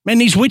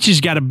 these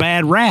witches got a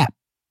bad rap.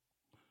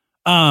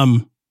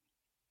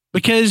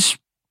 Because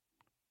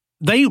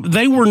they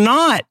were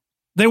not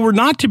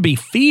to be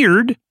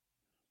feared.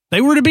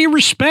 They were to be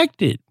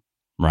respected.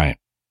 Right.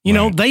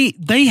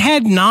 They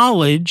had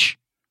knowledge,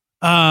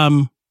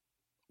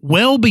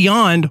 well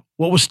beyond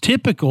what was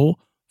typical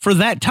for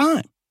that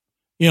time.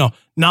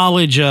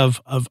 Knowledge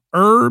of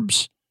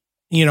herbs,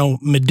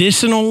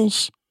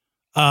 medicinals,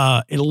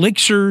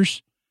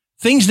 elixirs,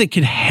 things that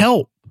could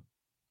help.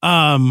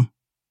 And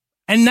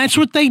that's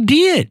what they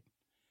did.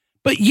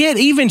 But yet,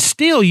 even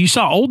still, you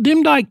saw old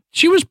Demdike,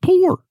 she was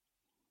poor.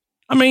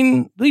 I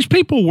mean, these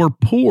people were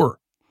poor.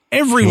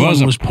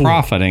 Everyone was poor.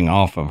 Profiting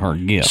off of her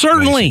gift.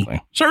 Certainly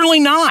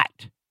not.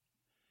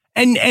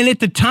 And at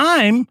the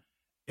time,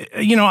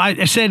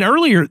 I said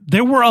earlier,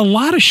 there were a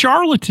lot of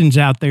charlatans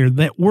out there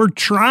that were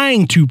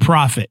trying to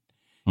profit.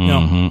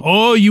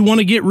 Oh, you want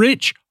to get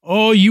rich?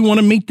 Oh, you want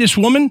to meet this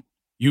woman?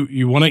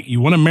 You want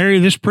to marry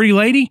this pretty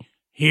lady?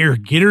 Here,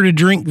 get her to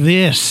drink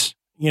this,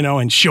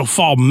 and she'll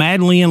fall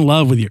madly in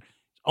love with you.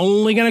 It's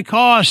only going to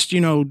cost,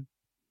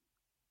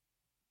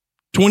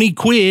 20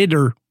 quid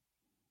or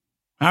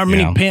however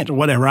many pence or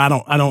whatever. I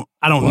don't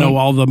know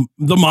all the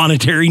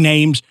monetary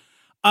names.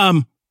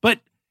 But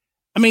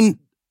I mean,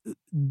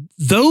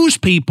 those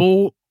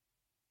people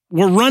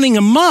were running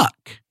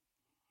amok.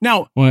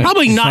 Now,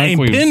 probably not in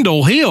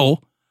Pendle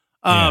Hill,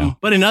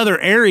 but in other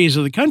areas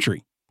of the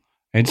country.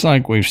 It's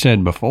like we've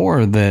said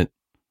before that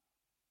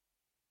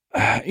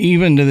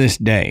even to this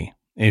day,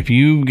 if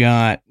you've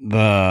got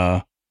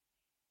the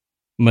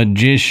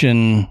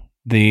magician,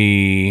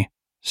 the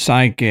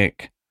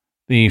psychic,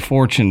 the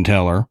fortune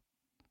teller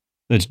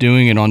that's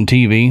doing it on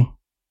TV,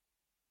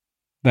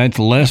 that's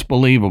less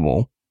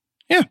believable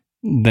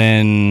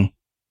than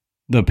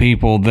the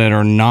people that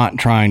are not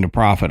trying to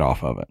profit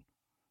off of it.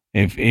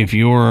 If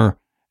you're,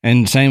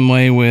 and same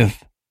way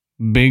with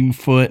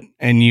Bigfoot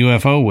and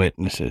UFO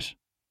witnesses,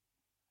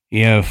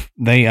 if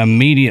they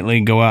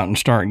immediately go out and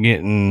start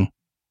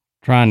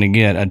trying to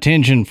get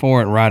attention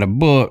for it, write a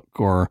book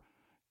or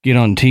get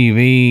on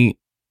TV,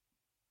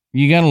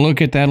 you got to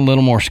look at that a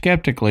little more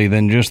skeptically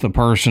than just the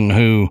person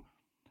who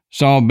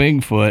saw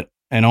Bigfoot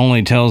and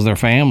only tells their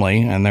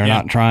family, and they're Yeah.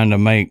 not trying to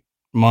make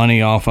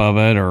money off of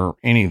it or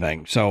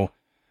anything. So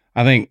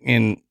I think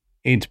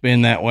it's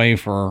been that way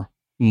for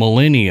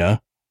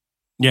millennia.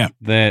 Yeah.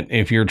 That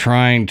if you're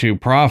trying to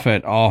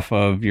profit off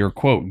of your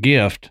quote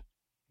gift,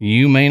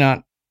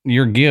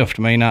 your gift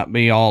may not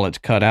be all it's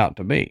cut out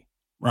to be.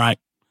 Right.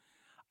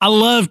 I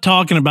love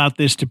talking about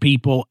this to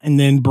people and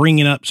then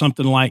bringing up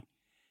something like,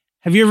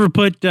 have you ever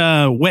put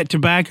wet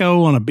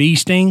tobacco on a bee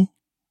sting?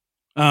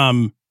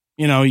 You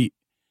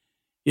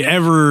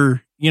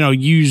ever,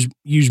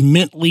 use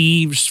mint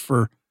leaves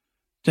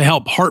to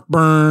help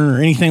heartburn or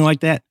anything like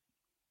that?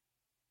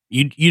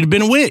 You'd have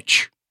been a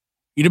witch.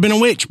 You'd have been a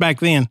witch back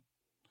then.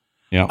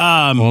 Yeah.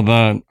 Well,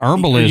 the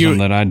herbalism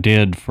that I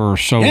did for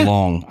so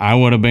long, I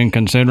would have been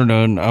considered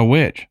a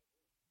witch.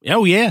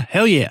 Oh yeah.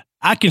 Hell yeah.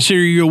 I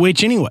consider you a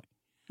witch anyway.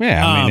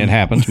 Yeah. I mean, it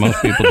happens.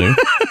 Most people do.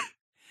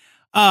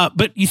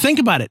 But you think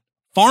about it,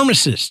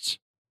 pharmacists,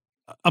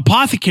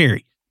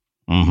 apothecary.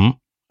 Mm-hmm.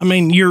 I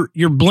mean,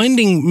 you're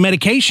blending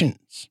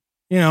medications,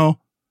 you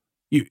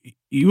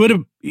would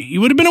have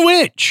been a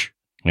witch,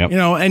 Yep.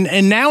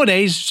 and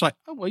nowadays it's like,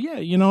 oh, well,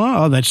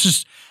 yeah, that's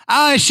just,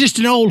 it's just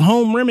an old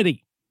home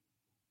remedy.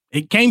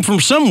 It came from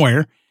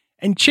somewhere,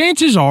 and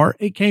chances are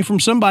it came from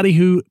somebody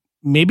who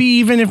maybe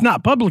even if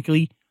not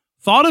publicly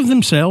thought of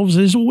themselves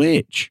as a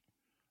witch.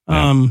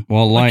 Yeah.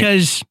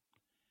 Because,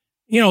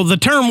 the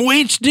term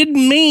witch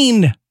didn't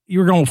mean you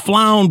were going to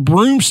fly on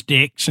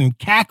broomsticks and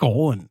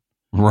cackle and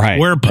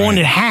wear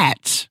pointed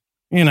hats,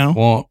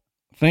 Well,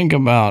 think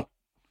about,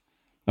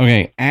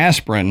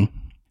 aspirin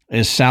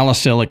is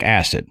salicylic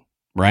acid,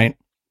 right?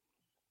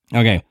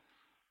 Okay.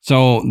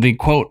 So the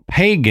quote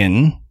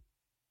pagan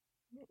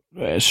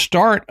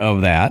start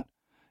of that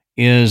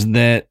is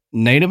that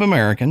Native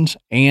Americans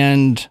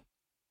and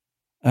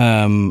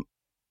I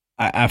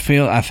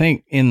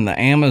think in the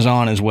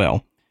Amazon as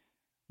well,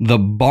 the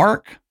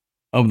bark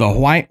of the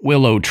white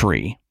willow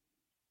tree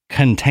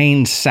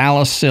contains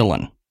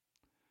salicylin.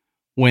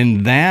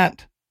 When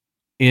that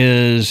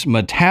is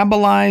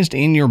metabolized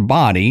in your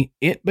body,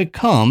 it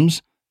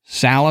becomes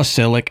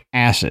salicylic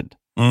acid,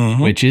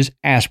 which is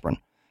aspirin.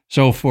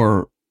 So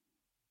for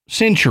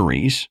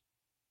centuries,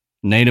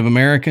 Native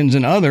Americans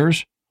and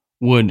others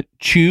would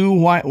chew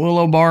white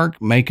willow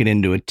bark, make it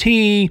into a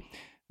tea.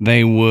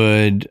 They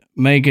would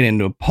make it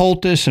into a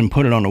poultice and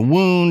put it on a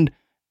wound,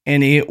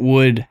 and it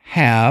would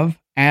have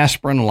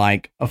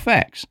aspirin-like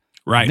effects.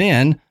 Right.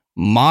 Then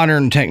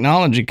modern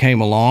technology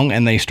came along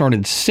and they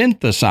started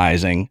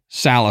synthesizing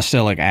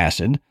salicylic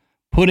acid,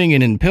 putting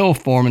it in pill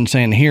form and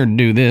saying, here,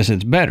 do this,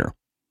 it's better.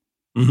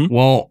 Mm-hmm.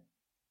 Well,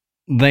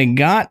 they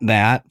got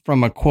that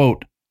from a,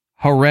 quote,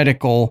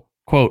 heretical,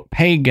 quote,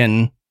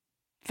 pagan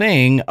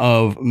thing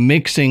of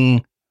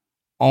mixing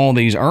all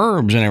these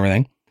herbs and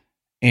everything.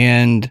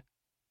 And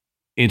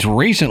it's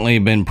recently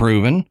been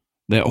proven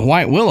that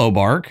white willow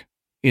bark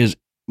is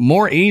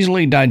more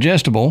easily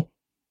digestible.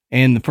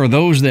 And for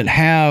those that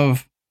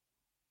have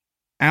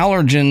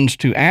allergens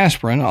to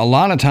aspirin, a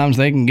lot of times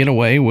they can get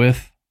away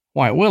with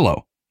white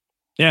willow.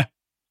 Yeah.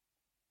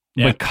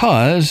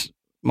 Because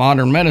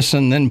modern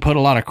medicine then put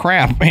a lot of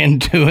crap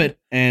into it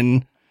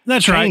and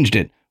That's changed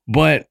it.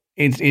 But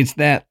it's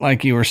that,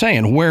 like you were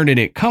saying, where did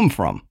it come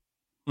from?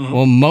 Mm-hmm.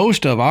 Well,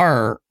 most of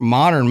our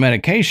modern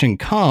medication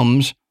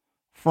comes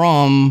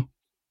from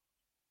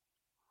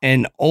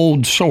an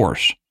old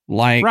source,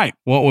 like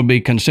what would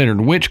be considered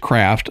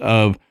witchcraft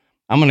of,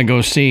 I'm going to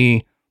go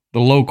see the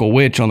local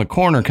witch on the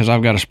corner because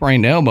I've got a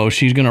sprained elbow.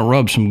 She's going to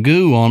rub some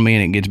goo on me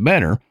and it gets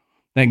better.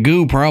 That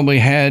goo probably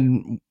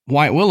had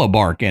white willow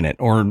bark in it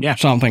or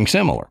something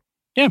similar.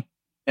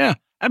 Yeah,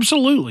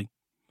 absolutely.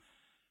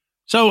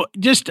 So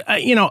just,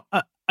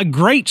 a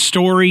great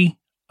story,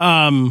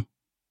 so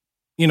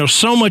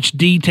much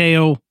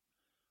detail,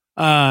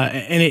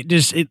 and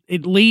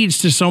it leads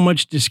to so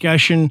much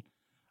discussion.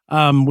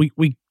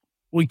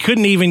 We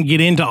couldn't even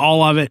get into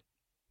all of it,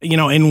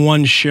 in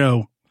one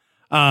show.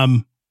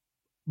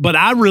 But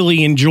I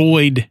really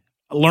enjoyed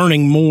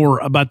learning more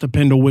about the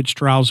Pendle Witch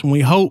Trials, and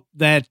we hope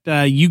that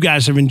you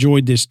guys have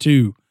enjoyed this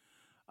too.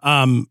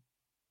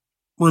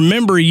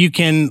 Remember, you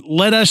can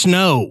let us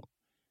know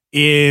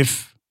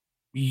if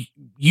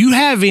you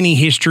have any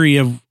history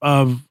of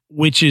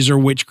witches or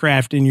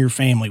witchcraft in your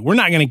family. We're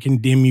not going to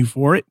condemn you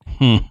for it.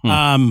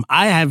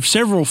 I have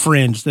several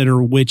friends that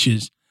are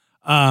witches.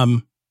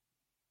 And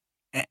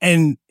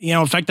in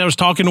fact, I was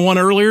talking to one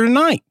earlier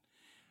tonight.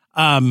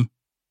 But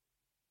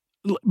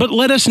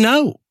let us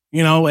know,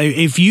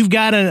 if you've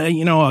got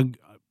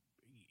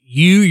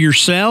you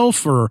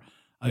yourself or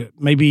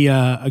maybe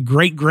a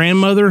great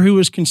grandmother who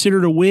was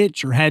considered a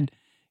witch or had,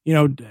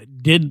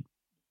 did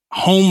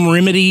home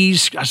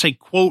remedies. I say,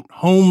 quote,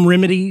 home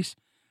remedies.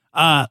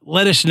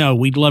 Let us know.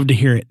 We'd love to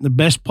hear it. The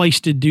best place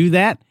to do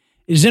that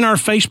is in our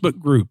Facebook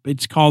group.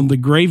 It's called The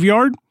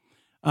Graveyard.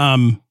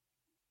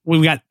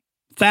 We've got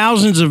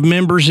thousands of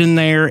members in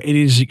there. It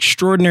is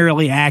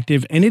extraordinarily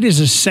active, and it is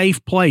a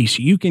safe place.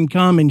 You can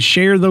come and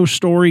share those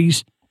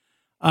stories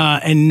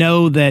and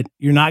know that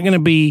you're not going to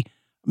be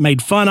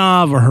made fun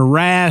of or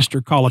harassed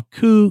or call a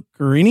kook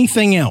or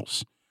anything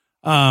else.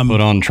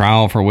 Put on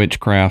trial for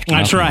witchcraft.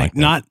 That's right.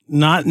 Like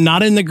that.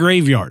 Not in the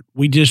graveyard.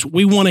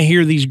 We want to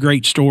hear these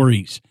great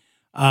stories.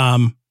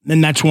 And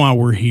that's why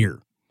we're here.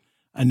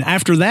 And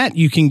after that,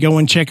 you can go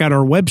and check out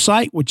our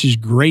website, which is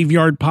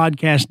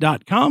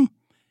graveyardpodcast.com.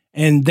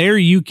 And there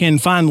you can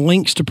find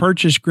links to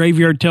purchase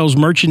Graveyard Tales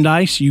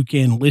merchandise. You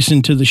can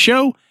listen to the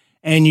show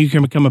and you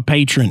can become a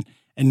patron.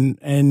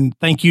 And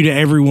thank you to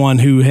everyone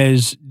who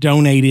has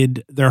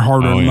donated their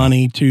hard-earned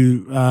money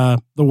to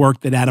the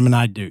work that Adam and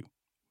I do.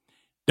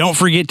 Don't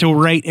forget to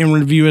rate and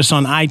review us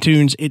on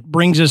iTunes. It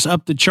brings us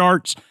up the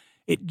charts.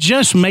 It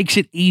just makes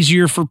it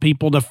easier for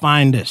people to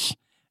find us.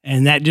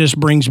 And that just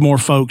brings more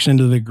folks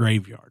into the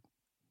graveyard.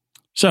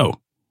 So,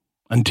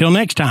 until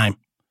next time,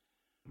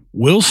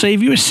 we'll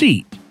save you a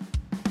seat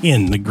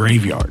in the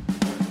graveyard.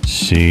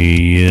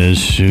 See you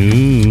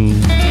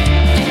soon.